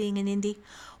supplementing by being an indie,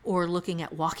 or looking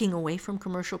at walking away from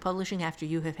commercial publishing after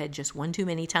you have had just one too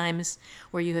many times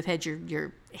where you have had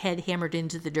your head hammered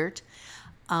into the dirt.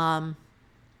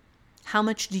 How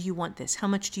much do you want this? How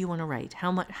much do you want to write?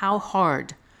 How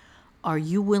hard are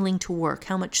you willing to work?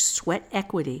 How much sweat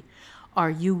equity are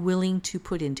you willing to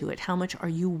put into it? How much are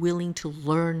you willing to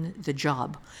learn the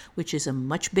job, which is a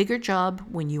much bigger job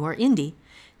when you are indie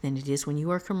than it is when you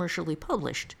are commercially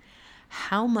published?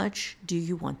 How much do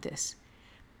you want this?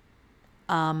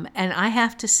 And I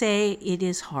have to say, it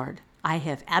is hard. I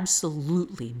have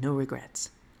absolutely no regrets.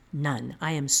 None.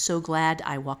 I am so glad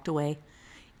I walked away.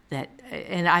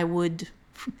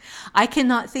 I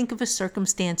cannot think of a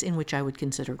circumstance in which I would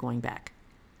consider going back.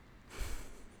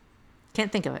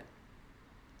 Can't think of it.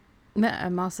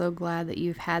 I'm also glad that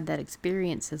you've had that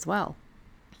experience as well.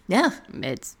 Yeah.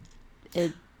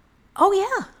 Oh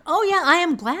yeah. I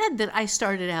am glad that I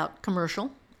started out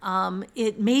commercial.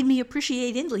 It made me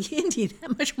appreciate indie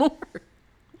that much more.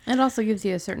 It also gives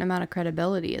you a certain amount of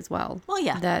credibility as well. Well,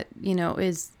 yeah. That,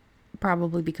 is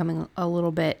probably becoming a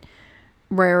little bit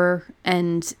rarer.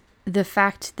 And the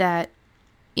fact that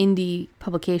indie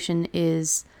publication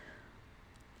is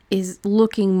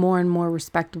looking more and more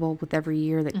respectable with every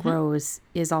year that grows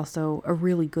is also a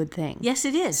really good thing. Yes,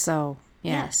 it is. So,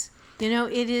 yeah. Yes.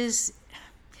 It is.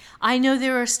 I know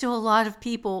there are still a lot of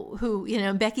people who,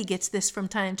 Becky gets this from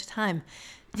time to time.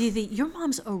 Your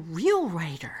mom's a real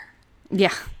writer.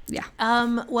 Yeah.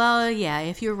 Well, yeah,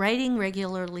 if you're writing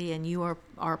regularly and you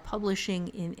are publishing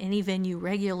in any venue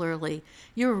regularly,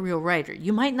 you're a real writer.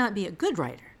 You might not be a good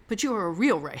writer, but you are a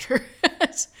real writer.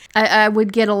 I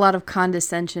would get a lot of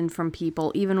condescension from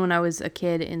people, even when I was a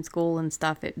kid in school and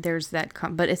stuff. There's that,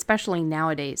 but especially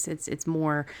nowadays, it's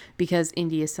more because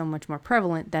indie is so much more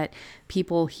prevalent that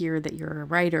people hear that you're a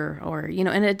writer, or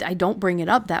and I don't bring it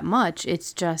up that much.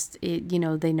 It's just they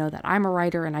know that I'm a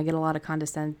writer, and I get a lot of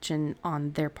condescension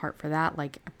on their part for that.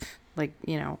 Like what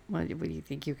do you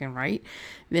think you can write?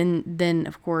 Then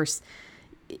of course,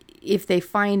 if they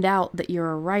find out that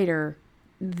you're a writer,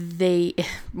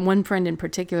 one friend in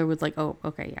particular was like, oh,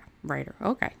 okay, yeah, writer.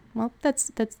 Okay. Well,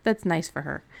 that's nice for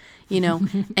her,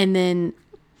 and then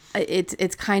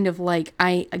it's kind of like,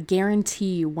 I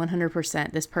guarantee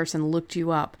 100% this person looked you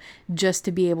up just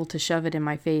to be able to shove it in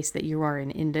my face that you are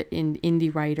an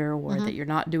indie writer, or that you're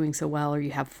not doing so well, or you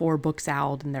have 4 books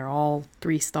out and they're all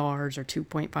 3 stars or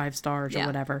 2.5 stars or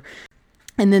whatever.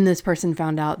 And then this person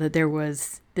found out that there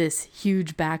was this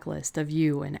huge backlist of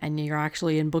you, and you're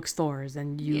actually in bookstores,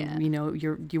 and you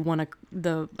won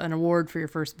an award for your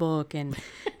first book, and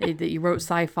that you wrote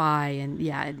sci-fi, and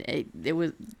it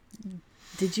was.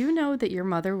 Did you know that your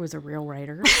mother was a real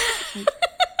writer?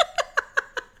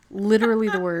 Literally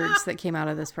the words that came out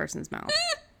of this person's mouth.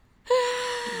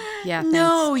 Yeah.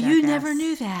 No, thanks, you jackass. never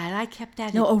knew that. I kept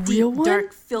that a a deep, real one?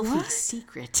 dark, filthy What?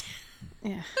 secret.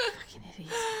 Yeah, fucking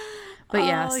idiots. But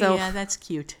yeah, so yeah, that's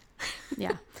cute.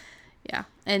 yeah.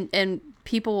 And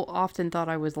people often thought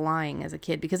I was lying as a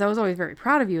kid, because I was always very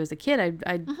proud of you as a kid.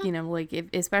 I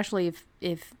especially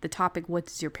if the topic, what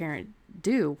does your parent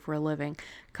do for a living,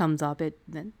 comes up,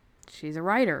 then she's a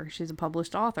writer, she's a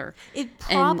published author. It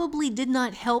probably did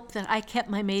not help that I kept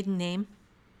my maiden name.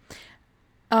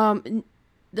 I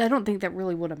don't think that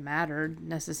really would have mattered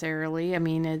necessarily. I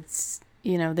mean, it's,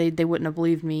 they wouldn't have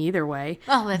believed me either way.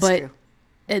 Oh, that's true.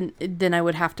 And then I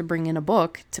would have to bring in a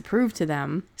book to prove to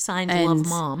them. Signed Love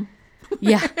Mom.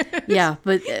 Yeah.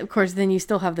 But of course, then you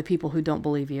still have the people who don't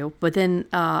believe you. But then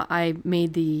I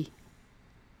made the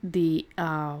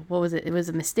what was it? It was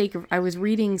a mistake. I was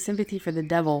reading Sympathy for the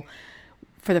Devil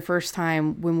for the first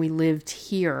time when we lived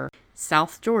here,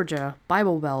 South Georgia,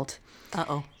 Bible Belt.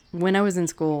 Uh-oh. When I was in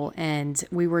school, and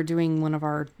we were doing one of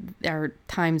our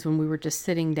times when we were just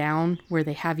sitting down, where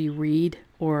they have you read,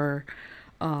 or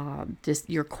just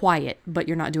you're quiet, but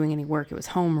you're not doing any work. It was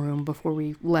homeroom before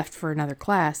we left for another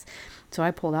class. So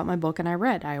I pulled out my book and I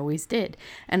read. I always did.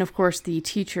 And of course, the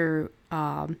teacher,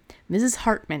 Mrs.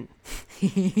 Hartman,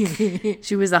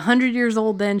 she was 100 years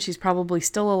old then. She's probably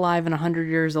still alive and 100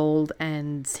 years old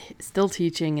and still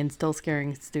teaching and still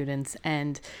scaring students.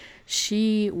 And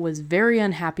she was very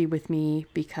unhappy with me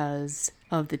because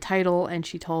of the title, and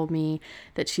she told me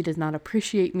that she does not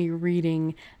appreciate me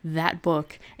reading that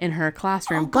book in her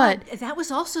classroom. Oh, God. But that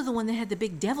was also the one that had the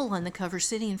big devil on the cover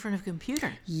sitting in front of a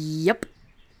computer. Yep.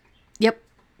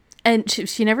 And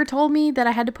she never told me that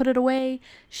I had to put it away.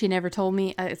 She never told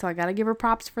me, so I got to give her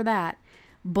props for that.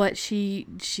 but she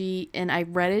and I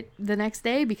read it the next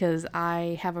day because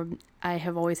I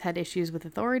have always had issues with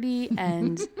authority,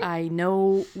 and I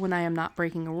know when I am not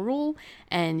breaking a rule,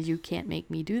 and you can't make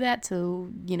me do that, so,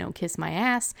 kiss my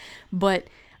ass. But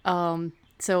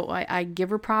so I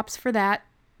give her props for that,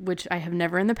 which I have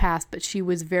never in the past, but she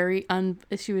was very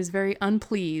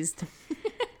unpleased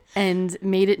and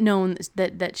made it known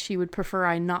that she would prefer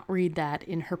I not read that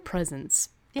in her presence.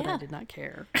 But I did not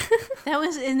care.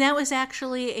 That was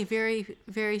actually a very,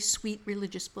 very sweet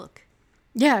religious book.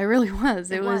 Yeah, it really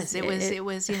was. It was,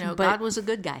 but, God was a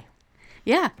good guy.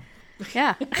 Yeah.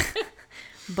 Yeah.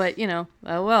 But, oh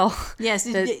well. Yes.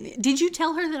 Did you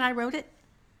tell her that I wrote it?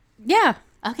 Yeah.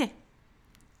 Okay.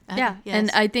 Yeah. Yes.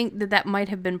 And I think that might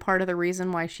have been part of the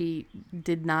reason why she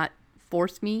did not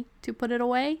force me to put it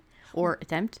away. Or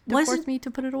attempt to force me to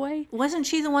put it away. Wasn't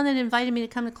she the one that invited me to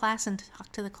come to class and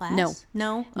talk to the class?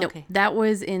 No? Okay. That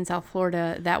was in South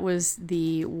Florida. That was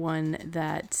the one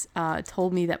that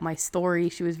told me that my story,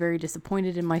 she was very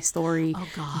disappointed in my story. Oh,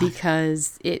 God.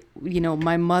 Because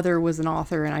my mother was an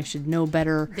author and I should know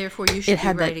better. Therefore, you should be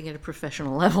writing at a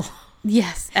professional level.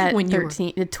 Yes, at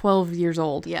 12 years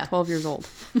old. Yeah. 12 years old.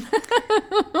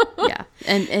 Yeah.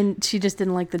 And she just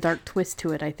didn't like the dark twist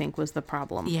to it, I think, was the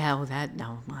problem. Yeah,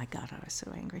 my God, I was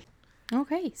so angry.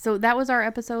 Okay, so that was our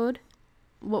episode.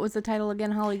 What was the title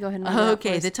again, Holly? Go ahead and read it out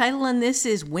Okay, the title on this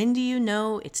is When Do You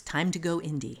Know It's Time to Go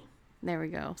Indie? There we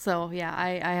go. So, yeah,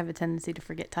 I have a tendency to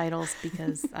forget titles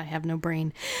because I have no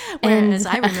brain. Whereas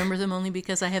I remember them only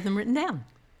because I have them written down.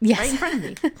 Yes. Right in front of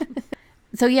me.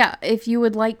 So yeah, if you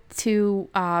would like to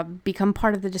become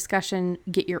part of the discussion,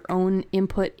 get your own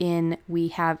input in, we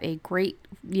have a great,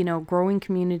 growing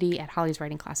community at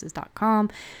hollyswritingclasses.com.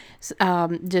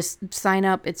 Just sign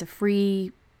up. It's a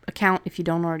free account. If you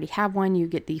don't already have one, you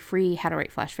get the free How to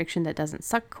Write Flash Fiction That Doesn't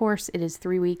Suck course. It is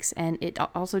 3 weeks, and it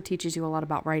also teaches you a lot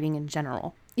about writing in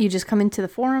general. You just come into the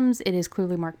forums. It is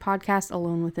Clearly Marked Podcast,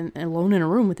 alone in a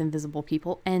room with invisible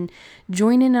people, and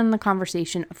join in on the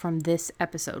conversation from this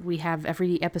episode. We have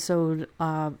every episode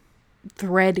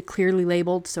thread clearly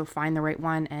labeled, so find the right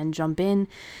one and jump in.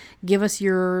 Give us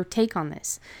your take on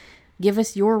this. Give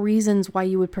us your reasons why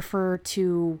you would prefer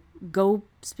to go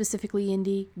specifically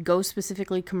indie, go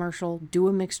specifically commercial, do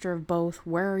a mixture of both.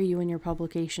 Where are you in your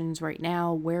publications right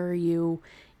now? Where are you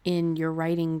in your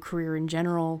writing career in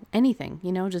general? Anything,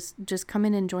 just come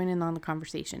in and join in on the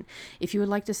conversation. If you would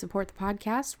like to support the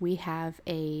podcast, we have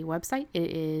a website.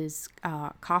 It is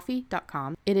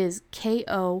ko-fi.com. It is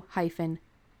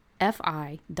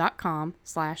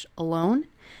ko-fi.com/alone.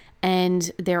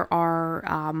 And there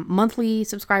are monthly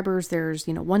subscribers. There's,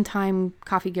 one-time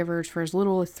coffee givers for as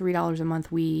little as $3 a month.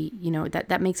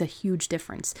 That makes a huge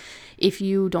difference. If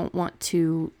you don't want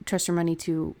to trust your money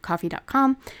to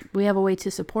ko-fi.com, we have a way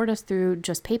to support us through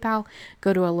just PayPal.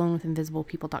 Go to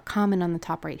alonewithinvisiblepeople.com, and on the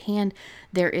top right hand,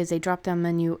 there is a drop-down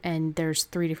menu, and there's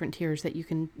 3 different tiers that you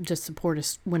can just support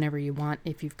us whenever you want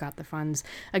if you've got the funds.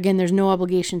 Again, there's no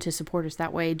obligation to support us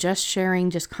that way. Just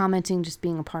sharing, just commenting, just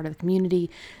being a part of the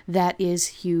community. That is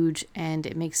huge, and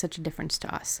it makes such a difference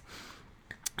to us.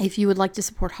 If you would like to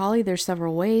support Holly, there's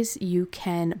several ways. You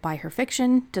can buy her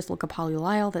fiction. Just look up Holly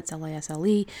Lisle, that's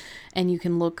Lisle, and you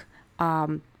can look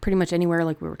pretty much anywhere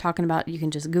like we were talking about. You can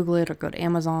just Google it or go to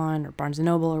Amazon or Barnes &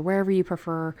 Noble or wherever you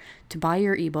prefer to buy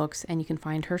your ebooks, and you can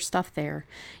find her stuff there.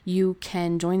 You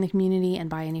can join the community and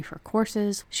buy any of her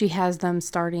courses. She has them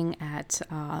starting at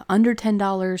under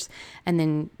 $10 and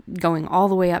then going all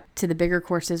the way up to the bigger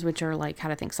courses, which are like How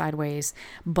to Think Sideways.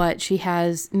 But she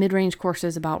has mid-range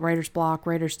courses about writer's block,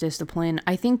 writer's discipline.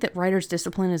 I think that writer's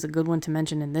discipline is a good one to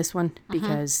mention in this one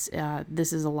because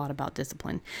this is a lot about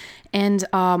discipline. And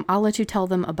I'll let you tell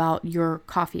them about your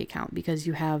coffee account because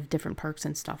you have different perks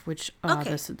and stuff, which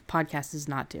this podcast does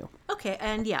not do. Okay,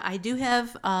 and yeah, I do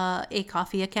have a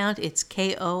coffee account. It's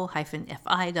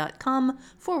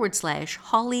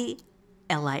ko-fi.com/Holly,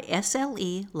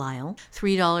 Lisle, Lisle.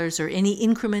 $3 or any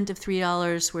increment of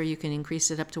 $3 where you can increase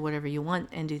it up to whatever you want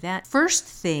and do that. First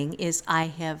thing is I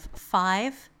have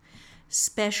 5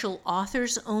 special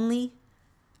authors only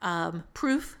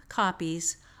proof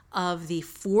copies of the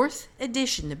 4th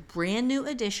edition, the brand new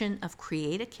edition of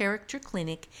Create a Character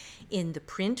Clinic in the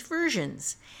print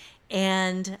versions.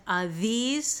 And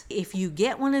these, if you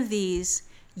get one of these,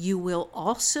 you will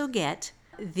also get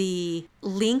the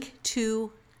link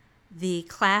to the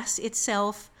class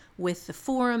itself with the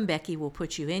forum. Becky will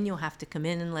put you in. You'll have to come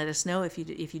in and let us know if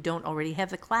you don't already have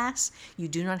the class. You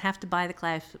do not have to buy the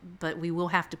class, but we will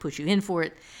have to put you in for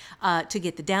it to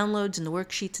get the downloads and the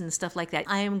worksheets and stuff like that.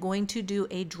 I am going to do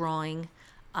a drawing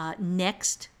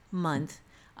next month.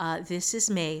 This is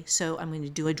May, so I'm going to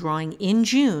do a drawing in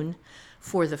June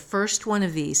for the first one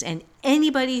of these. And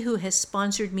anybody who has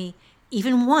sponsored me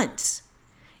even once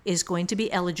is going to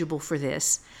be eligible for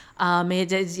this.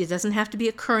 It doesn't have to be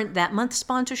a current that month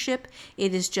sponsorship.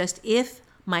 It is just if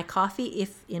in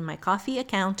my coffee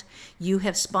account you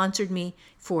have sponsored me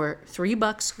for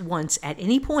 $3 once at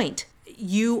any point,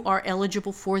 you are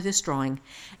eligible for this drawing.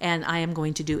 And I am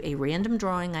going to do a random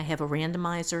drawing. I have a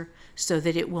randomizer so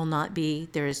that it will not be,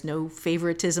 there is no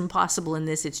favoritism possible in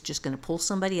this. It's just going to pull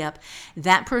somebody up.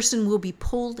 That person will be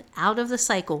pulled out of the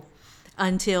cycle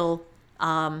until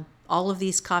all of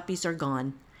these copies are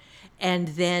gone, and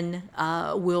then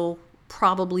will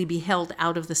probably be held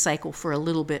out of the cycle for a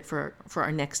little bit for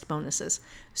our next bonuses.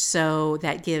 So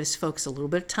that gives folks a little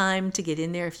bit of time to get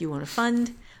in there if you want to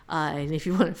fund. And if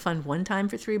you want to fund one time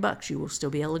for $3, you will still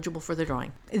be eligible for the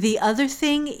drawing. The other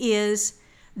thing is,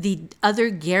 the other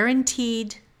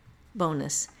guaranteed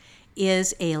bonus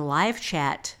is a live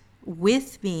chat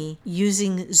with me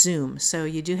using Zoom. So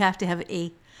you do have to have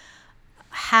a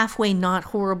halfway not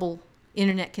horrible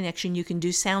internet connection. You can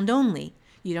do sound only.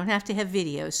 You don't have to have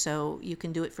video, so you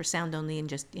can do it for sound only and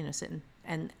just, sit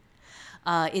and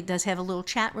it does have a little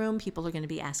chat room. People are going to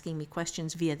be asking me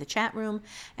questions via the chat room,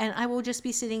 and I will just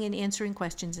be sitting and answering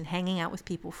questions and hanging out with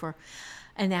people for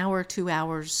an hour, 2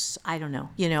 hours. I don't know.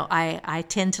 I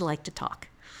tend to like to talk.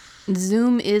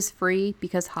 Zoom is free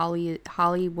because Holly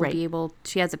will be able,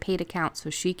 she has a paid account, so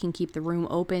she can keep the room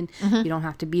open. You don't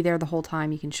have to be there the whole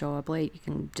time. You can show up late. You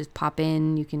can just pop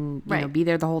in. You can be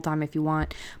there the whole time if you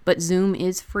want. But Zoom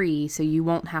is free, so you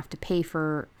won't have to pay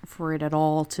for it at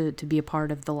all to be a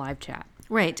part of the live chat.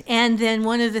 Right. And then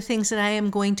one of the things that I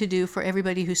am going to do for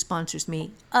everybody who sponsors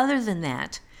me, other than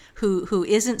that, who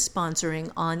isn't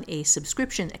sponsoring on a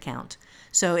subscription account.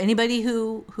 So anybody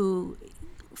who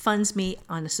funds me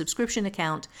on a subscription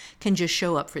account can just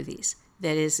show up for these.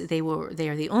 That is, they are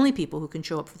the only people who can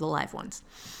show up for the live ones.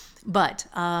 But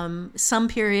some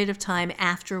period of time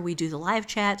after we do the live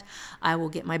chat, I will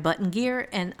get my button gear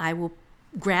and I will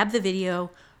grab the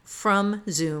video from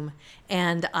Zoom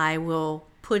and I will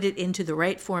put it into the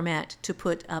right format to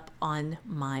put up on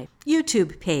my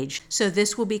YouTube page. So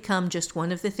this will become just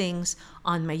one of the things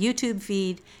on my YouTube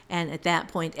feed, and at that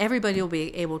point everybody will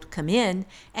be able to come in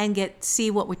and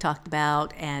see what we talked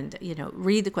about and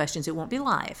read the questions. It won't be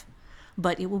live,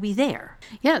 but it will be there.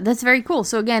 Yeah, that's very cool.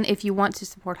 So again, if you want to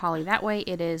support Holly that way,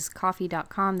 it is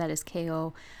ko-fi.com. That is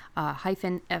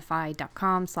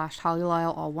ko-fi.com/Holly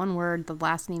Lisle, all one word. The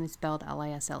last name is spelled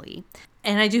Lisle.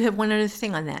 And I do have one other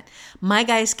thing on that. My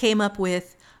guys came up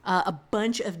with a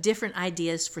bunch of different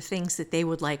ideas for things that they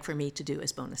would like for me to do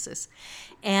as bonuses.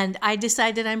 And I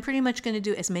decided I'm pretty much going to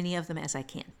do as many of them as I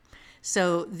can.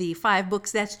 So the 5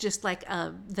 books, that's just like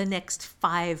the next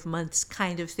 5 months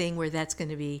kind of thing where that's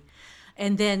going to be.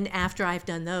 And then after I've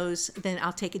done those, then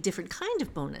I'll take a different kind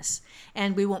of bonus.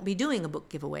 And we won't be doing a book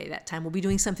giveaway that time. We'll be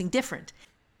doing something different.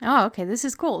 Oh, okay. This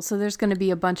is cool. So there's going to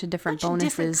be a bunch of different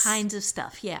bonuses. Different kinds of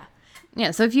stuff, yeah.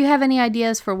 Yeah, so if you have any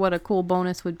ideas for what a cool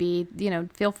bonus would be,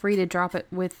 feel free to drop it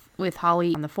with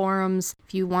Holly on the forums.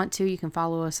 If you want to, you can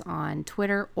follow us on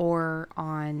Twitter or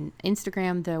on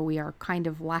Instagram, though we are kind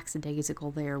of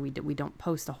lackadaisical there. We don't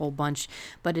post a whole bunch,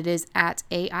 but it is at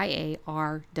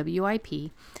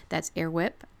AIARWIP. That's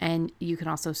AirWhip. And you can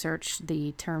also search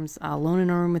the terms Alone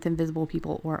in a Room with Invisible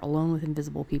People or Alone with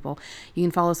Invisible People. You can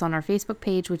follow us on our Facebook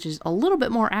page, which is a little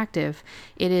bit more active.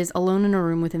 It is Alone in a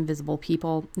Room with Invisible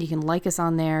People. You can like us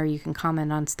on there. You can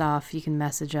comment on stuff. You can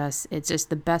message us. It's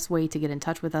just the best way to get in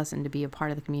touch with us and to be a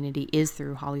part of the community is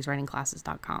through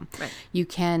hollyswritingclasses.com. Right. You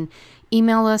can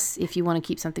email us if you want to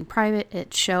keep something private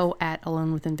at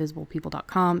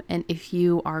show@alonewithinvisiblepeople.com. And if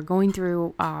you are going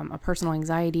through a personal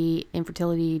anxiety,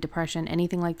 infertility, depression,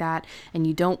 anything like that, and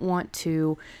you don't want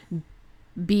to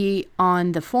be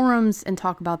on the forums and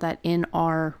talk about that in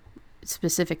our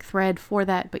specific thread for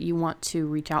that, but you want to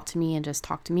reach out to me and just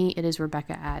talk to me, it is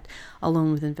Rebecca at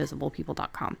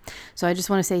alonewithinvisiblepeople.com. So I just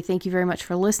want to say thank you very much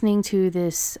for listening to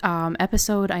this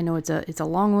episode. I know it's a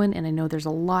long one, and I know there's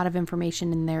a lot of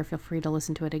information in there. Feel free to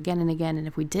listen to it again and again. And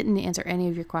if we didn't answer any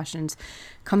of your questions,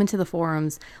 come into the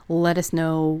forums, let us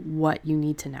know what you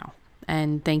need to know.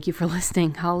 And thank you for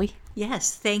listening, Holly.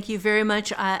 Yes, thank you very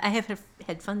much. I have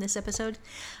had fun this episode,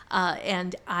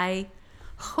 and I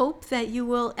hope that you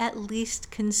will at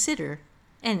least consider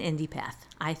an indie path.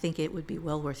 I think it would be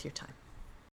well worth your time.